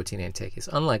protein intake, it's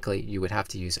unlikely you would have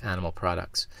to use animal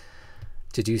products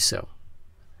to do so.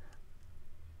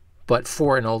 But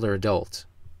for an older adult,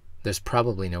 there's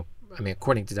probably no,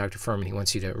 according to Dr. Fuhrman, he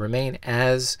wants you to remain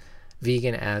as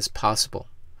vegan as possible.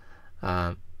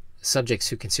 Subjects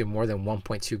who consume more than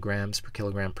 1.2 grams per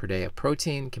kilogram per day of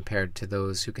protein compared to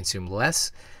those who consume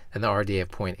less than the RDA of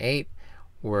 0.8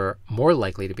 were more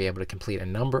likely to be able to complete a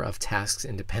number of tasks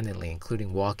independently,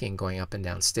 including walking, going up and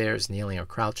down stairs, kneeling or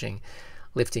crouching,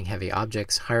 lifting heavy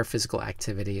objects. Higher physical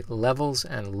activity levels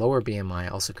and lower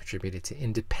BMI also contributed to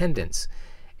independence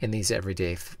in these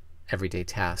everyday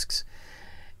tasks.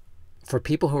 For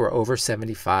people who are over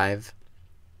 75,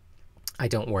 I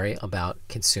don't worry about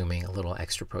consuming a little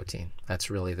extra protein. That's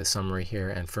really the summary here.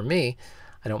 And for me,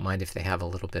 I don't mind if they have a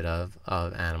little bit of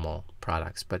animal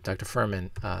products. But Dr. Fuhrman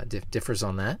differs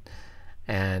on that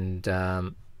and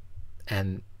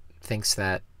thinks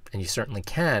that, and you certainly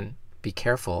can be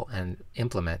careful and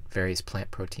implement various plant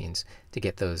proteins to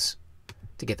get those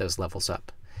levels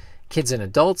up. Kids and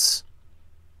adults,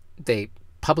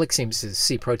 public seems to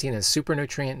see protein as super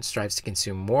nutrient and strives to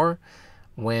consume more,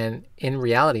 when in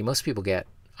reality most people get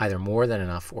either more than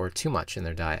enough or too much in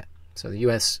their diet. So the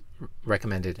U.S.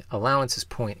 recommended allowance is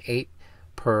 0.8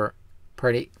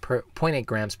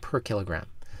 grams per kilogram.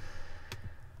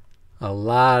 A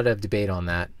lot of debate on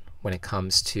that when it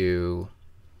comes to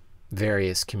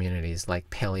various communities like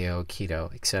paleo,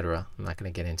 keto, etc. I'm not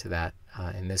going to get into that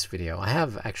in this video. I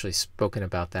have actually spoken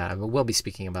about that. I will be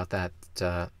speaking about that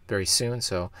very soon,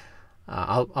 so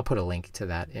I'll put a link to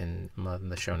that in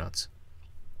the show notes.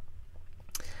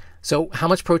 So how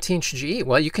much protein should you eat?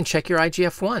 Well, you can check your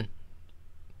IGF-1.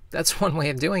 That's one way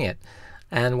of doing it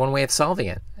and one way of solving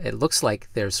it. It looks like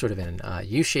there's sort of an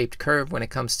U-shaped curve when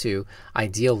it comes to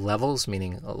ideal levels,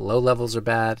 meaning low levels are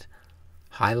bad,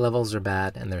 high levels are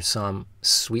bad, and there's some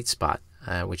sweet spot,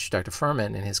 which Dr.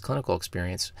 Fuhrman in his clinical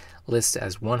experience lists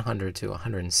as 100 to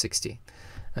 160.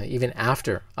 Even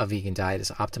after a vegan diet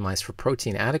is optimized for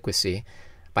protein adequacy,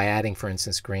 by adding, for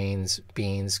instance, grains,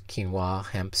 beans, quinoa,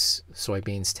 hemp,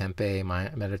 soybeans, tempeh,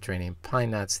 Mediterranean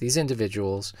pine nuts, these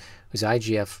individuals whose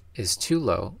IGF is too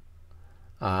low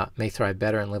may thrive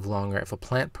better and live longer if a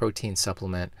plant protein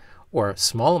supplement or a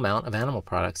small amount of animal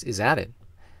products is added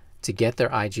to get their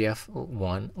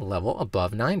IGF-1 level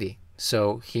above 90.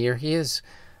 So here he is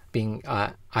being,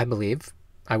 I believe,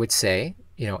 I would say,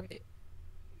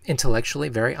 intellectually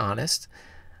very honest,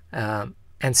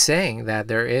 and saying that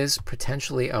there is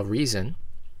potentially a reason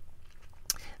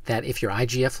that if your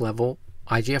IGF-1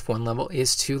 level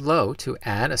is too low, to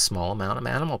add a small amount of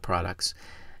animal products.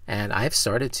 And I've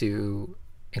started to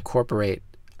incorporate,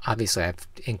 obviously I've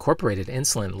incorporated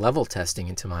insulin level testing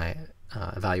into my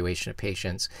evaluation of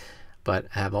patients, but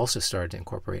have also started to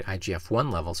incorporate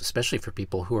IGF-1 levels, especially for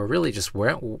people who are really just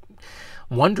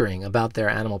wondering about their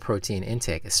animal protein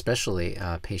intake, especially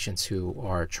patients who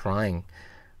are trying,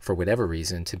 for whatever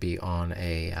reason, to be on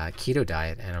a keto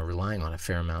diet and are relying on a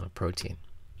fair amount of protein.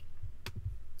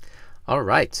 All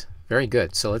right, very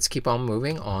good. So let's keep on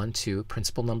moving on to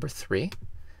principle number 3,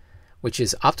 which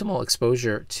is optimal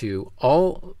exposure to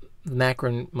all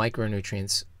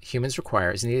micronutrients humans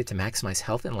require is needed to maximize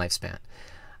health and lifespan,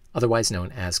 otherwise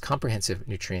known as comprehensive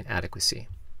nutrient adequacy.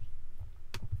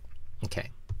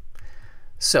 Okay,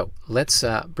 so let's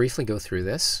briefly go through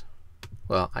this.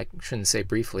 Well, I shouldn't say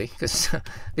briefly, because the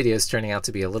video is turning out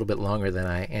to be a little bit longer than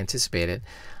I anticipated.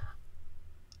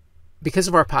 Because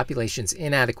of our population's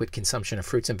inadequate consumption of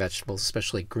fruits and vegetables,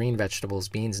 especially green vegetables,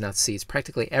 beans, nuts, seeds,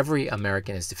 practically every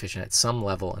American is deficient at some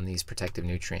level in these protective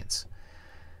nutrients.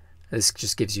 This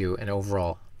just gives you an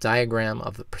overall diagram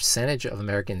of the percentage of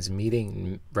Americans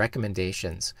meeting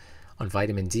recommendations on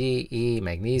vitamin D, E,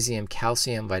 magnesium,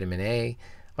 calcium, vitamin A,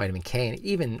 vitamin K, and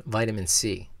even vitamin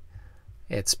C.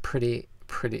 It's pretty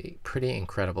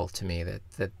incredible to me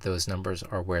that those numbers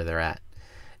are where they're at.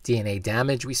 DNA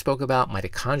damage we spoke about,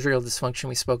 mitochondrial dysfunction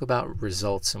we spoke about,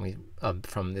 results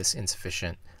from this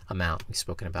insufficient amount. We've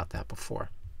spoken about that before.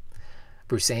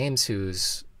 Bruce Ames,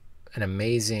 who's an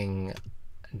amazing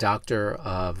doctor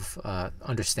of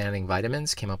understanding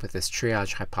vitamins, came up with this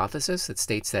triage hypothesis that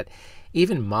states that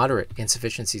even moderate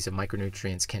insufficiencies of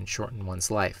micronutrients can shorten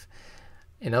one's life.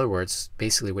 In other words,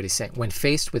 basically what he's saying, when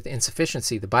faced with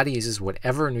insufficiency, the body uses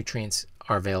whatever nutrients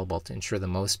are available to ensure the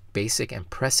most basic and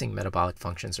pressing metabolic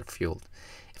functions are fueled.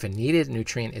 If a needed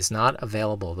nutrient is not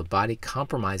available, the body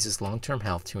compromises long-term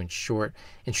health to ensure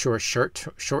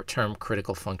short-term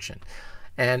critical function.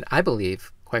 And I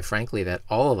believe, quite frankly, that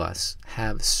all of us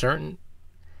have certain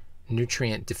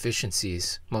nutrient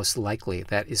deficiencies, most likely,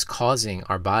 that is causing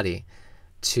our body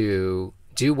to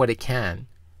do what it can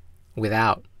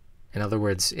without. In other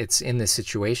words, it's in this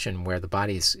situation where the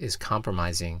body is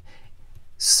compromising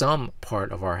some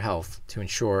part of our health to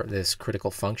ensure this critical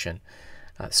function,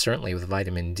 certainly with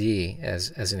vitamin D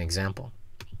as an example.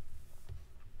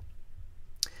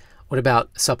 What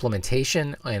about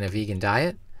supplementation in a vegan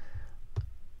diet?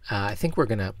 I think we're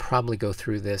going to probably go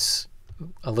through this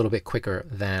a little bit quicker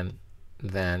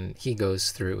than he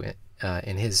goes through it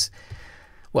in his,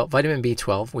 well, vitamin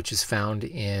B12, which is found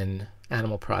in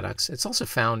animal products. It's also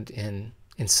found in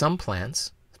some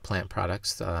plant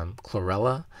products,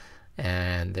 chlorella,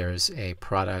 and there's a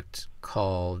product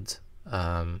called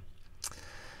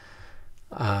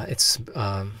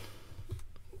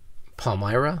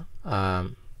palmyra,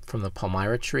 from the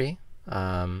palmyra tree.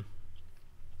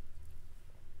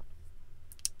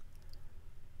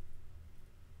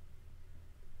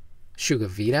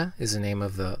 Sugavita is the name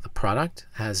of the product.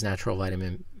 It has natural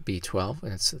vitamin B12,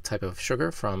 and it's a type of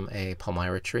sugar from a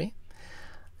palmyra tree.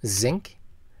 Zinc.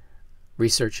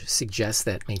 Research suggests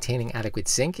that maintaining adequate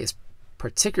zinc is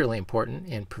particularly important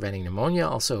in preventing pneumonia.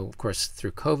 Also, of course,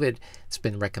 through COVID, it's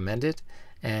been recommended,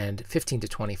 and 15 to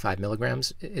 25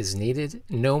 milligrams is needed.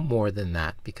 No more than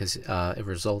that, because it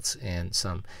results in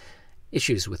some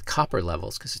issues with copper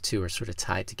levels, because the two are sort of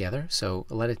tied together. So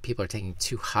a lot of people are taking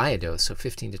too high a dose, so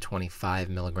 15 to 25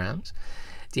 milligrams.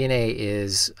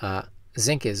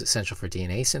 Zinc is essential for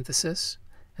DNA synthesis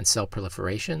and cell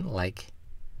proliferation, like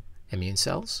immune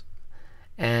cells.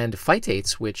 And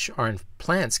phytates, which are in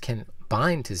plants, can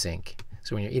bind to zinc.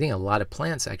 So when you're eating a lot of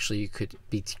plants, actually, you could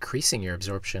be decreasing your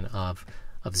absorption of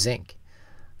zinc.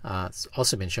 It's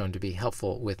also been shown to be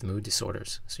helpful with mood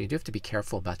disorders. So you do have to be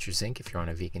careful about your zinc if you're on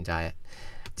a vegan diet.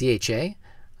 DHA,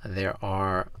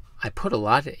 I put a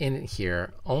lot in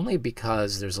here only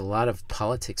because there's a lot of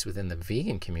politics within the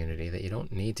vegan community that you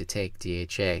don't need to take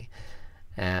DHA.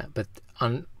 But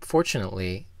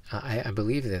unfortunately, I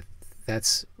believe that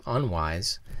that's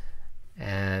unwise.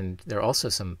 And there are also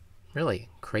some really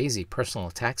crazy personal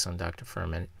attacks on Dr.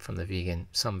 Fuhrman from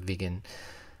some vegan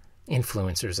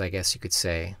influencers, I guess you could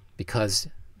say, because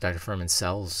Dr. Fuhrman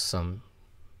sells some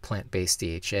plant-based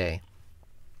DHA,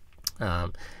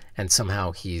 and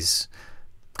somehow he's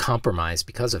compromised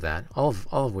because of that, all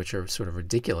of which are sort of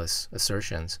ridiculous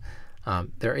assertions.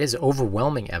 There is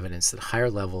overwhelming evidence that higher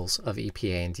levels of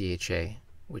EPA and DHA,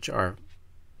 which are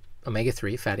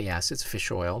omega-3 fatty acids,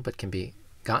 fish oil, but can be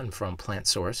gotten from plant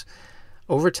source,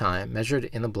 over time, measured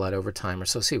in the blood over time, are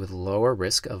associated with lower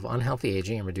risk of unhealthy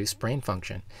aging and reduced brain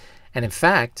function. And in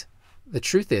fact, the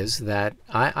truth is that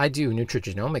I do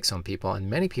nutrigenomics on people, and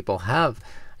many people have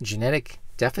a genetic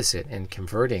deficit in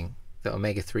converting the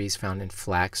omega-3s found in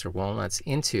flax or walnuts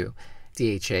into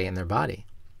DHA in their body.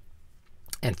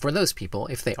 And for those people,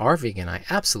 if they are vegan, I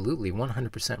absolutely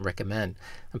 100% recommend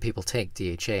that people take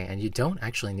DHA, and you don't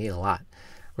actually need a lot.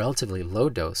 Relatively low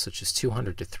dose, such as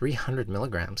 200 to 300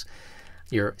 milligrams.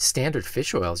 Your standard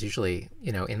fish oil is usually,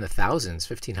 in the thousands,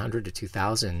 1,500 to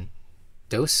 2,000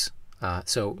 dose.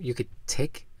 So you could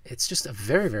take, it's just a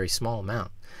very, very small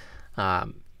amount.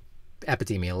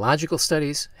 Epidemiological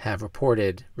studies have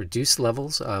reported reduced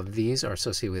levels of these are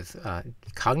associated with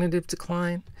cognitive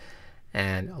decline,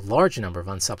 and a large number of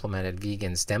unsupplemented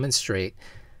vegans demonstrate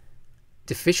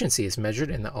deficiency is measured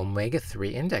in the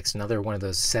omega-3 index, another one of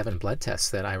those 7 blood tests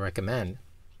that I recommend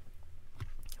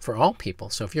for all people.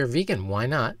 So if you're a vegan, why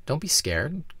not? Don't be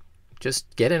scared.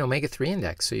 Just get an omega-3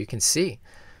 index so you can see,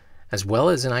 as well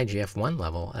as an IGF-1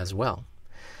 level as well.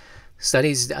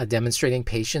 Studies demonstrating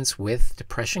patients with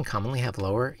depression commonly have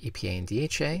lower EPA and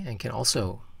DHA, and can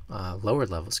also, lower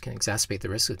levels can exacerbate the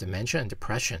risk of dementia and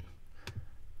depression.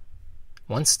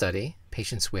 One study,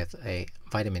 patients with a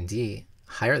vitamin D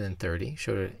higher than 30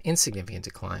 showed an insignificant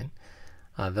decline.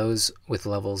 Those with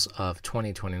levels of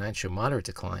 20 to 29 showed moderate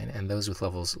decline, and those with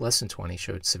levels less than 20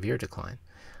 showed severe decline.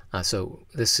 So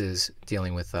this is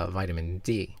dealing with vitamin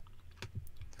D.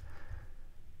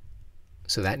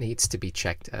 So that needs to be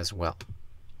checked as well.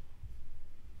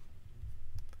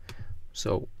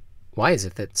 So why is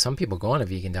it that some people go on a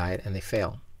vegan diet and they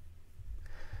fail?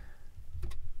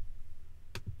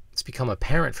 It's become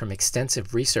apparent from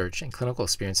extensive research and clinical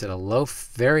experience that a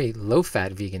very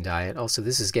low-fat vegan diet, also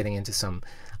this is getting into some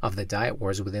of the diet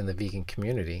wars within the vegan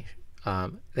community,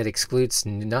 that excludes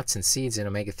nuts and seeds and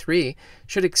omega-3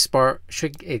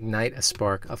 should ignite a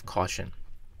spark of caution.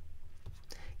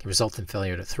 It can result in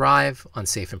failure to thrive,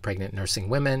 unsafe and pregnant nursing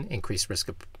women, increased risk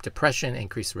of depression,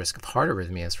 increased risk of heart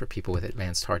arrhythmias for people with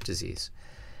advanced heart disease.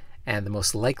 And the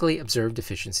most likely observed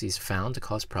deficiencies found to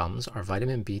cause problems are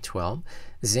vitamin B12,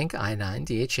 zinc, iodine,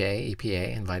 DHA,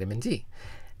 EPA, and vitamin D.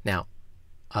 Now,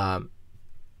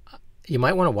 you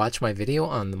might want to watch my video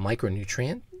on the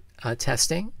micronutrient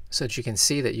testing so that you can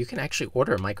see that you can actually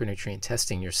order micronutrient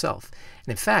testing yourself.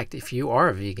 And in fact, if you are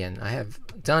a vegan, I have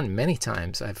done many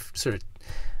times, I've sort of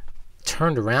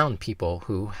turned around people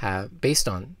who have, based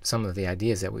on some of the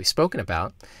ideas that we've spoken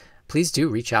about. Please do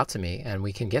reach out to me and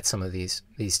we can get some of these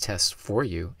tests for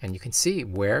you, and you can see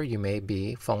where you may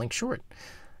be falling short.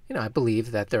 You know, I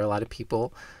believe that there are a lot of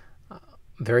people,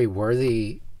 very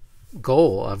worthy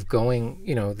goal of going,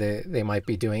 you know, they might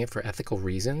be doing it for ethical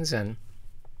reasons. And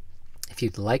if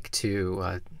you'd like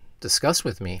to discuss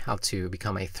with me how to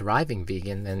become a thriving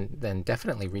vegan, then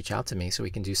definitely reach out to me so we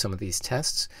can do some of these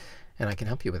tests and I can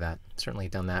help you with that. Certainly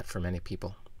done that for many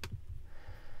people.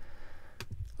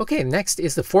 Okay, next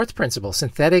is the fourth principle.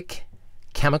 Synthetic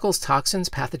chemicals, toxins,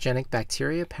 pathogenic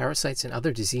bacteria, parasites, and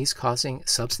other disease-causing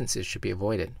substances should be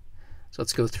avoided. So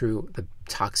let's go through the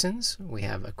toxins. We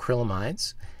have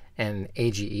acrylamides and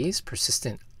AGEs,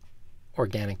 persistent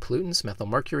organic pollutants,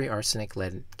 methylmercury, arsenic,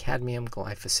 lead, cadmium,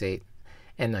 glyphosate,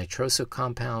 N-nitroso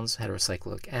compounds,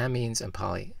 heterocyclic amines, and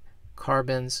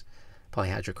polyhydrocarbons,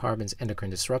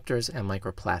 endocrine disruptors, and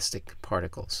microplastic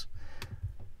particles.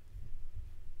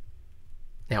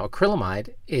 Now,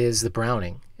 acrylamide is the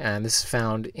browning, and this is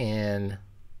found in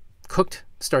cooked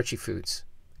starchy foods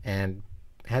and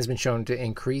has been shown to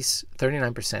increase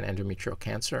 39% endometrial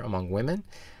cancer among women.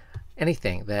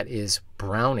 Anything that is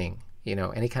browning, you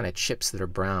know, any kind of chips that are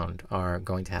browned are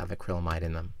going to have acrylamide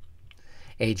in them.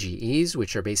 AGEs,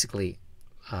 which are basically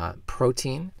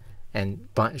protein and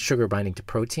sugar binding to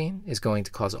protein, is going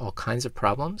to cause all kinds of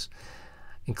problems,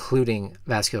 including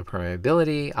vascular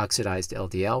permeability, oxidized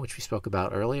LDL, which we spoke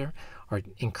about earlier, or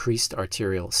increased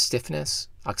arterial stiffness,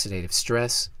 oxidative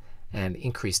stress, and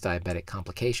increased diabetic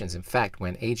complications. In fact,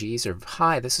 when AGEs are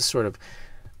high, this is sort of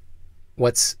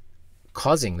what's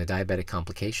causing the diabetic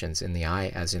complications in the eye,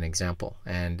 as an example.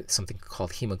 And something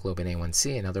called hemoglobin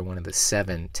A1C, another one of the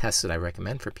 7 tests that I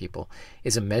recommend for people,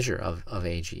 is a measure of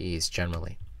AGEs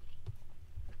generally.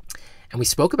 And we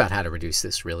spoke about how to reduce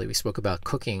this, really. We spoke about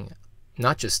cooking,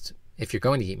 not just if you're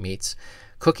going to eat meats,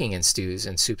 cooking in stews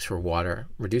and soups for water.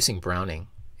 Reducing browning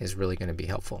is really going to be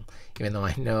helpful, even though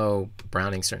I know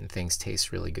browning certain things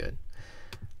tastes really good.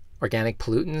 Organic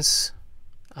pollutants,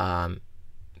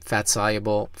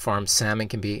 fat-soluble farmed salmon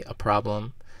can be a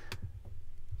problem.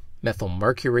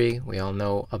 Methylmercury, we all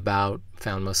know about,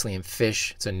 found mostly in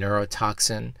fish. It's a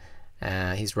neurotoxin.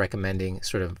 He's recommending,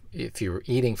 sort of, if you're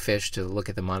eating fish, to look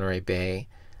at the Monterey Bay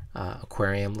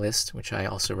aquarium list, which I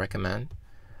also recommend.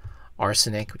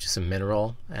 Arsenic, which is a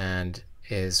mineral and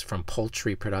is from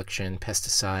poultry production,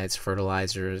 pesticides,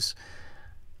 fertilizers.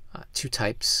 2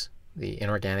 types. The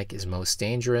inorganic is most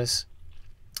dangerous.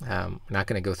 We're not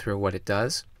going to go through what it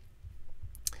does,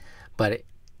 but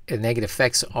the negative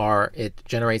effects are it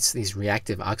generates these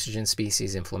reactive oxygen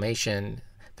species, inflammation,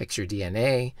 affects your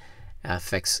DNA,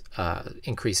 affects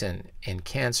increase in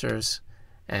cancers,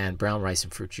 and brown rice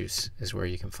and fruit juice is where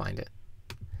you can find it.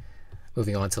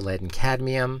 Moving on to lead and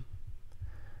cadmium.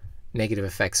 Negative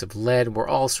effects of lead, we're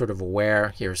all sort of aware.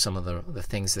 Here are some of the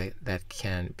things that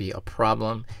can be a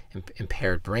problem.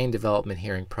 Impaired brain development,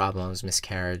 hearing problems,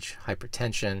 miscarriage,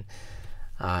 hypertension,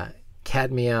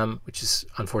 cadmium, which is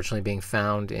unfortunately being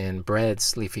found in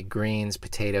breads, leafy greens,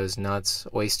 potatoes, nuts,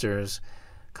 oysters,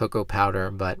 cocoa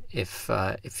powder. But he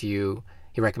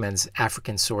recommends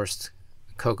African-sourced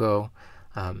cocoa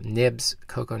nibs.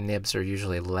 Cocoa nibs are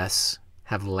usually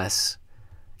have less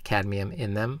cadmium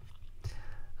in them.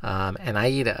 And I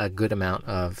eat a good amount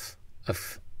of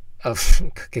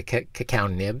cacao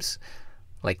nibs,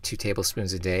 like 2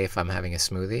 tablespoons a day if I'm having a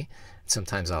smoothie.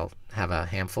 Sometimes I'll have a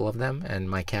handful of them, and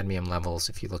my cadmium levels,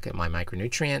 if you look at my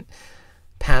micronutrient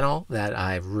panel that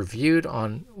I've reviewed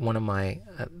on one of my,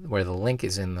 where the link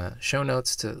is in the show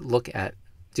notes to look at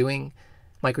doing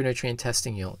micronutrient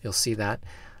testing, you'll see that.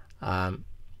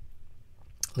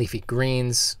 Leafy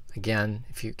greens, again,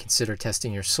 if you consider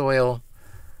testing your soil,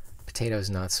 potatoes,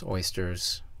 nuts,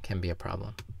 oysters can be a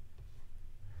problem.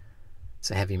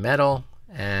 It's a heavy metal,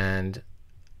 and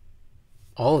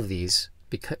all of these,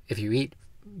 because if you eat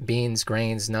beans,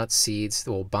 grains, nuts, seeds,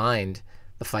 that will bind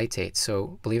the phytate.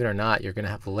 So believe it or not, you're going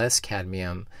to have less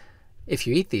cadmium if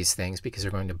you eat these things because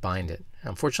they're going to bind it.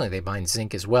 Unfortunately, they bind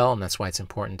zinc as well, and that's why it's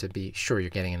important to be sure you're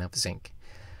getting enough zinc.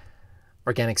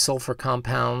 Organic sulfur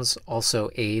compounds also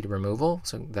aid removal,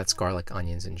 so that's garlic,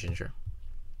 onions, and ginger.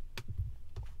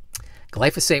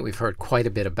 Glyphosate we've heard quite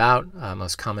a bit about,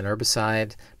 most common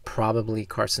herbicide, probably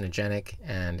carcinogenic,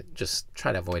 and just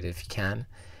try to avoid it if you can.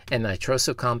 And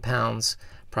nitroso compounds,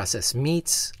 processed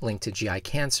meats linked to GI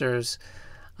cancers.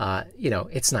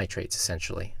 It's nitrates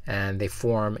essentially, and they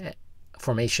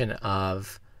formation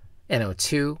of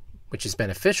NO2, which is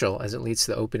beneficial as it leads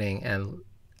to the opening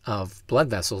of blood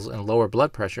vessels and lower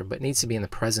blood pressure, but needs to be in the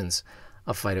presence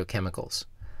of phytochemicals.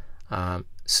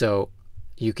 So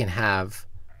you can have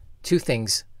 2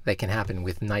 things that can happen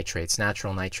with nitrates,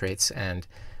 natural nitrates, and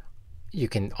you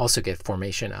can also get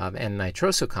formation of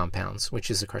N-nitroso compounds,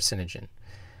 which is a carcinogen,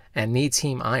 and needs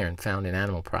heme iron found in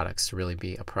animal products to really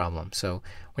be a problem. So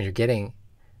when you're getting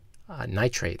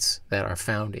nitrates that are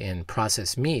found in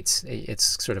processed meats,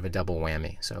 it's sort of a double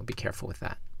whammy, so be careful with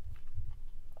that.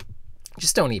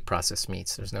 Just don't eat processed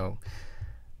meats. There's no,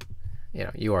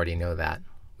 you already know that.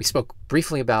 We spoke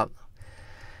briefly about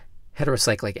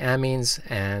heterocyclic amines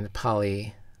and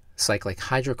polycyclic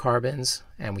hydrocarbons,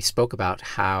 and we spoke about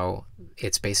how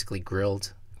it's basically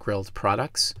grilled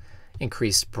products,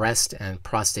 increased breast,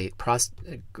 prostate,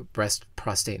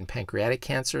 and pancreatic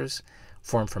cancers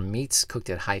formed from meats cooked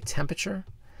at high temperature.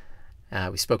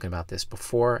 We've spoken about this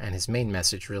before, and his main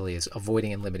message really is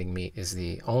avoiding and limiting meat is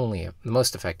the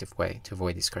most effective way to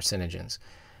avoid these carcinogens.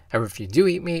 However, if you do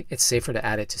eat meat, it's safer to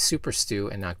add it to soup or stew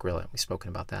and not grill it. We've spoken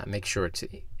about that. Make sure to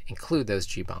include those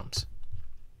G-bombs.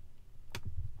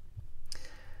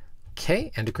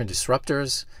 Okay, endocrine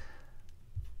disruptors,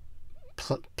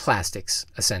 plastics,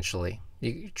 essentially.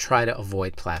 You try to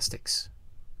avoid plastics.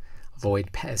 Avoid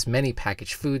as many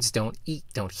packaged foods. Don't heat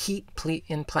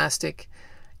in plastic.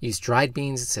 Use dried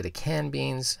beans instead of canned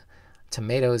beans.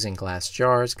 Tomatoes in glass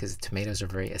jars, because tomatoes are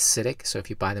very acidic. So if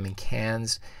you buy them in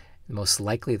cans, most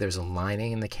likely there's a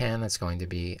lining in the can that's going to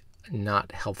be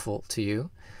not helpful to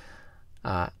you.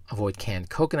 Avoid canned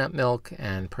coconut milk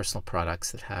and personal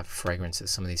products that have fragrances.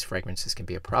 Some of these fragrances can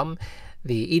be a problem.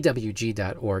 The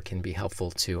ewg.org can be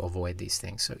helpful to avoid these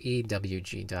things. So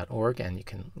ewg.org, and you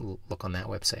can look on that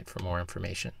website for more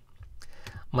information.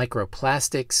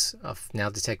 Microplastics, now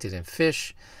detected in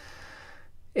fish.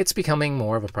 It's becoming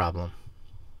more of a problem.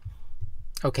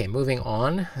 Okay, moving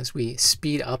on as we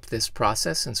speed up this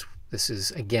process, since this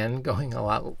is, again, going a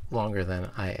lot longer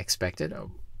than I expected.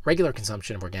 Regular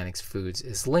consumption of organic foods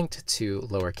is linked to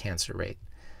lower cancer rate.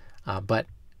 But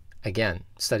again,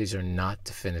 studies are not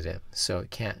definitive, so it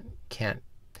can't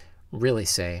really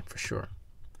say for sure.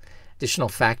 Additional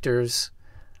factors,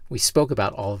 we spoke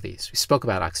about all of these. We spoke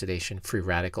about oxidation, free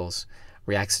radicals,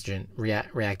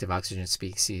 reactive oxygen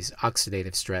species,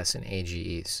 oxidative stress, and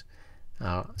AGEs.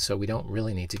 So we don't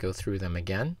really need to go through them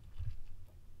again.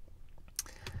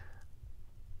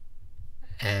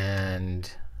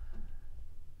 And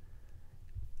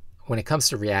when it comes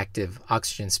to reactive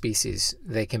oxygen species,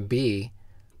 they can be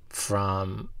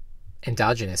from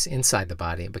endogenous inside the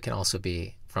body, but can also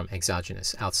be from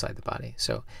exogenous outside the body.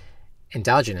 So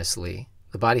endogenously,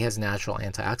 the body has natural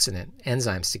antioxidant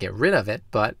enzymes to get rid of it,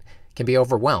 but can be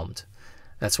overwhelmed.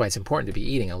 That's why it's important to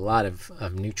be eating a lot of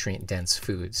nutrient-dense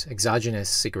foods. Exogenous,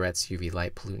 cigarettes, UV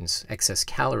light, pollutants, excess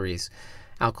calories,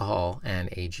 alcohol, and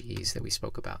AGEs that we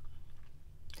spoke about.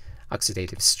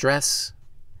 Oxidative stress,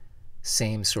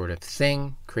 same sort of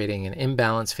thing, creating an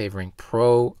imbalance favoring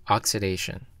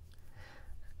pro-oxidation.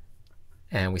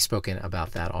 And we've spoken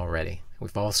about that already.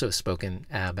 We've also spoken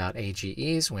about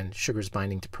AGEs, when sugar's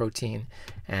binding to protein,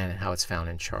 and how it's found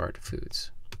in charred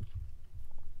foods.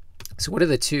 So what are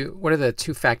the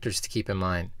two factors to keep in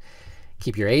mind?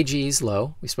 Keep your AGs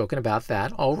low. We've spoken about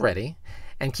that already.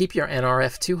 And keep your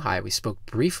NRF2 high. We spoke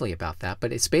briefly about that,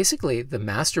 but it's basically the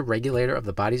master regulator of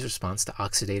the body's response to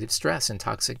oxidative stress and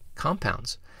toxic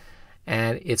compounds.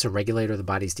 And it's a regulator of the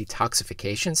body's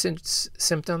detoxification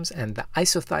symptoms, and the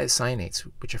isothiocyanates,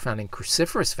 which are found in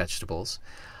cruciferous vegetables,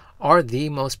 are the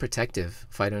most protective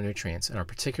phytonutrients and are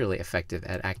particularly effective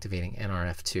at activating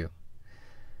NRF2.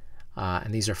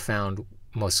 And these are found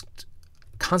most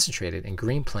concentrated in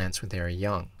green plants when they are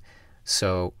young.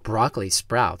 So broccoli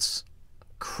sprouts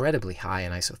incredibly high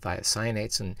in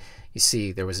isothiocyanates, and you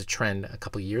see there was a trend a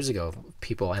couple of years ago of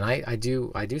people, and I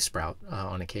do sprout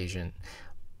on occasion,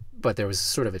 but there was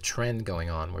sort of a trend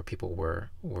going on where people were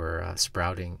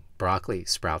sprouting broccoli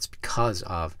sprouts because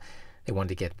of they wanted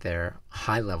to get their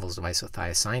high levels of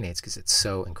isothiocyanates because it's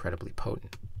so incredibly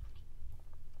potent.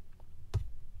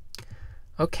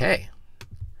 Okay.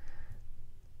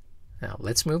 Now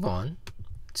let's move on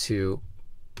to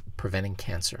preventing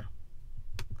cancer.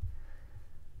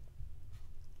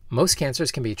 Most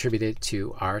cancers can be attributed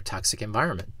to our toxic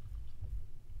environment.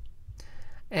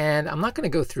 And I'm not going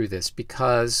to go through this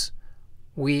because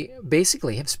we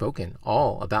basically have spoken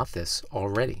all about this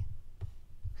already.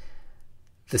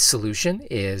 The solution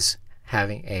is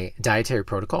having a dietary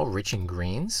protocol rich in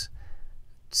greens,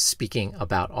 speaking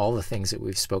about all the things that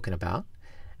we've spoken about.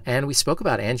 And we spoke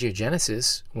about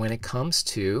angiogenesis when it comes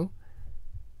to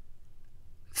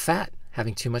fat,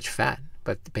 having too much fat.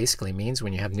 But basically means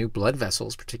when you have new blood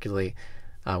vessels, particularly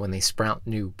when they sprout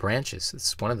new branches.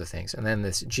 That's one of the things. And then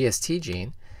this GST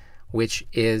gene, which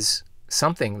is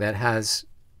something that has,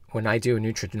 when I do a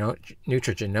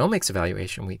nutrigenomics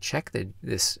evaluation, we check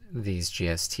these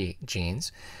GST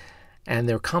genes, and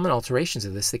there are common alterations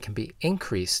of this that can be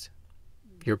increased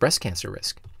your breast cancer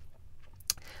risk.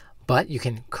 But you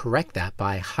can correct that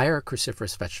by higher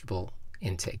cruciferous vegetable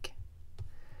intake.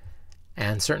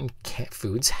 And certain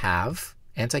foods have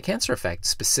anti-cancer effects,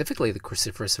 specifically the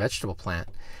cruciferous vegetable plant,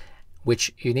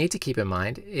 which you need to keep in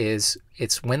mind is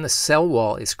it's when the cell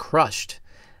wall is crushed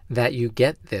that you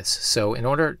get this. So in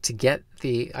order to get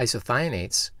the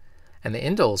isothionates and the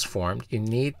indoles formed, you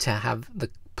need to have the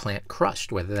plant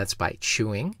crushed, whether that's by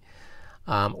chewing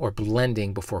or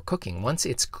blending before cooking. Once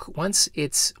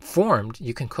it's formed,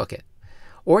 you can cook it.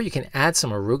 Or you can add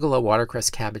some arugula, watercress,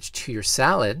 cabbage to your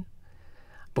salad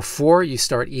before you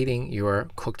start eating your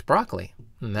cooked broccoli.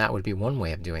 And that would be one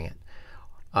way of doing it.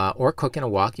 Or cook in a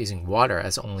wok using water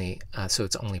as so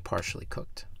it's only partially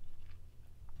cooked.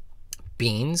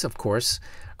 Beans, of course,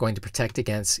 are going to protect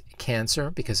against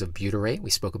cancer because of butyrate. We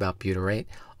spoke about butyrate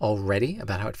already,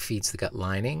 about how it feeds the gut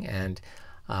lining and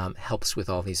helps with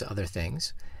all these other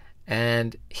things.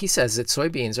 And he says that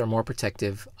soybeans are more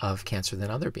protective of cancer than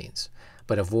other beans.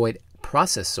 But avoid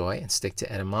processed soy and stick to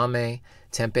edamame,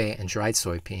 tempeh, and dried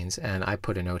soybeans. And I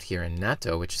put a note here in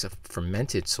natto, which is a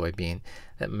fermented soybean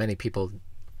that many people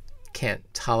can't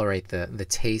tolerate the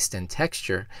taste and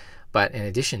texture. But in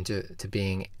addition to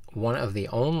being one of the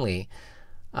only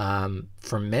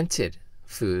fermented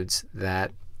foods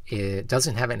that it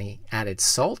doesn't have any added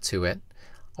salt to it,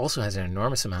 also has an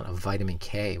enormous amount of vitamin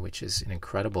K, which is an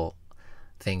incredible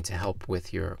thing to help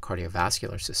with your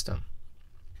cardiovascular system.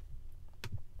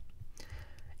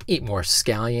 Eat more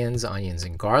scallions, onions,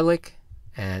 and garlic.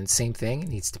 And same thing, it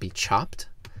needs to be chopped.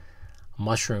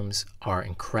 Mushrooms are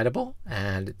incredible,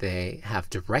 and they have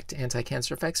direct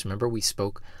anti-cancer effects. Remember, we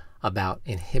spoke about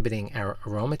inhibiting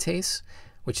aromatase,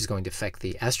 which is going to affect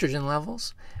the estrogen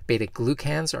levels.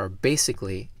 Beta-glucans are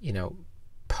basically,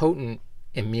 potent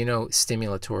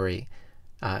immunostimulatory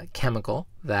chemical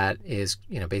that is,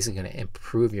 basically going to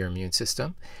improve your immune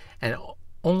system. And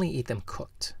only eat them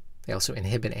cooked. They also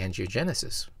inhibit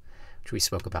angiogenesis, which we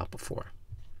spoke about before.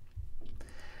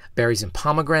 Berries and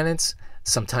pomegranates.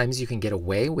 Sometimes you can get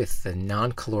away with the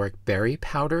non-caloric berry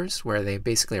powders where they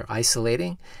basically are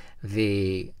isolating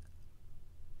the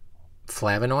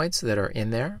flavonoids that are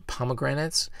in there.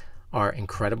 Pomegranates are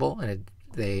incredible, and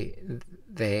they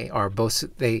are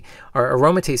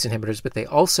aromatase inhibitors, but they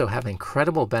also have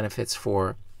incredible benefits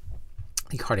for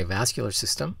the cardiovascular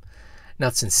system.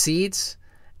 Nuts and seeds,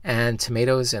 and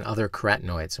tomatoes and other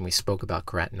carotenoids. And we spoke about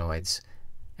carotenoids,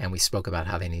 and we spoke about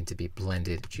how they need to be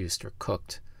blended, juiced, or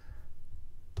cooked.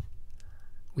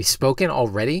 We've spoken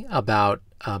already about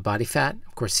body fat.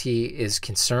 Of course, he is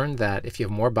concerned that if you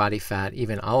have more body fat,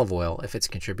 even olive oil, if it's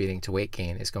contributing to weight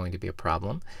gain, is going to be a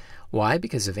problem. Why?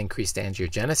 Because of increased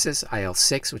angiogenesis,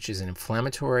 IL-6, which is an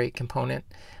inflammatory component,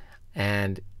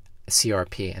 and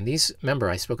CRP. And these, remember,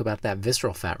 I spoke about that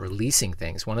visceral fat releasing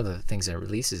things. One of the things that it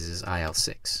releases is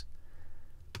IL-6.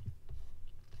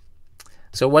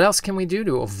 So what else can we do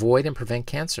to avoid and prevent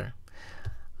cancer?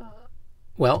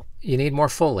 Well, you need more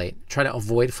folate. Try to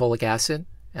avoid folic acid.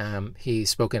 He's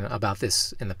spoken about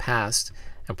this in the past.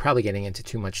 I'm probably getting into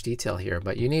too much detail here,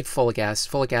 but you need folic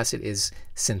acid. Folic acid is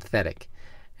synthetic,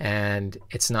 and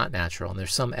it's not natural. And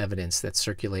there's some evidence that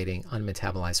circulating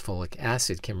unmetabolized folic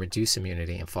acid can reduce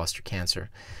immunity and foster cancer.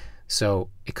 So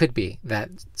it could be that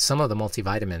some of the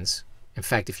multivitamins, in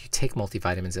fact, if you take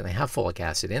multivitamins and they have folic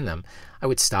acid in them, I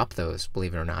would stop those,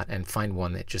 believe it or not, and find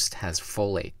one that just has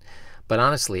folate. But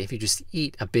honestly, if you just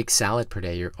eat a big salad per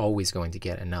day, you're always going to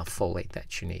get enough folate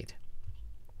that you need.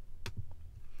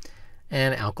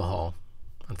 And alcohol,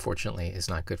 unfortunately, is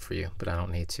not good for you, but I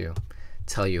don't need to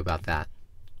tell you about that.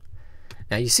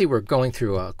 Now, you see we're going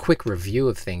through a quick review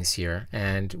of things here,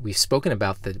 and we've spoken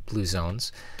about the blue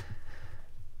zones.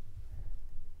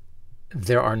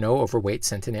 There are no overweight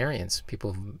centenarians.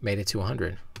 People have made it to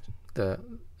 100.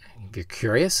 If you're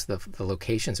curious, the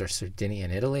locations are Sardinia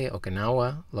in Italy,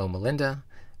 Okinawa, Loma Linda,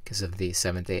 because of the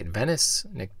Seventh-day Adventists,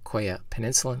 Nicoya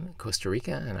Peninsula in Costa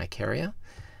Rica, and Icaria.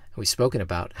 We've spoken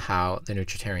about how the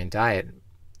nutritarian diet,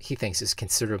 he thinks, is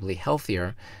considerably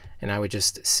healthier, and I would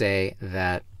just say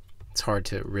that it's hard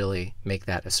to really make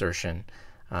that assertion.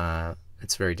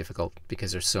 It's very difficult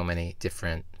because there's so many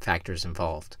different factors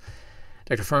involved.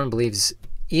 Dr. Fuhrman believes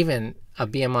even a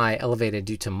BMI elevated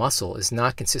due to muscle is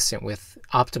not consistent with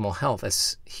optimal health,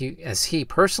 as he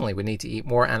personally would need to eat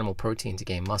more animal protein to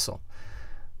gain muscle.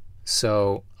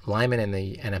 So linemen in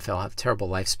the NFL have a terrible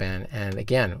lifespan, and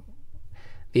again,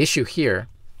 the issue here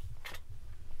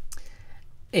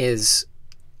is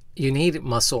you need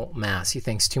muscle mass. He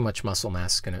thinks too much muscle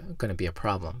mass is going to be a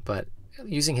problem, but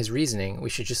using his reasoning, we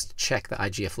should just check the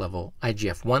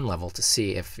IGF-1 level to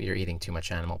see if you're eating too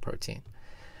much animal protein.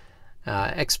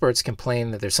 Experts complain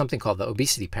that there's something called the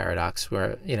obesity paradox,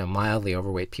 where mildly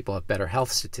overweight people have better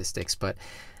health statistics, but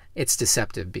it's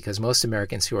deceptive because most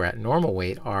Americans who are at normal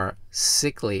weight are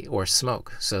sickly or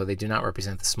smoke, so they do not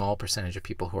represent the small percentage of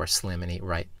people who are slim and eat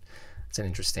right. It's an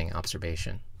interesting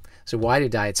observation. So why do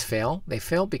diets fail? They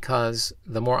fail because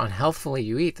the more unhealthfully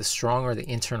you eat, the stronger the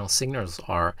internal signals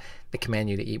are that command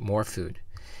you to eat more food.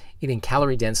 Eating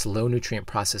calorie-dense, low-nutrient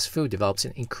processed food develops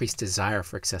an increased desire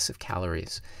for excessive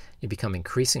calories. You become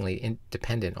increasingly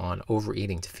dependent on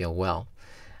overeating to feel well.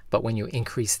 But when you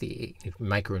increase the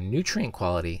micronutrient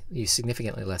quality, you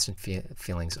significantly lessen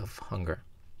feelings of hunger.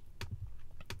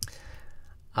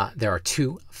 There are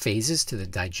two phases to the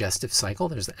digestive cycle.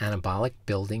 There's the anabolic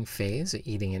building phase,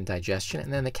 eating and digestion,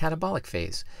 and then the catabolic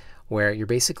phase, where you're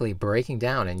basically breaking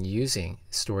down and using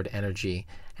stored energy,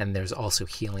 and there's also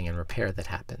healing and repair that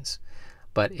happens.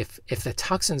 But if the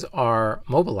toxins are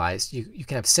mobilized, you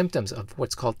can have symptoms of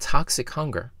what's called toxic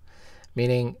hunger,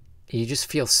 meaning you just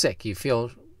feel sick, you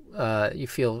feel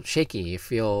shaky, you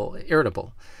feel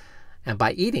irritable. And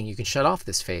by eating, you can shut off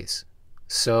this phase.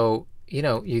 So,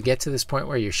 you get to this point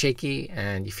where you're shaky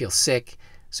and you feel sick,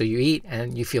 so you eat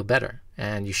and you feel better,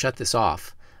 and you shut this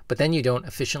off. But then you don't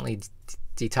efficiently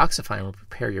detoxify and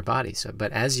repair your body.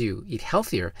 But as you eat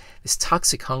healthier, this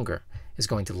toxic hunger is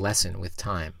going to lessen with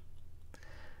time.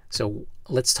 So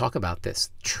let's talk about this.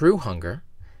 True hunger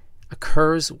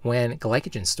occurs when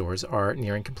glycogen stores are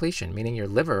nearing completion, meaning your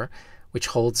liver, which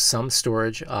holds some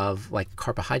storage of like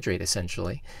carbohydrate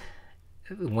essentially,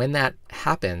 when that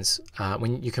happens,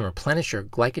 when you can replenish your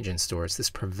glycogen stores, this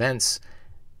prevents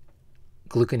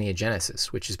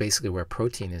gluconeogenesis, which is basically where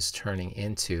protein is turning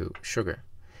into sugar.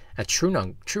 True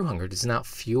hunger does not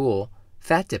fuel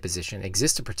fat deposition. It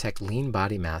exists to protect lean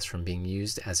body mass from being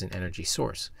used as an energy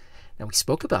source. Now, we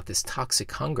spoke about this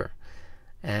toxic hunger,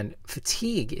 and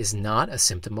fatigue is not a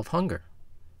symptom of hunger.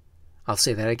 I'll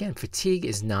say that again. Fatigue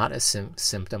is not a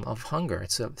symptom of hunger.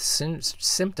 It's a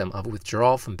symptom of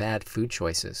withdrawal from bad food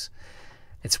choices.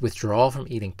 It's withdrawal from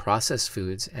eating processed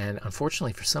foods, and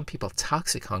unfortunately for some people,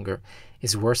 toxic hunger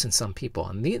is worse in some people.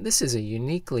 And this is a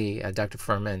uniquely Dr.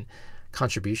 Fuhrman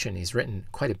contribution. He's written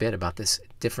quite a bit about this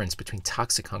difference between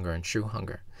toxic hunger and true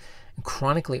hunger. And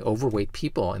chronically overweight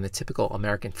people in the typical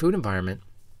American food environment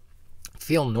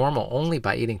feel normal only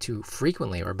by eating too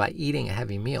frequently or by eating a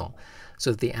heavy meal, so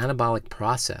that the anabolic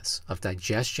process of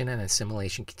digestion and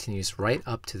assimilation continues right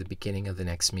up to the beginning of the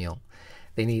next meal.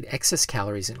 They need excess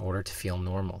calories in order to feel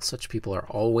normal. Such people are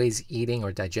always eating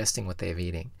or digesting what they have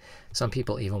eaten. Some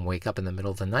people even wake up in the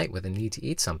middle of the night with a need to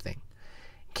eat something.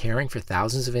 Caring for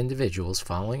thousands of individuals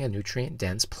following a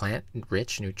nutrient-dense,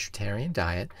 plant-rich, nutritarian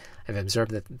diet, I've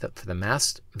observed that for the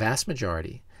vast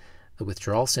majority, the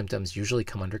withdrawal symptoms usually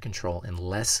come under control in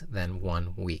less than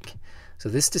 1 week. So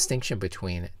this distinction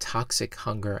between toxic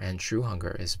hunger and true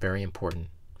hunger is very important.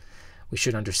 We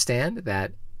should understand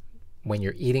that when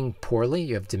you're eating poorly,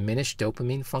 you have diminished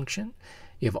dopamine function.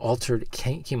 You have altered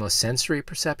chemosensory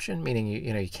perception, meaning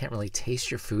you can't really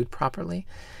taste your food properly,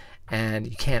 and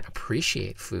you can't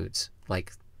appreciate foods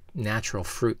like natural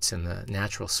fruits and the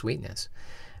natural sweetness.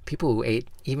 People who ate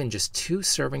even just 2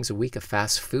 servings a week of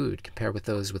fast food, compared with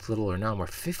those with little or none, were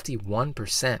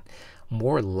 51%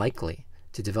 more likely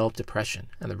to develop depression,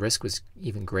 and the risk was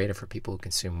even greater for people who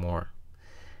consume more.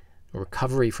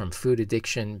 Recovery from food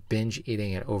addiction, binge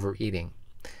eating, and overeating.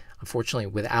 Unfortunately,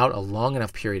 without a long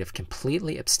enough period of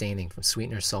completely abstaining from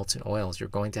sweeteners, salts, and oils, you're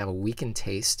going to have a weakened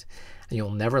taste, and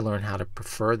you'll never learn how to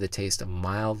prefer the taste of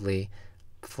mildly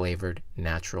flavored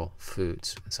natural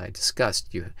foods. As I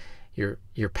discussed,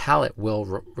 your palate will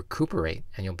recuperate,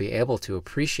 and you'll be able to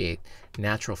appreciate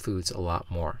natural foods a lot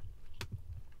more.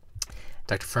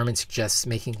 Dr. Fuhrman suggests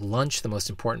making lunch the most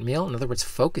important meal. In other words,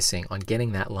 focusing on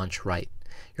getting that lunch right.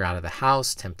 You're out of the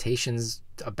house, temptations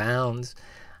abound.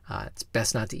 It's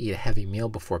best not to eat a heavy meal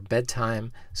before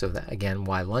bedtime. So that, again,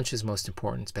 why lunch is most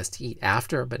important. It's best to eat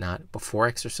after, but not before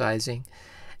exercising.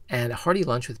 And a hearty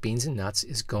lunch with beans and nuts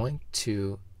is going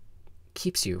to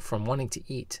keeps you from wanting to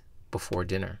eat before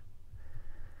dinner.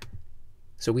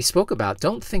 So we spoke about,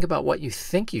 don't think about what you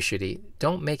think you should eat.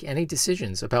 Don't make any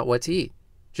decisions about what to eat.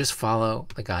 Just follow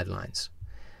the guidelines.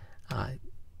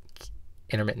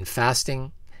 Intermittent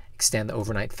fasting, extend the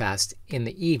overnight fast in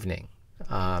the evening.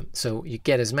 So you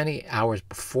get as many hours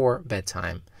before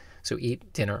bedtime. So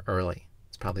eat dinner early.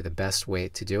 It's probably the best way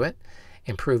to do it.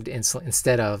 Improved insulin,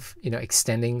 instead of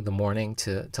extending the morning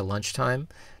to lunchtime,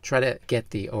 try to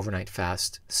get the overnight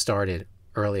fast started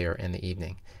earlier in the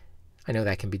evening. I know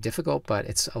that can be difficult, but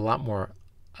it's a lot more,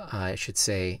 I should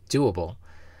say, doable.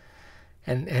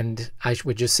 And I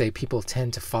would just say people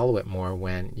tend to follow it more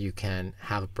when you can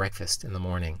have breakfast in the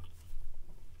morning.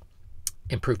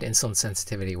 Improved insulin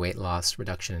sensitivity, weight loss,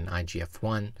 reduction in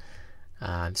IGF-1.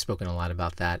 I've spoken a lot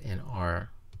about that in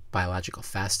our biological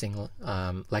fasting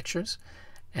lectures,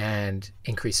 and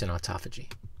increase in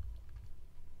autophagy.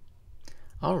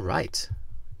 All right,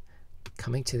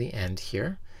 coming to the end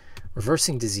here.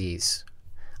 Reversing disease.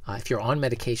 If you're on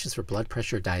medications for blood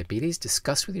pressure or diabetes,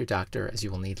 discuss with your doctor, as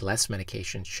you will need less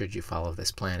medication should you follow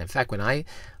this plan. In fact, when I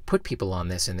put people on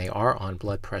this and they are on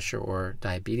blood pressure or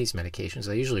diabetes medications,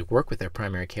 I usually work with their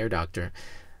primary care doctor,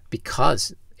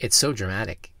 because it's so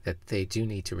dramatic that they do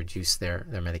need to reduce their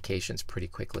medications pretty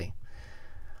quickly.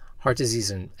 Heart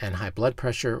disease and high blood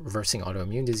pressure, reversing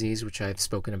autoimmune disease, which I've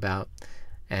spoken about,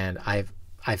 and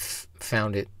I've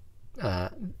found it.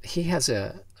 He has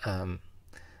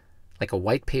like a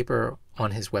white paper on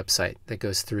his website that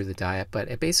goes through the diet, but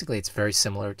it's very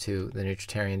similar to the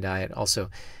nutritarian diet. Also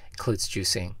includes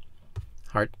juicing,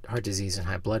 heart disease and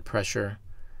high blood pressure.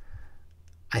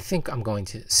 I think I'm going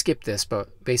to skip this,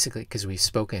 but basically because we've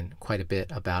spoken quite a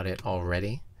bit about it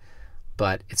already.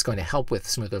 But it's going to help with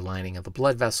smoother lining of the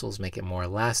blood vessels, make it more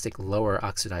elastic, lower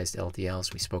oxidized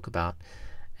LDLs we spoke about.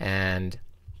 And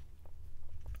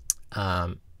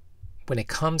when it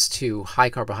comes to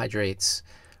high carbohydrates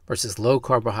versus low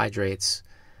carbohydrates,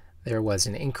 there was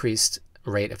an increased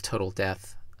rate of total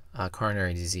death,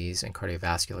 coronary disease, and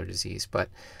cardiovascular disease. But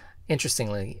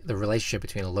interestingly, the relationship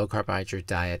between a low carbohydrate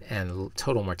diet and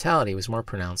total mortality was more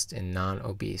pronounced in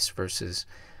non-obese versus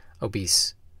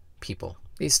obese people.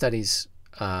 These studies,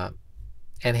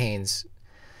 NHANES,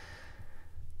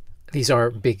 these are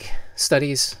big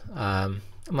studies. I'm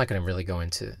not going to really go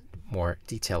into more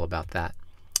detail about that.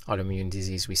 Autoimmune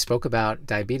disease we spoke about.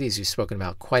 Diabetes we've spoken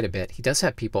about quite a bit. He does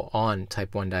have people on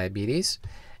type 1 diabetes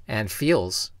and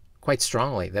feels quite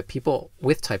strongly that people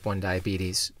with type 1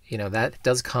 diabetes, that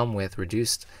does come with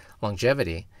reduced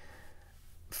longevity,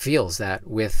 feels that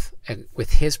with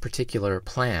his particular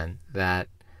plan that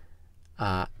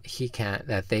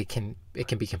it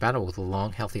can be compatible with a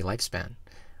long, healthy lifespan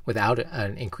without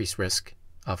an increased risk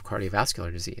of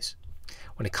cardiovascular disease.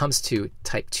 When it comes to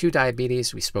type 2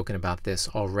 diabetes, we've spoken about this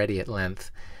already at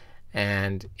length,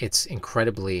 and it's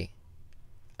incredibly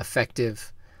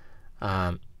effective.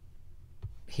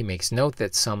 He makes note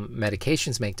that some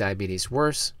medications make diabetes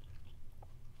worse,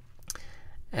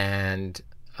 and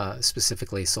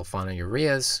specifically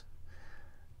sulfonylureas.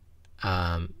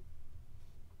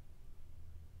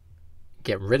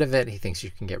 Get rid of it. He thinks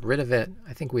you can get rid of it.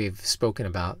 I think we've spoken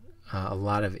about a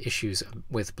lot of issues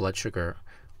with blood sugar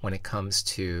when it comes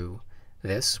to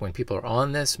this. When people are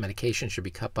on this, medication should be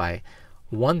cut by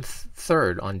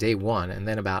 1/3 on day 1, and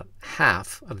then about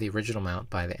half of the original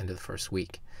amount by the end of the first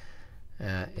week.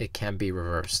 It can be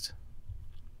reversed.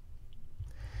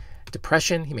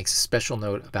 Depression, he makes a special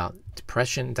note about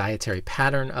depression. Dietary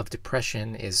pattern of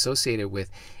depression is associated with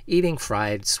eating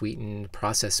fried, sweetened,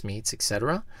 processed meats,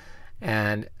 etc.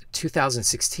 And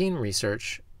 2016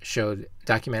 research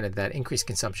documented that increased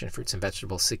consumption of fruits and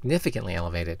vegetables significantly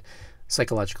elevated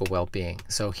psychological well-being.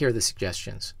 So here are the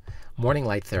suggestions. Morning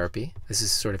light therapy. This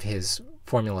is sort of his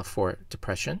formula for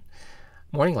depression.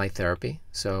 Morning light therapy.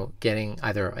 So getting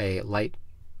either a light,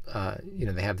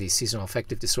 they have these seasonal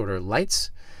affective disorder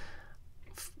lights,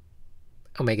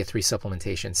 omega-3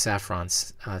 supplementation, saffron,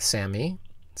 SAMe,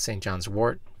 St. John's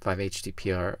wort,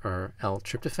 5-HTP or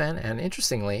L-tryptophan, and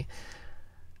interestingly,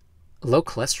 low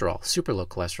cholesterol, super low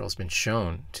cholesterol, has been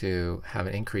shown to have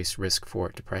an increased risk for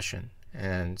depression.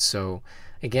 And so,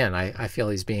 again, I feel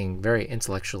he's being very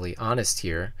intellectually honest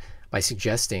here by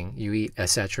suggesting you eat a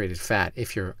saturated fat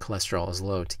if your cholesterol is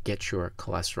low to get your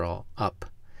cholesterol up.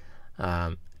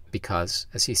 Because,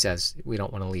 as he says, we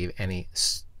don't want to leave any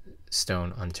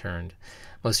stone unturned.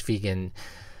 Most vegan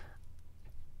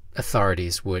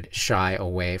authorities would shy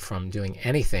away from doing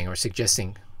anything or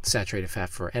suggesting saturated fat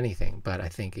for anything. But I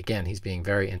think, again, he's being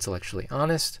very intellectually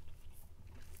honest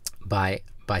by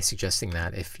suggesting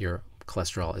that if your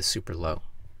cholesterol is super low.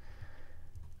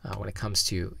 When it comes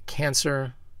to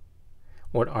cancer,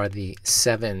 what are the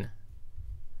 7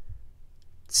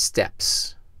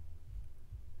 steps?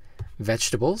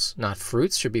 Vegetables, not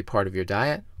fruits, should be part of your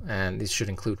diet, and these should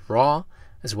include raw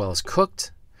as well as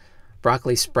cooked.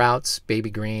 Broccoli, sprouts, baby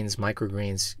greens,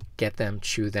 microgreens, get them,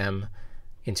 chew them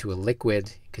into a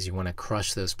liquid because you want to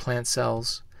crush those plant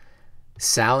cells.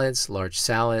 Salads, large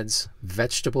salads,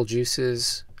 vegetable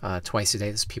juices twice a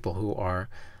day. This is people who are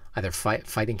either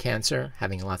fighting cancer,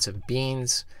 having lots of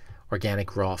beans,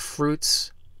 organic raw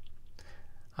fruits,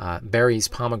 berries,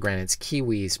 pomegranates,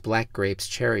 kiwis, black grapes,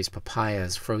 cherries,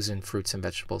 papayas, frozen fruits and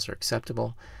vegetables are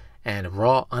acceptable, and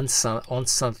raw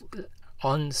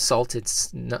unsalted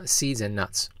seeds and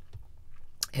nuts,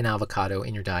 and avocado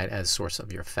in your diet as source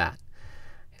of your fat.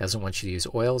 He doesn't want you to use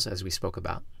oils, as we spoke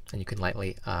about, and you can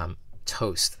lightly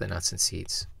toast the nuts and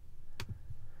seeds.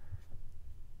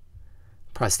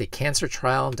 Prostate cancer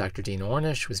trial, Dr. Dean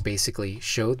Ornish was basically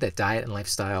showed that diet and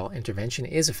lifestyle intervention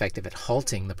is effective at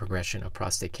halting the progression of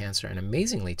prostate cancer and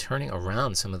amazingly turning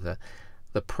around some of the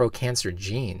pro-cancer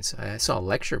genes. I saw a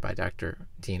lecture by Dr.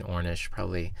 Dean Ornish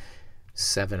probably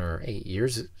 7 or 8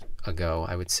 years ago,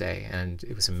 I would say, and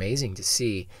it was amazing to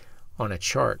see on a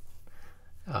chart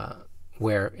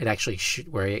where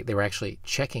they were actually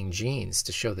checking genes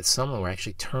to show that some of them were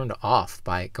actually turned off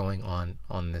by going on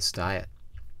this diet.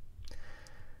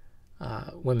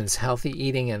 Women's healthy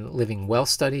eating and living well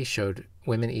study showed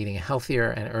women eating a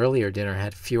healthier and earlier dinner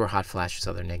had fewer hot flashes,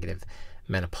 other negative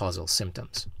menopausal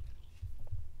symptoms.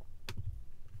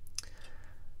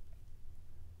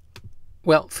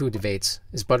 Well, food debates.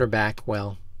 Is butter back?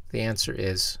 Well, the answer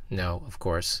is no, of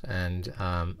course. And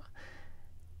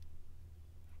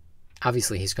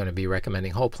obviously he's going to be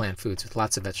recommending whole plant foods with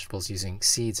lots of vegetables using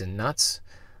seeds and nuts.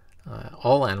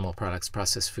 All animal products,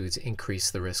 processed foods, increase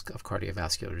the risk of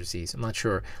cardiovascular disease. I'm not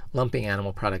sure lumping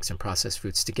animal products and processed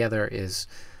foods together is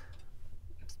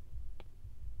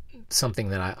something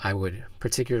that I would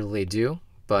particularly do,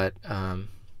 but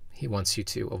he wants you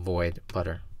to avoid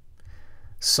butter.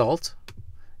 Salt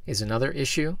is another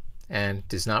issue and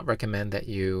does not recommend that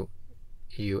you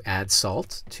add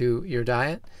salt to your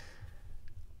diet.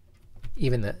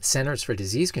 Even the Centers for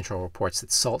Disease Control reports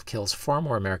that salt kills far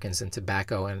more Americans than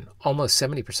tobacco, and almost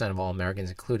 70% of all Americans,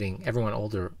 including everyone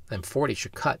older than 40,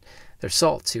 should cut their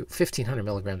salt to 1,500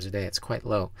 milligrams a day. It's quite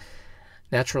low.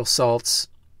 Natural salts,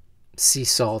 sea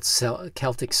salts,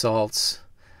 Celtic salts,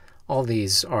 all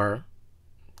these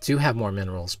do have more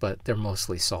minerals, but they're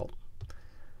mostly salt.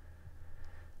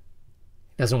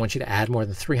 He doesn't want you to add more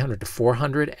than 300 to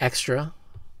 400 extra.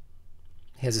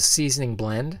 He has a seasoning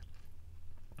blend.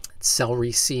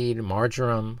 Celery seed,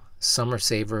 marjoram, summer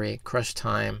savory, crushed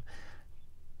thyme,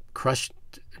 crushed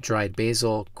dried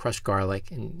basil, crushed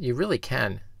garlic, and you really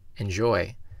can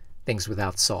enjoy things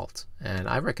without salt. And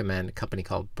I recommend a company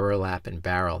called Burlap and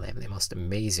Barrel. They have the most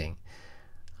amazing,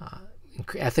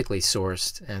 ethically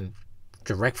sourced and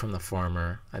direct from the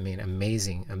farmer. I mean,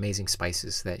 amazing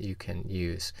spices that you can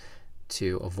use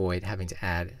to avoid having to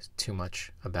add too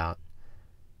much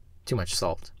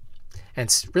salt. And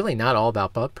it's really not all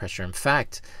about blood pressure. In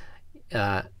fact,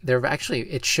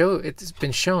 it's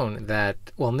been shown that,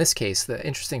 well, in this case, the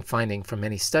interesting finding from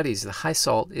many studies, the high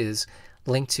salt is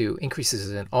linked to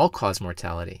increases in all-cause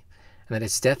mortality, and that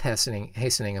its death-hastening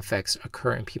effects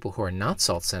occur in people who are not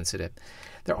salt-sensitive.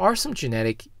 There are some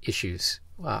genetic issues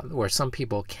where some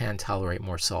people can tolerate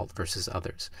more salt versus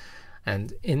others.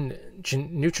 And in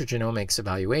nutrigenomics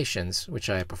evaluations, which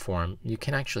I perform, you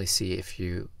can actually see if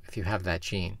you have that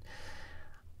gene.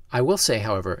 I will say,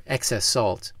 however, excess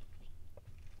salt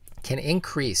can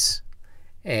increase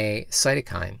a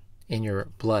cytokine in your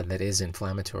blood that is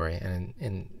inflammatory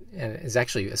and is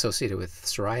actually associated with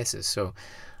psoriasis. So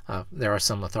there are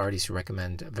some authorities who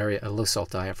recommend a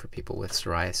low-salt diet for people with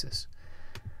psoriasis.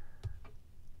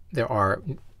 There are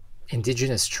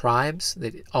indigenous tribes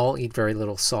that all eat very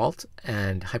little salt,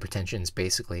 and hypertension is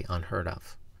basically unheard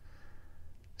of.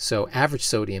 So average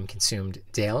sodium consumed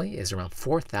daily is around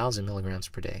 4,000 milligrams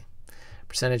per day.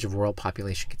 Percentage of world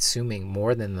population consuming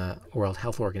more than the World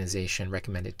Health Organization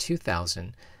recommended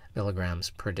 2,000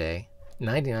 milligrams per day.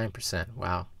 99%.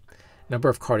 Wow. Number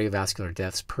of cardiovascular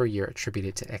deaths per year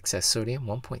attributed to excess sodium,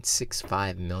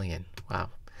 1.65 million. Wow.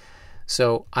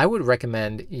 So I would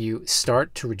recommend you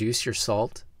start to reduce your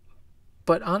salt,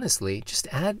 but honestly, just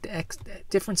add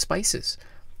different spices.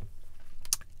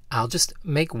 I'll just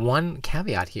make one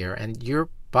caveat here, and your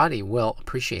body will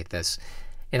appreciate this.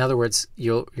 In other words,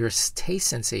 your taste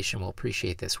sensation will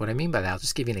appreciate this. What I mean by that, I'll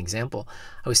just give you an example.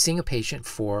 I was seeing a patient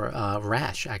for a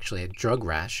rash, actually a drug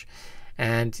rash,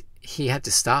 and he had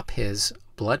to stop his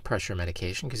blood pressure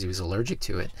medication because he was allergic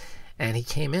to it. And he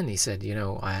came in, he said,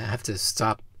 I have to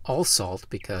stop all salt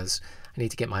because I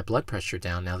need to get my blood pressure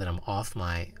down now that I'm off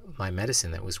my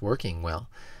medicine that was working well.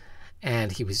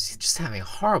 And he was just having a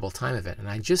horrible time of it. And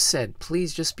I just said,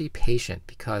 please just be patient,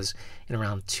 because in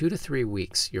around 2 to 3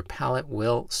 weeks, your palate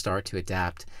will start to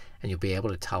adapt and you'll be able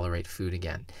to tolerate food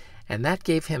again. And that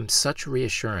gave him such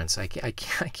reassurance. I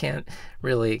can't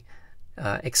really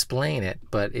explain it,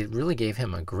 but it really gave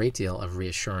him a great deal of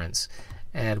reassurance.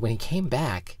 And when he came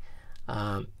back,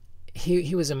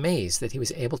 he was amazed that he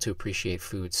was able to appreciate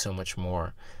food so much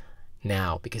more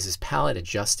now, because his palate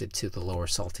adjusted to the lower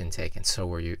salt intake, and so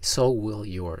will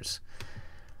yours.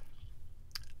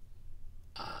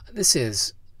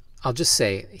 I'll just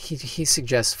say, he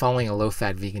suggests following a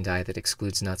low-fat vegan diet that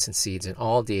excludes nuts and seeds, and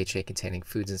all DHA-containing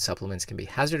foods and supplements can be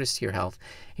hazardous to your health,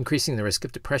 increasing the risk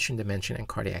of depression, dementia, and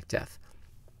cardiac death.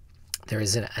 There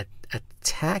is an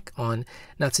attack on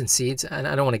nuts and seeds, and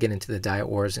I don't want to get into the diet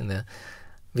wars in the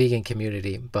vegan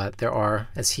community, but there are,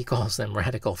 as he calls them,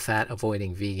 radical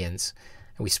fat-avoiding vegans.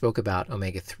 And we spoke about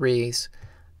omega-3s,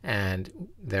 and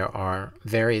there are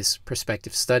various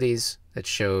prospective studies that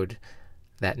showed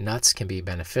that nuts can be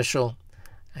beneficial.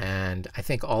 And I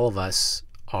think all of us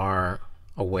are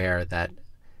aware that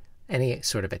any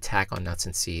sort of attack on nuts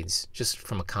and seeds, just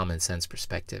from a common sense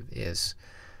perspective, is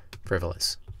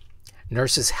frivolous.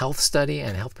 Nurses' Health Study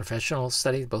and Health Professionals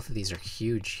Study, both of these are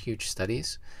huge, huge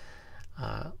studies.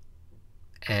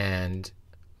 And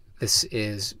this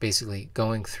is basically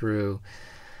going through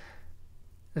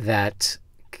that,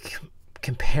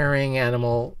 comparing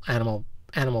animal,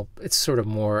 it's sort of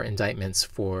more indictments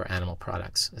for animal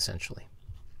products, essentially.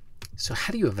 So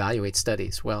how do you evaluate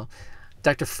studies? Well,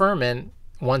 Dr. Fuhrman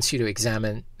wants you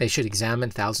to they should examine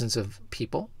thousands of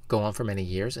people, go on for many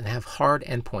years, and have hard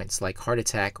endpoints like heart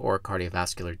attack or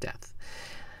cardiovascular death.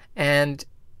 And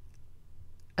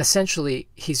essentially,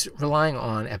 he's relying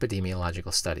on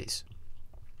epidemiological studies.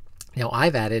 Now,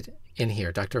 I've added in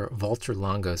here Dr. Walter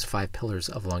Longo's 5 Pillars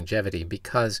of Longevity,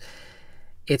 because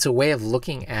it's a way of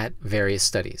looking at various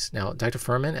studies. Now, Dr.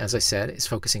 Fuhrman, as I said, is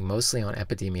focusing mostly on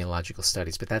epidemiological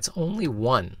studies, but that's only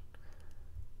one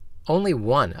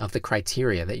of the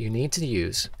criteria that you need to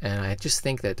use. And I just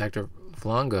think that Dr.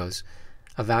 Longo's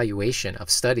evaluation of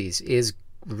studies is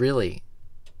really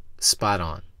spot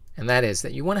on. And that is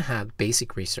that you want to have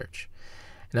basic research.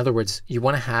 In other words, you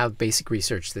want to have basic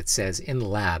research that says in the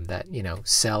lab that,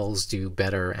 cells do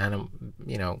better,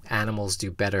 animals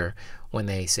do better when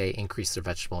they, say, increase their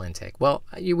vegetable intake. Well,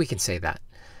 we can say that.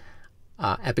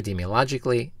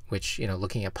 Epidemiologically, which,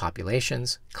 looking at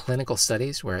populations, clinical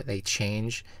studies where they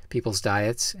change people's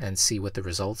diets and see what the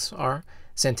results are,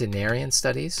 centenarian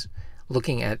studies,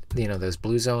 looking at, those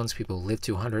blue zones, people who live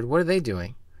to 100, what are they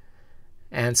doing?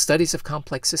 And studies of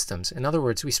complex systems. In other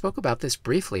words, we spoke about this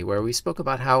briefly, where we spoke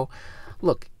about how,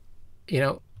 look,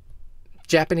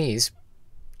 Japanese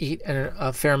eat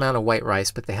a fair amount of white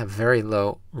rice, but they have very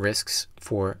low risks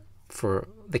for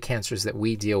the cancers that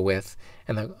we deal with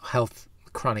and the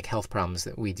chronic health problems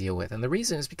that we deal with. And the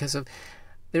reason is because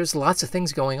there's lots of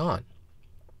things going on.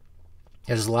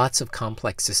 There's lots of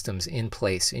complex systems in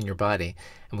place in your body,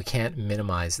 and we can't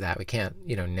minimize that. We can't,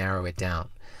 narrow it down.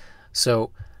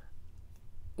 So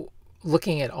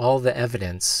looking at all the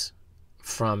evidence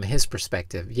from his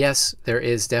perspective, yes, there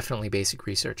is definitely basic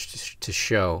research to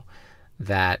show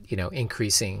that,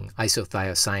 increasing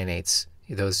isothiocyanates,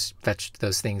 those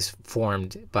things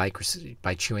formed by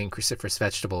chewing cruciferous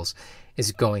vegetables,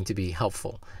 is going to be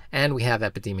helpful. And we have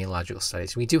epidemiological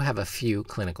studies. We do have a few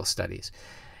clinical studies.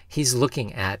 He's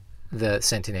looking at the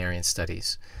centenarian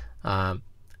studies.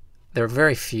 there are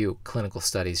very few clinical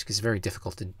studies because it's very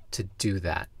difficult to do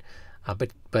that.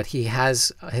 But he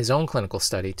has his own clinical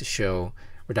study to show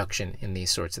reduction in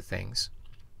these sorts of things,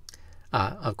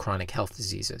 of chronic health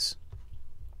diseases.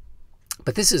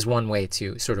 But this is one way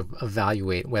to sort of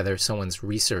evaluate whether someone's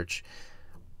research,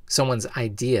 someone's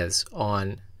ideas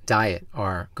on diet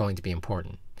are going to be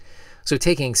important. So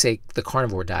taking, say, the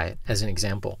carnivore diet as an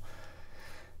example,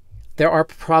 there are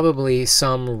probably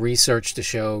some research to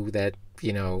show that,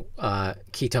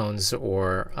 ketones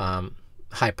or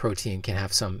high protein can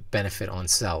have some benefit on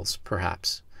cells,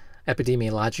 perhaps.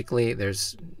 Epidemiologically,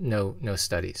 there's no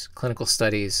studies. Clinical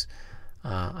studies,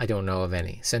 I don't know of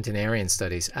any. Centenarian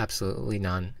studies, absolutely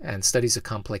none. And studies of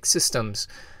complex systems,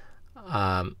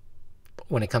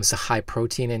 when it comes to high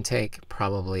protein intake,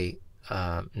 probably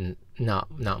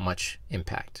not much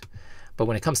impact. But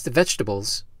when it comes to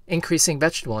vegetables, increasing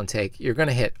vegetable intake, you're going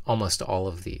to hit almost all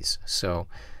of these. So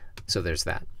there's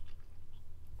that.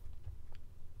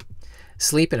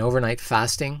 Sleep and overnight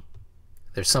fasting.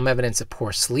 There's some evidence that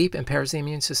poor sleep impairs the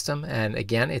immune system. And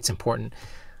again, it's important.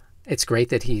 It's great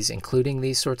that he's including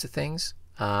these sorts of things.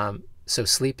 So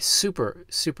sleep, super,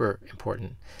 super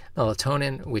important.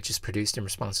 Melatonin, which is produced in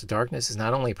response to darkness, is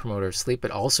not only a promoter of sleep,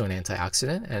 but also an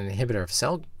antioxidant and an inhibitor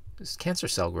of cancer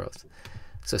cell growth.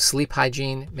 So sleep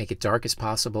hygiene, make it dark as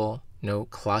possible. No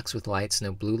clocks with lights,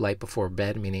 no blue light before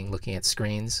bed, meaning looking at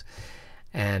screens,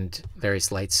 and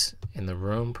various lights in the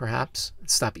room, perhaps.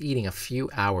 Stop eating a few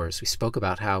hours. We spoke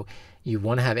about how you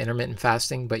want to have intermittent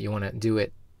fasting, but you want to do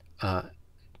it,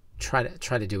 try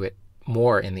to do it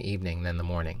more in the evening than the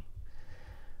morning.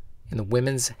 In the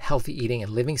Women's Healthy Eating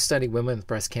and Living Study, women with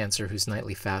breast cancer whose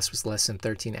nightly fast was less than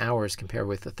 13 hours compared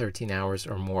with the 13 hours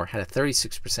or more had a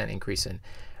 36% increase in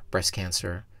breast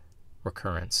cancer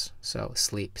recurrence. So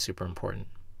sleep, super important.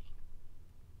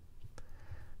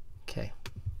 Okay.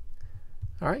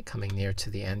 All right, coming near to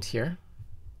the end here.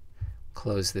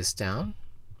 Close this down.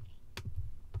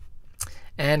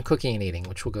 And cooking and eating,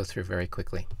 which we'll go through very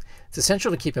quickly. It's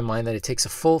essential to keep in mind that it takes a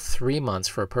full 3 months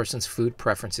for a person's food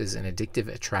preferences and addictive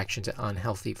attraction to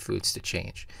unhealthy foods to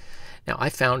change. Now, I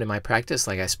found in my practice,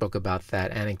 like I spoke about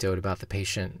that anecdote about the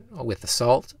patient with the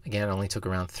salt, again, it only took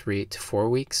around 3 to 4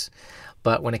 weeks.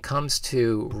 But when it comes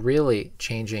to really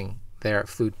changing their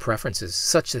food preferences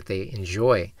such that they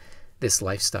enjoy this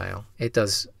lifestyle, it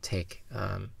does take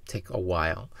a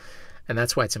while. And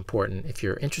that's why it's important, if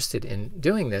you're interested in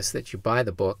doing this, that you buy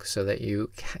the book so that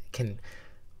you can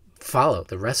follow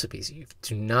the recipes. If you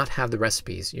do not have the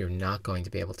recipes, you're not going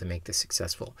to be able to make this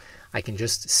successful. I can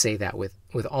just say that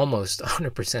with almost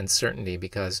 100% certainty,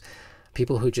 because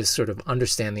people who just sort of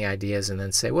understand the ideas and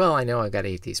then say, well, I know I've got to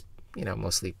eat these,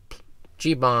 mostly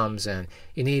G-bombs, and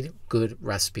you need good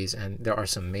recipes, and there are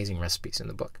some amazing recipes in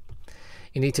the book.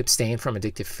 You need to abstain from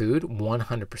addictive food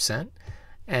 100%.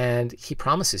 And he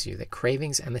promises you that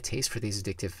cravings and the taste for these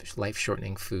addictive,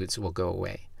 life-shortening foods will go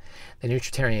away. The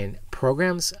Nutritarian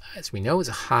programs, as we know, is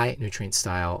a high nutrient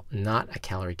style, not a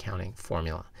calorie counting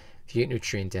formula. If you eat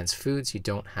nutrient-dense foods, you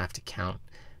don't have to count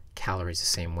calories the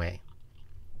same way.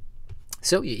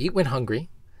 So you eat when hungry.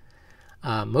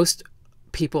 Most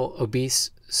people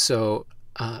obese, so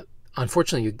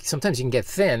unfortunately, sometimes you can get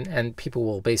thin, and people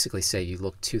will basically say you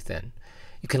look too thin.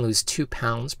 You can lose 2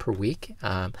 pounds per week.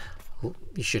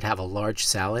 You should have a large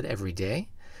salad every day,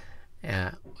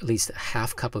 at least a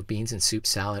half cup of beans and soup,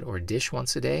 salad, or dish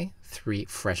once a day, 3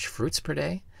 fresh fruits per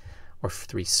day, or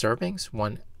 3 servings,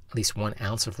 at least 1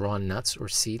 ounce of raw nuts or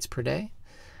seeds per day,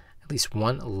 at least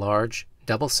 1 large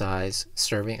double-size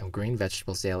serving of green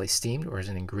vegetables daily, steamed or as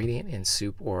an ingredient in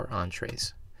soup or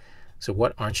entrees. So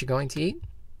what aren't you going to eat?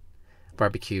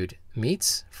 Barbecued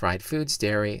meats, fried foods,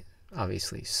 dairy,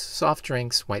 obviously soft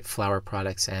drinks, white flour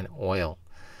products, and oil.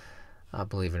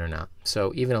 Believe it or not.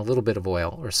 So even a little bit of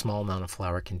oil or a small amount of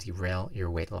flour can derail your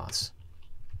weight loss.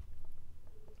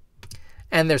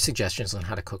 And there's suggestions on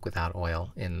how to cook without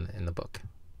oil in the book.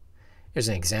 Here's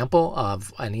an example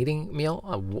of an eating meal,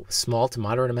 a small to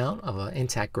moderate amount of an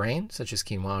intact grain, such as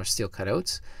quinoa or steel-cut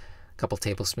oats, a couple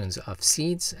tablespoons of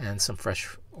seeds, and some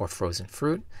fresh or frozen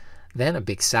fruit. Then a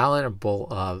big salad, a bowl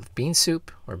of bean soup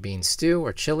or bean stew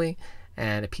or chili,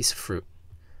 and a piece of fruit.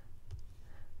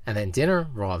 And then dinner,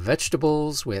 raw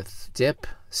vegetables with dip,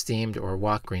 steamed or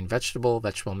wok green vegetable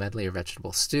medley or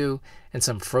vegetable stew, and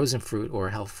some frozen fruit or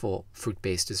healthful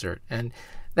fruit-based dessert. And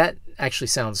that actually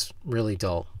sounds really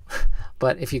dull.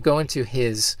 But if you go into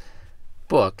his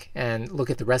book and look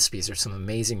at the recipes, there's some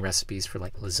amazing recipes for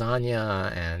like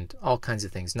lasagna and all kinds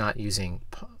of things, not using,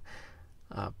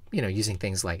 using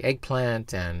things like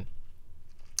eggplant and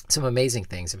some amazing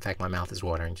things. In fact, my mouth is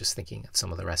watering just thinking of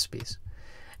some of the recipes.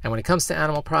 And when it comes to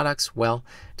animal products, well,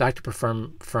 Dr.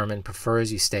 Fuhrman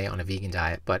prefers you stay on a vegan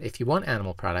diet. But if you want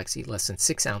animal products, eat less than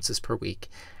 6 ounces per week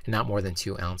and not more than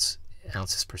 2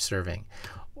 ounces per serving.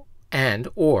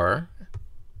 Or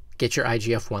get your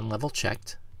IGF-1 level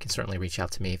checked. You can certainly reach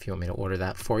out to me if you want me to order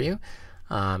that for you.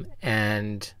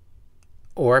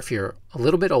 Or if you're a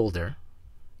little bit older,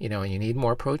 and you need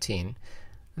more protein,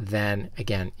 then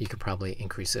again, you could probably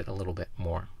increase it a little bit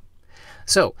more.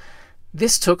 So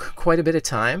this took quite a bit of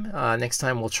time. Next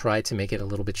time we'll try to make it a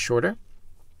little bit shorter.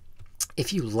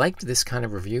 If you liked this kind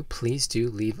of review, please do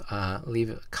leave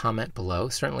a comment below.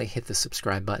 Certainly hit the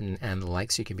subscribe button and the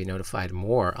like so you can be notified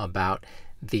more about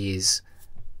these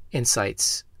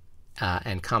insights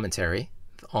and commentary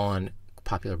on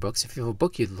popular books. If you have a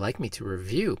book you'd like me to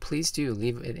review, please do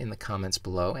leave it in the comments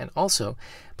below. And also,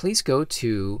 please go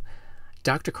to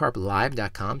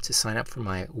drkarplive.com to sign up for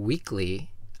my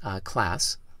weekly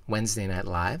class, Wednesday Night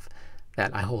Live,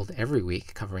 that I hold every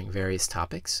week covering various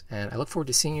topics. And I look forward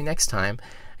to seeing you next time.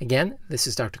 Again, this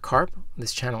is Dr. Karp.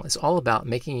 This channel is all about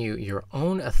making you your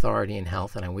own authority in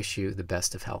health, and I wish you the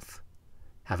best of health.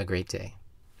 Have a great day.